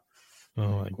with that.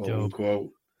 Oh, my God.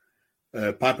 Unquote.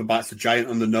 Piper bites the giant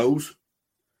on the nose,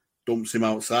 dumps him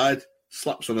outside,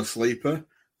 slaps on a sleeper,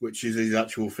 which is his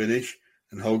actual finish,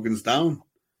 and Hogan's down.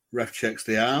 Ref checks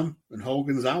the arm, and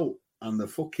Hogan's out. And the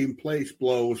fucking place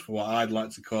blows for what I'd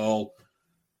like to call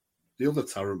the other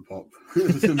Tarrant pop.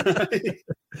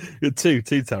 two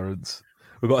Tarrants.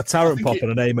 We've got a Tarrant pop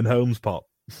and an Eamon Holmes pop.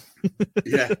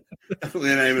 Yeah,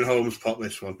 definitely an Eamon Holmes pop,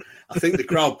 this one. I think the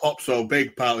crowd popped so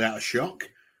big, partly out of shock.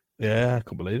 Yeah, I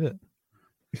couldn't believe it.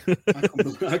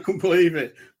 I couldn't believe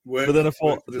it. But then I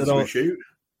thought,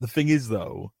 the thing is,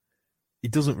 though, he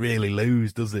doesn't really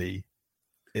lose, does he?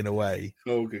 In a way,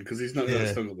 Hogan, because he's not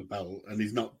still got the belt and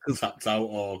he's not tapped out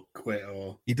or quit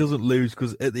or. He doesn't lose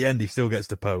because at the end he still gets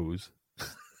to pose.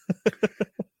 Do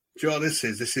you know what this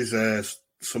is? This is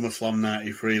SummerSlam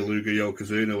 '93 Luger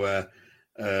Yokozuna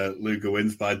where Luger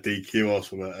wins by DQ or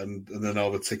something, and then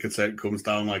all the ticker tape comes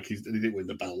down like he didn't win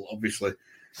the belt, obviously,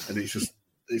 and it's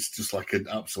just like an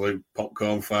absolute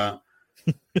popcorn fart.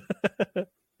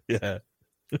 Yeah.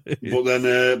 But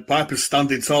then Piper's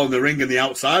standing tall in the ring and the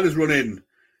outsiders run in.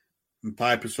 And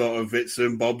Piper sort of hits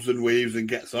and bobs and weaves and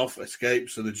gets off,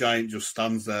 escapes, and the giant just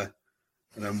stands there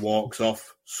and then walks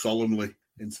off solemnly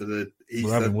into the ether.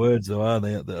 We're having words though, aren't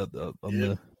they,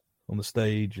 on the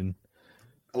stage, and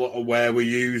a lot of where we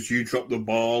use, you drop the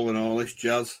ball and all this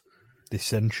jazz.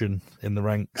 Dissension in the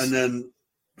ranks. And then,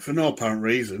 for no apparent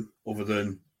reason, other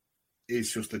than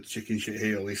he's just a chicken shit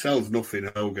heel, he sells nothing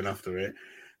Hogan after it.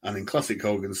 And in classic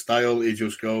Hogan style, he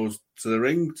just goes to the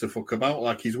ring to fuck about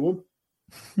like he's won.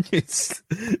 It's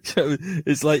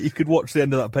like you could watch the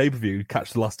end of that pay-per-view,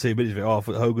 catch the last 2 minutes of it. Oh,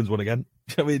 Hogan's won again.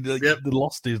 I mean, the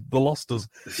lost does.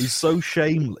 He's so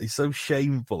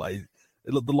shameful. Like,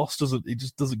 the loss doesn't. He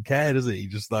just doesn't care, does he?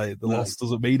 Just like the loss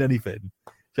doesn't mean anything.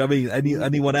 Do you know what I mean?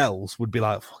 Anyone else would be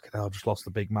like, "Fucking hell, I just lost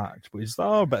a big match." But he's like,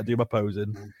 "Oh, I better do my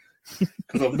posing."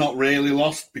 Because I've not really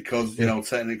lost because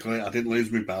technically I didn't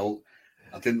lose my belt.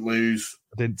 I didn't lose.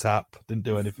 I didn't tap. Didn't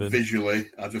do anything. Visually,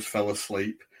 I just fell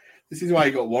asleep. This is why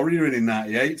he got Warrior in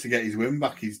 '98 to get his win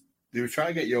back. They were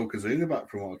trying to get Yokozuna back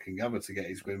from what I can gather to get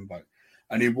his win back.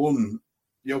 And he won.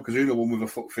 Yokozuna won with a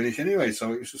fuck finish anyway.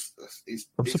 So it was just.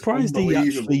 I'm surprised he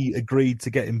actually agreed to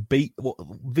get him beat.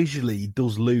 Visually, he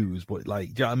does lose, but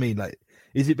like, do you know what I mean? Like,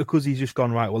 is it because he's just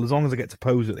gone, right, well, as long as I get to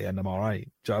pose at the end, I'm all right?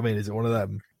 Do you know what I mean? Is it one of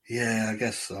them? Yeah, I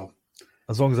guess so.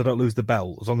 As long as I don't lose the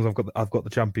belt, as long as I've got the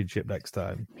championship next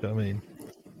time. Do you know what I mean?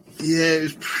 Yeah,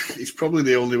 it's probably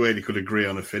the only way they could agree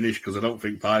on a finish because I don't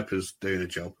think Piper's doing a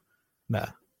job. Nah,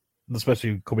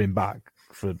 especially coming back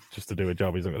for just to do a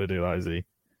job. He's not going to do that, is he?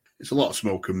 It's a lot of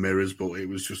smoke and mirrors, but it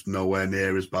was just nowhere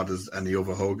near as bad as any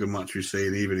other Hogan match we've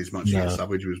seen. Even his match against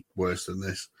Savage was worse than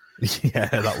this. Yeah,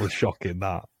 that was shocking.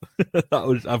 That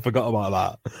I forgot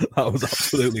about that. That was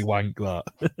absolutely wank. That.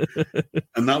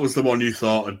 And that was the one you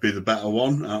thought would be the better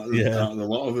one out of the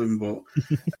lot of them. But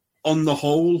on the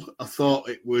whole, I thought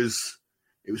it was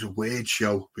a weird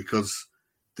show because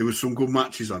there was some good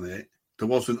matches on it. There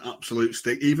wasn't absolute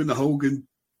stink. Even the Hogan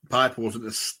Piper wasn't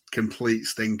a complete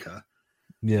stinker.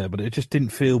 Yeah, but it just didn't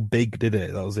feel big, did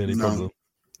it? That was the only problem.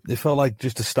 It felt like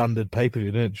just a standard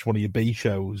pay-per-view, didn't it? Just one of your B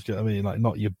shows. Do you know what I mean? Like,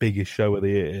 not your biggest show of the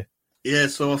year. Yeah,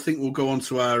 so I think we'll go on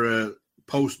to our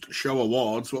post-show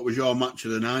awards. What was your match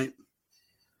of the night?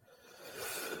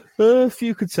 A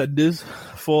few contenders.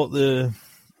 I thought the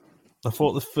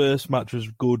first match was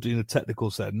good in a technical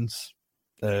sense.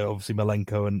 Obviously,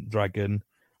 Malenko and Dragon.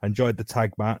 I enjoyed the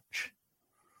tag match.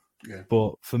 Yeah.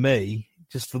 But for me,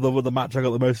 just for the match I got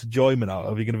the most enjoyment out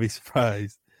of, you're going to be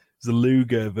surprised. It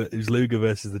was Luger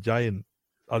versus the Giant.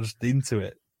 I was just into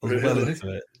it. I was well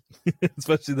into it.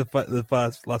 Especially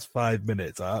the last 5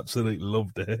 minutes. I absolutely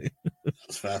loved it.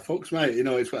 That's fair fucks, mate. You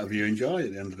know, it's whatever you enjoy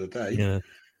at the end of the day. Yeah.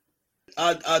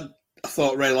 I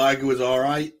thought Ray Liger was all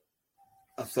right.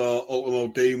 I thought Ultimo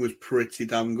Dean was pretty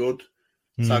damn good.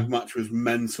 Tag match was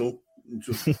mental.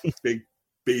 Just big,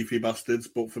 beefy bastards.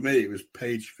 But for me, it was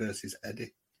Page versus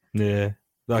Eddie. Yeah.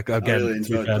 Like, again,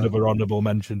 really another honourable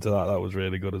mention to that. That was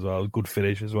really good as well. Good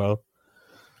finish as well.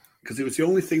 Because it was the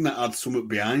only thing that had something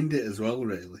behind it as well,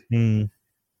 really.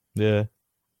 Yeah.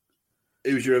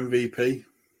 Who was your MVP?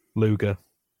 Luger.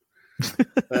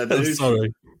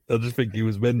 Sorry. I just think he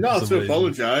was meant to. You don't have to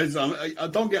apologise. I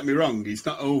don't get me wrong. He's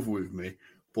not over with me.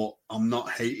 But I'm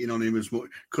not hating on him as much.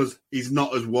 Because he's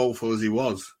not as woeful as he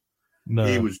was. No.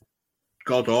 He was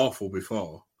god-awful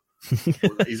before.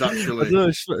 He's actually. I don't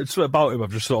know, it's about him.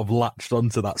 I've just sort of latched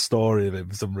onto that story of him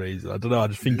for some reason. I don't know. I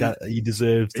just think he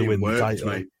deserves to win the title.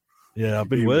 Mate. Yeah, I've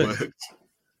been worked.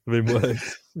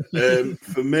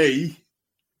 For me,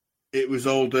 it was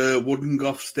old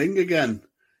Woodengoff Sting again.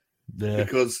 Yeah,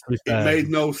 because it made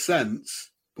no sense,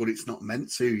 but it's not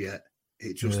meant to yet.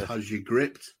 It just has you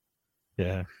gripped.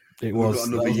 Yeah, it was. Got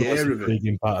another year of it.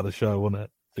 Intriguing part of the show, wasn't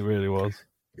it? It really was.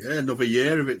 Yeah, another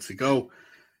year of it to go.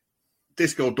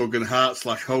 Disco Duggan Hart /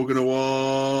 Hogan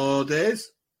Award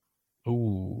is?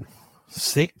 Ooh,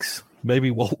 6?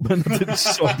 Maybe Waltman. I didn't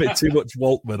saw a bit too much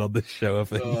Waltman on this show, I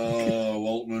think.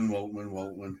 Oh,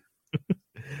 Waltman.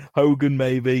 Hogan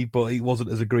maybe, but he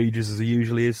wasn't as egregious as he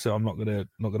usually is, so I'm not gonna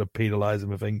penalise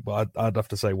him, I think. But I'd have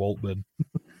to say Waltman.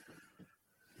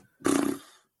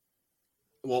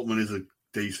 Waltman is a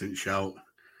decent shout.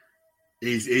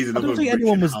 He's I don't think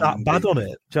anyone was that bad on it. Do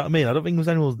you know what I mean? I don't think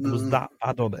anyone was that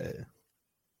bad on it.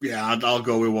 Yeah, I'll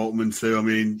go with Waltman too. I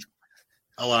mean,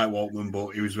 I like Waltman, but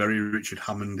he was very Richard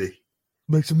Hammondy.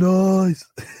 Make some noise.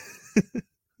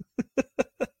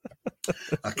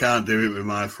 I can't do it with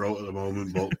my throat at the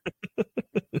moment, but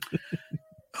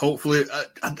hopefully,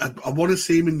 I want to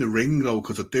see him in the ring though,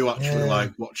 because I do actually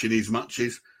like watching his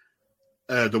matches.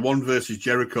 The one versus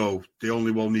Jericho, the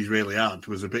only one he's really had,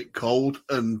 was a bit cold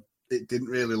and it didn't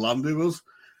really land with us.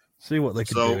 See what they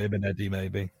can do, him and Eddie,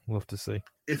 maybe. We'll have to see.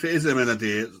 If it is him and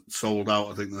Eddie, it's sold out,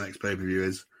 I think the next pay-per-view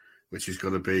is, which is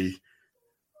going to be,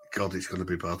 God, it's going to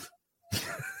be bad.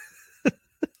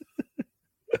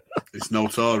 It's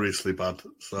notoriously bad,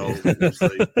 so we'll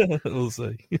see. We'll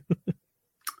see.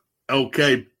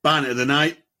 Okay, ban of the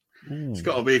night. It's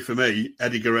got to be, for me,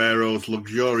 Eddie Guerrero's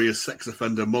luxurious sex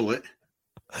offender mullet.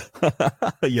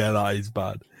 Yeah, that is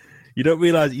bad. You don't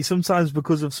realise, you sometimes,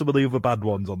 because of some of the other bad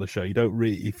ones on the show, you don't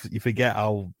really, you forget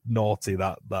how naughty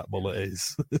that mullet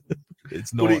is.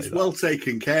 It's naughty. But it's well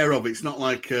taken care of. It's not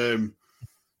like a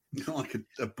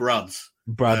Brad's.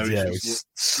 Brad's, it's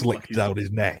slicked down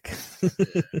his neck.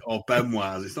 Or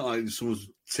Benoit's. It's not like someone's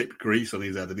tipped grease on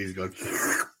his head and he's going.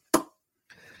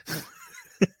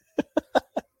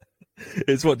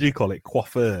 It's what do you call it?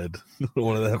 Coiffured.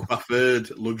 One of them.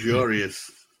 Coiffured, luxurious.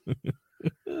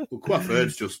 Well,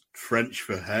 coiffeur's just French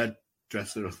for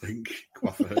hairdresser, I think.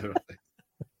 Coiffeur, I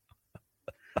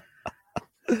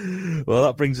think. Well,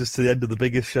 that brings us to the end of the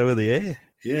biggest show of the year.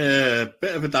 Yeah,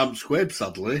 bit of a damp squib,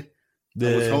 sadly. Yeah.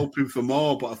 I was hoping for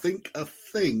more, but I think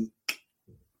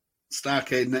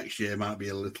StarrCade next year might be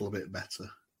a little bit better.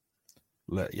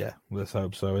 Yeah, let's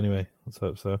hope so. Anyway, let's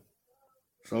hope so.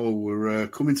 So we're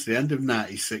coming to the end of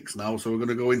 96 now, so we're going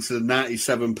to go into the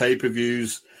 97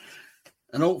 pay-per-views,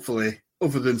 and hopefully,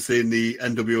 other than seeing the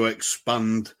NWO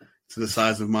expand to the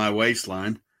size of my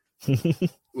waistline,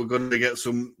 we're going to get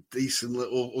some decent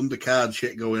little undercard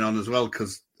shit going on as well,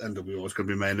 because NWO is going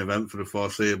to be main event for the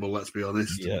foreseeable, let's be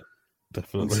honest. Yeah,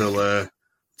 definitely.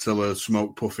 Until a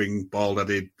smoke-puffing,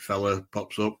 bald-headed fella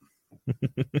pops up.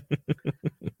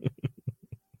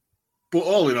 But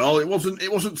all in all, it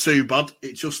wasn't too bad.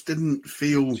 It just didn't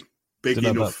feel big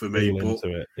enough for me. But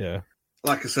yeah,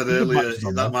 like I said earlier,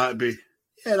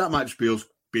 that might just be us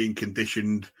being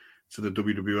conditioned to the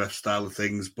WWF style of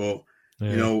things. But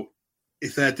you know,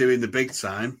 if they're doing the big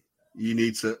time, you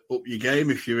need to up your game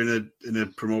if you're in a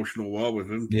promotional war with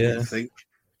them. Yeah, I think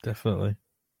definitely.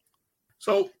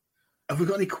 So, have we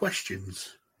got any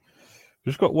questions?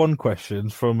 We've just got one question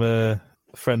from a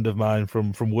friend of mine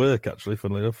from work. Actually,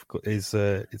 funnily enough, it's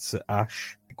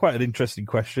Ash. Quite an interesting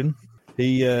question.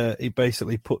 He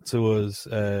basically put to us,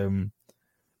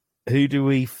 who do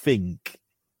we think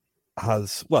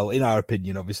has, well, in our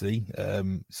opinion, obviously,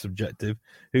 subjective,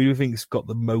 who do you think's got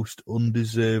the most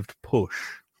undeserved push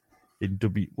in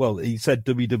he said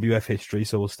WWF history,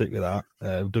 so we'll stick with that.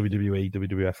 WWE,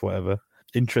 WWF, whatever.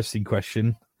 Interesting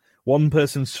question. One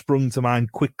person sprung to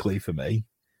mind quickly for me.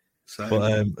 Same.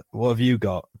 But what have you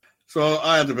got? So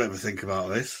I had a bit of a think about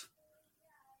this.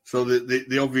 So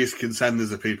the obvious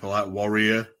contenders are people like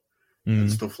Warrior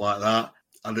and stuff like that.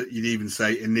 And you'd even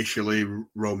say initially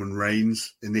Roman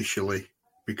Reigns,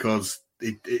 because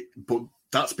but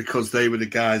that's because they were the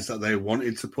guys that they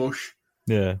wanted to push.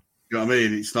 Yeah. You know what I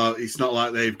mean? It's not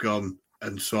like they've gone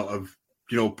and sort of,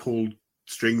 pulled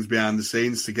strings behind the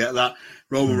scenes to get that.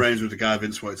 Roman Reigns was the guy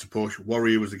Vince wanted to push.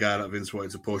 Warrior was the guy that Vince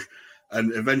wanted to push.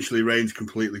 And eventually Reigns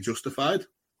completely justified.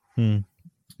 Warrior,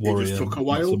 it just took a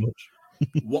while. So much.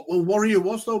 Well, Warrior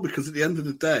was, though, because at the end of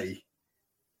the day,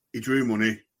 he drew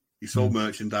money, he sold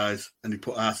merchandise, and he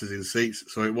put asses in seats.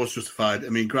 So it was justified. I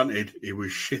mean, granted, he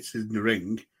was shit in the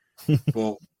ring,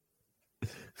 but,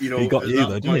 he got you,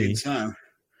 though, didn't he? Time,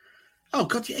 oh,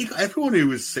 God, he got everyone who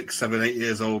was 6, 7, 8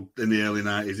 years old in the early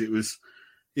 90s. It was,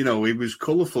 it was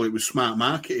colourful. It was smart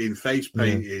marketing, face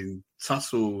painting,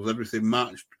 tassels, everything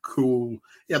matched, cool.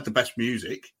 He had the best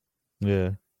music.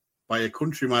 Yeah. By a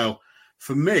country mile.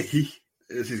 For me,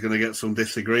 this is going to get some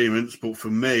disagreements, but for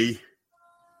me,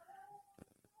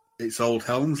 it's old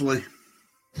Helmsley.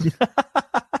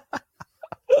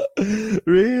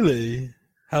 Really?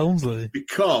 Helmsley?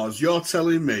 Because you're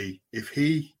telling me if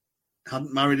he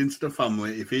hadn't married into the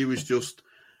family, if he was just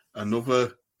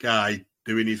another guy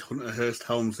doing his Hunter Hearst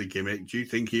Helmsley gimmick, do you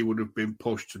think he would have been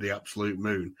pushed to the absolute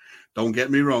moon? Don't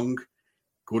get me wrong,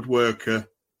 good worker,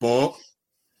 but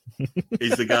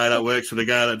he's the guy that works for the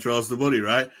guy that draws the money,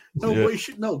 right? No,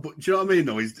 but do you know what I mean?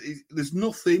 No, there's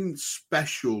nothing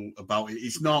special about it.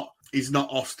 He's not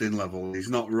Austin level. He's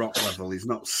not Rock level. He's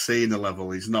not Cena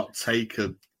level. He's not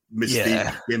Taker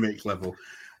Mystique gimmick level.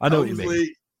 I know what you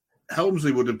mean.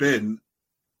 Helmsley would have been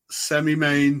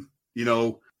semi-main,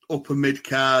 upper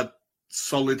mid-card,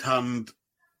 solid hand,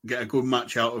 get a good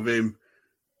match out of him.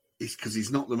 It's because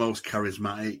he's not the most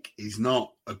charismatic. He's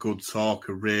not a good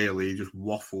talker, really. He just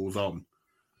waffles on.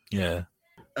 Yeah.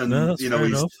 And,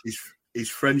 his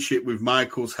friendship with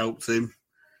Michaels helped him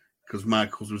because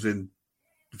Michaels was in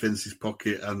Vince's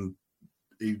pocket, and,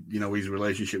 his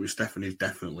relationship with Stephanie's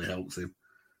definitely helped him.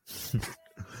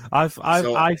 I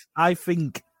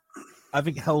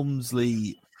think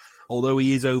Helmsley, although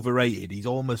he is overrated, he's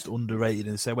almost underrated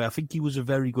in the same way. I think he was a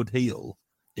very good heel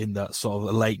in that sort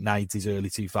of late 90s, early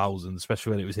 2000s, especially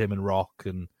when it was him and Rock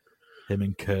and him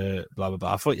and Kurt, blah, blah,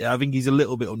 blah. I think he's a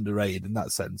little bit underrated in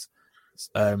that sense.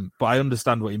 But I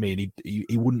understand what you mean. He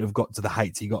wouldn't have got to the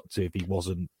heights he got to if he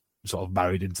wasn't sort of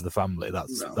married into the family.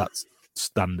 That's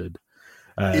standard.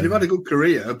 He'd have had a good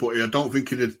career, but I don't think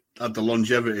he'd have had the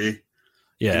longevity.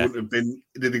 Yeah. He wouldn't have been,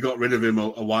 they got rid of him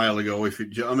a while ago. Do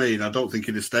you know what I mean? I don't think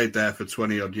he'd have stayed there for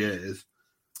 20 odd years.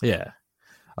 Yeah.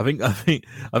 I think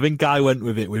I went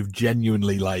with it with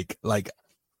genuinely like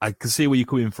I can see where you're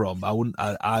coming from.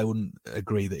 I wouldn't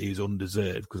agree that he was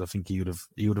undeserved because I think he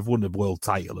would have won a world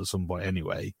title at some point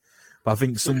anyway. But I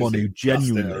think someone who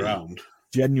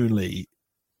genuinely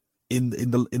in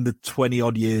the 20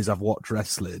 odd years I've watched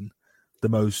wrestling, the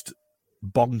most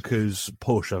bonkers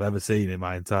push I've ever seen in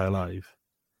my entire life.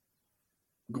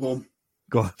 Go on.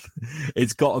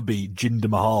 It's got to be Jinder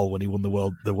Mahal when he won the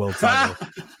world title.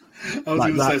 I was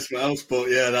going to say something else, but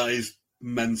yeah, that is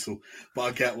mental. But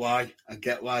I get why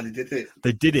they did it.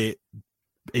 They did it,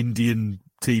 Indian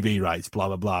TV rights, blah,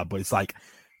 blah, blah. But it's like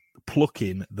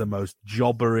plucking the most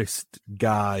jobberest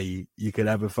guy you could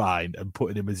ever find and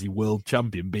putting him as your world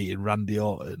champion, beating Randy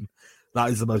Orton. That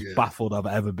is the most baffled I've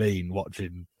ever been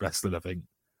watching wrestling, I think.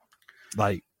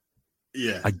 Like,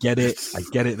 yeah, I get it.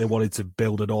 They wanted to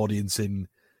build an audience in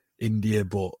India,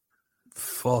 but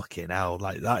fucking hell,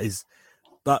 like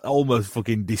that almost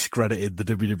fucking discredited the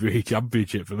WWE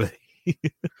Championship for me.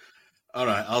 All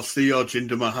right, I'll see your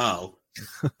Jinder Mahal,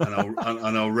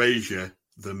 and I'll raise you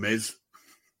the Miz.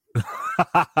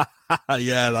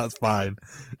 Yeah, that's fine.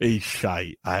 He's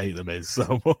shite. I hate the Miz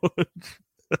so much.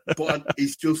 But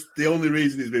it's just the only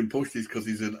reason he's been pushed is because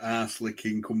he's an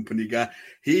arse-licking company guy.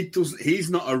 He's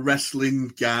not a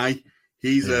wrestling guy.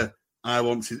 He's I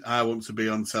want to be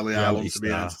on telly. I want to be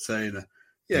an entertainer.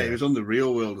 Yeah, he was on the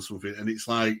Real World or something, and it's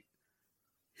like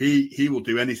he will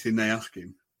do anything they ask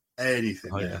him.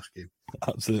 Anything they ask him.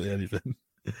 Absolutely anything.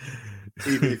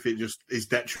 Even if it just is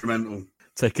detrimental.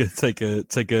 Take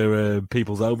a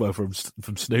people's elbow from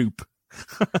Snoop.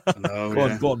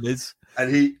 No, go on, Miz.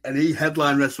 And he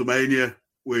headlined WrestleMania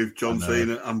with John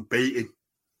Cena and beating.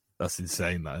 That's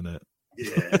insane, that, isn't it?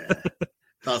 Yeah.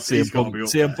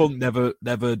 CM Punk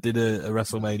never did a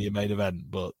WrestleMania main event,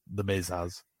 but the Miz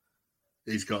has.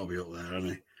 He's got to be up there,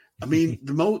 hasn't he? I mean,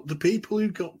 the people who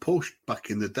got pushed back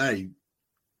in the day,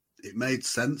 it made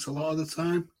sense a lot of the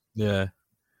time. Yeah.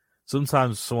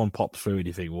 Sometimes someone pops through and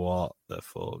you think, what the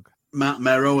fuck? Matt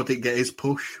Merrow didn't get his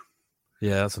push.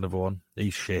 Yeah, that's another one.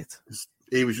 He's shit.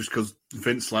 He was just because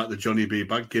Vince liked the Johnny B.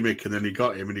 Bad gimmick, and then he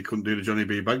got him and he couldn't do the Johnny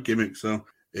B. Bad gimmick, so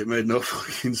it made no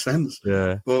fucking sense.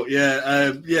 Yeah. But yeah,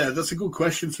 that's a good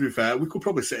question, to be fair. We could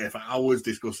probably sit here for hours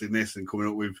discussing this and coming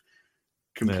up with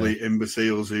complete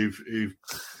imbeciles who've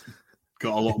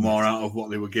got a lot more out of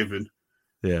what they were given,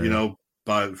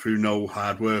 through no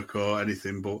hard work or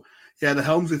anything. But yeah, the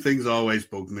Helmsley thing's always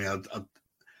bugged me. I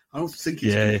don't think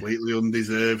it's completely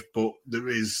undeserved, but there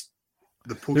is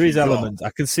elements. I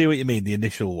can see what you mean, the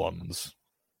initial ones,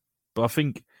 but I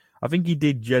think he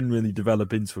did generally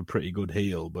develop into a pretty good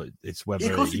heel. But it's whether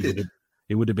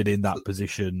he would have been in that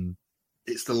position.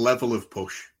 It's the level of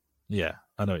push. Yeah,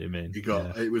 I know what you mean.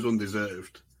 It was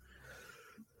undeserved.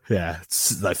 Yeah,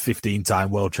 it's like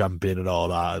 15-time world champion and all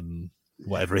that, and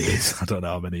whatever he is. I don't know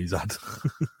how many he's had.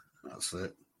 That's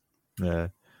it. Yeah.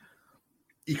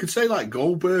 You could say like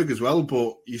Goldberg as well,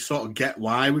 but you sort of get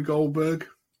why with Goldberg.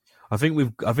 I think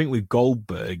with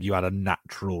Goldberg, you had a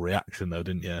natural reaction though,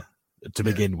 didn't you? To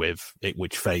begin with,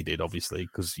 which faded obviously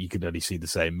because you could only see the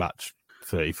same match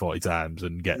 30, 40 times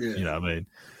and get, you know what I mean?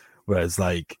 Whereas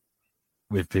like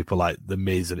with people like The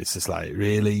Miz, and it's just like,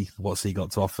 really, what's he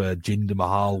got to offer? Jinder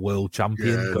Mahal, world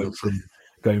champion,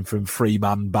 going from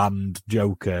 3-man band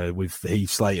Joker with Heath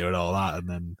Slater and all that, and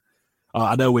then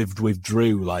I know with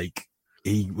Drew, like.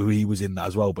 He was in that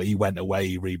as well, but he went away,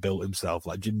 he rebuilt himself.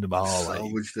 Like Jinder Mahal,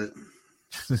 salvaged it.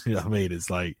 You know what I mean? It's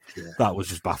like that was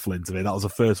just baffling to me. That was the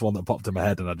first one that popped in my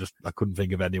head, and I couldn't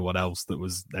think of anyone else that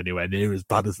was anywhere near as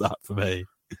bad as that for me.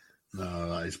 No,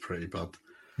 that is pretty bad.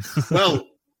 Well,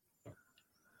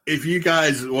 if you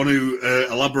guys want to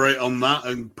elaborate on that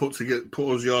and put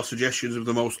us your suggestions of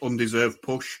the most undeserved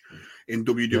push in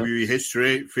WWE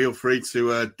history, feel free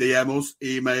to DM us,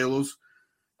 email us.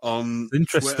 On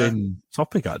interesting Twitter.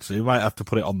 Topic, actually. We might have to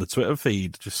put it on the Twitter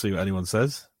feed, just see what anyone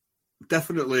says.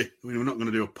 Definitely. I mean, we're not going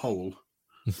to do a poll,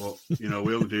 but, we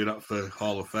only do that for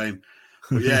Hall of Fame.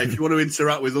 But yeah, if you want to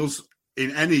interact with us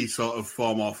in any sort of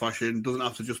form or fashion, doesn't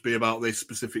have to just be about this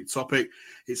specific topic.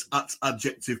 It's at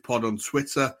Adjective Pod on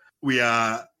Twitter. We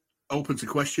are open to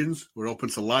questions. We're open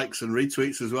to likes and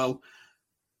retweets as well.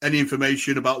 Any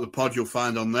information about the pod you'll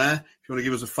find on there. If you want to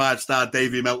give us a 5-star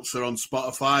Davey Meltzer on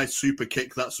Spotify, super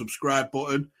kick that subscribe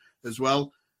button as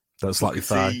well. Don't slap your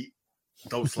thigh.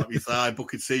 Don't slap your thigh.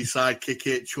 Booker T, side kick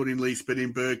it, Chunning Lee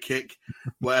spinning bird kick,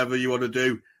 whatever you want to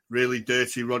do. Really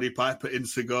dirty Roddy Piper in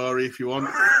Sagori if you want.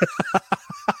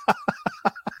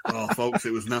 Oh, folks,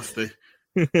 it was nasty.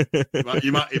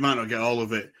 You might not get all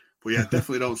of it, but yeah,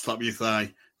 definitely don't slap your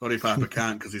thigh. Roddy Piper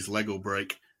can't because his leg will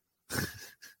break.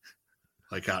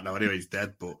 I can't know. Anyway, he's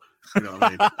dead, but you know what I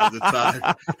mean? At the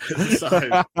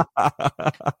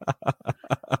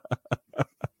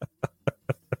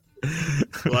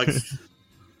time. Like,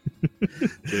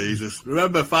 Jesus.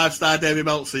 Remember, 5-star Davey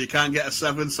Meltzer. You can't get a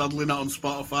 7, sadly not on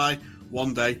Spotify.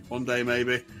 One day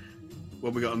maybe.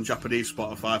 When we got on Japanese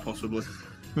Spotify, possibly.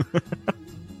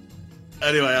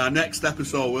 Anyway, our next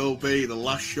episode will be the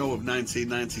last show of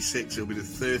 1996. It'll be the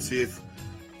 30th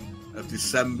of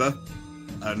December.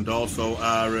 And also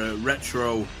our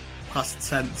retro past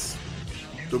tense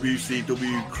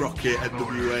WCW Crockett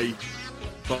NWA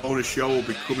bonus show will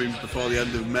be coming before the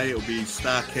end of May. It'll be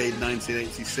StarrCade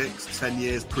 1986, 10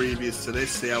 years previous to this.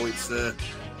 See how it's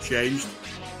changed.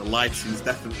 The lighting's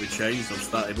definitely changed. I've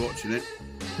started watching it.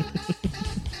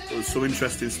 There's some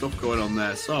interesting stuff going on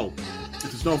there. So, if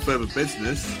there's no further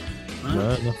business...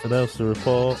 No, nothing else to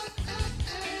report.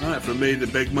 All right, from me, the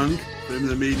big man. From him,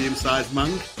 the medium-sized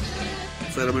man.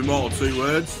 Said them in more than 2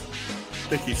 words.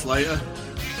 Dickie Slater.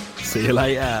 See you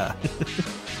later.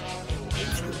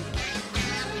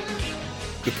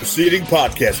 The preceding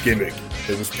podcast gimmick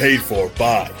that was paid for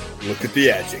by look at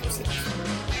the adjectives.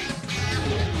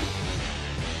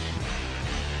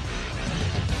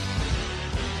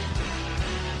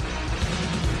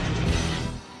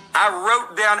 I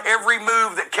wrote down every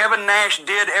move that Kevin Nash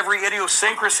did, every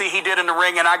idiosyncrasy he did in the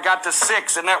ring, and I got to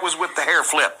 6, and that was with the hair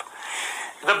flip.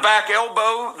 The back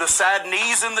elbow, the side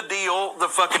knees in the deal, the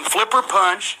fucking flipper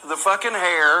punch, the fucking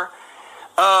hair,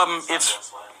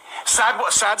 it's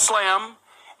side slam,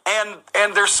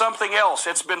 and there's something else.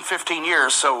 It's been 15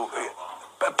 years, so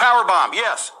power bomb,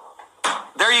 yes.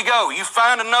 There you go. You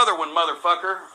find another one, motherfucker.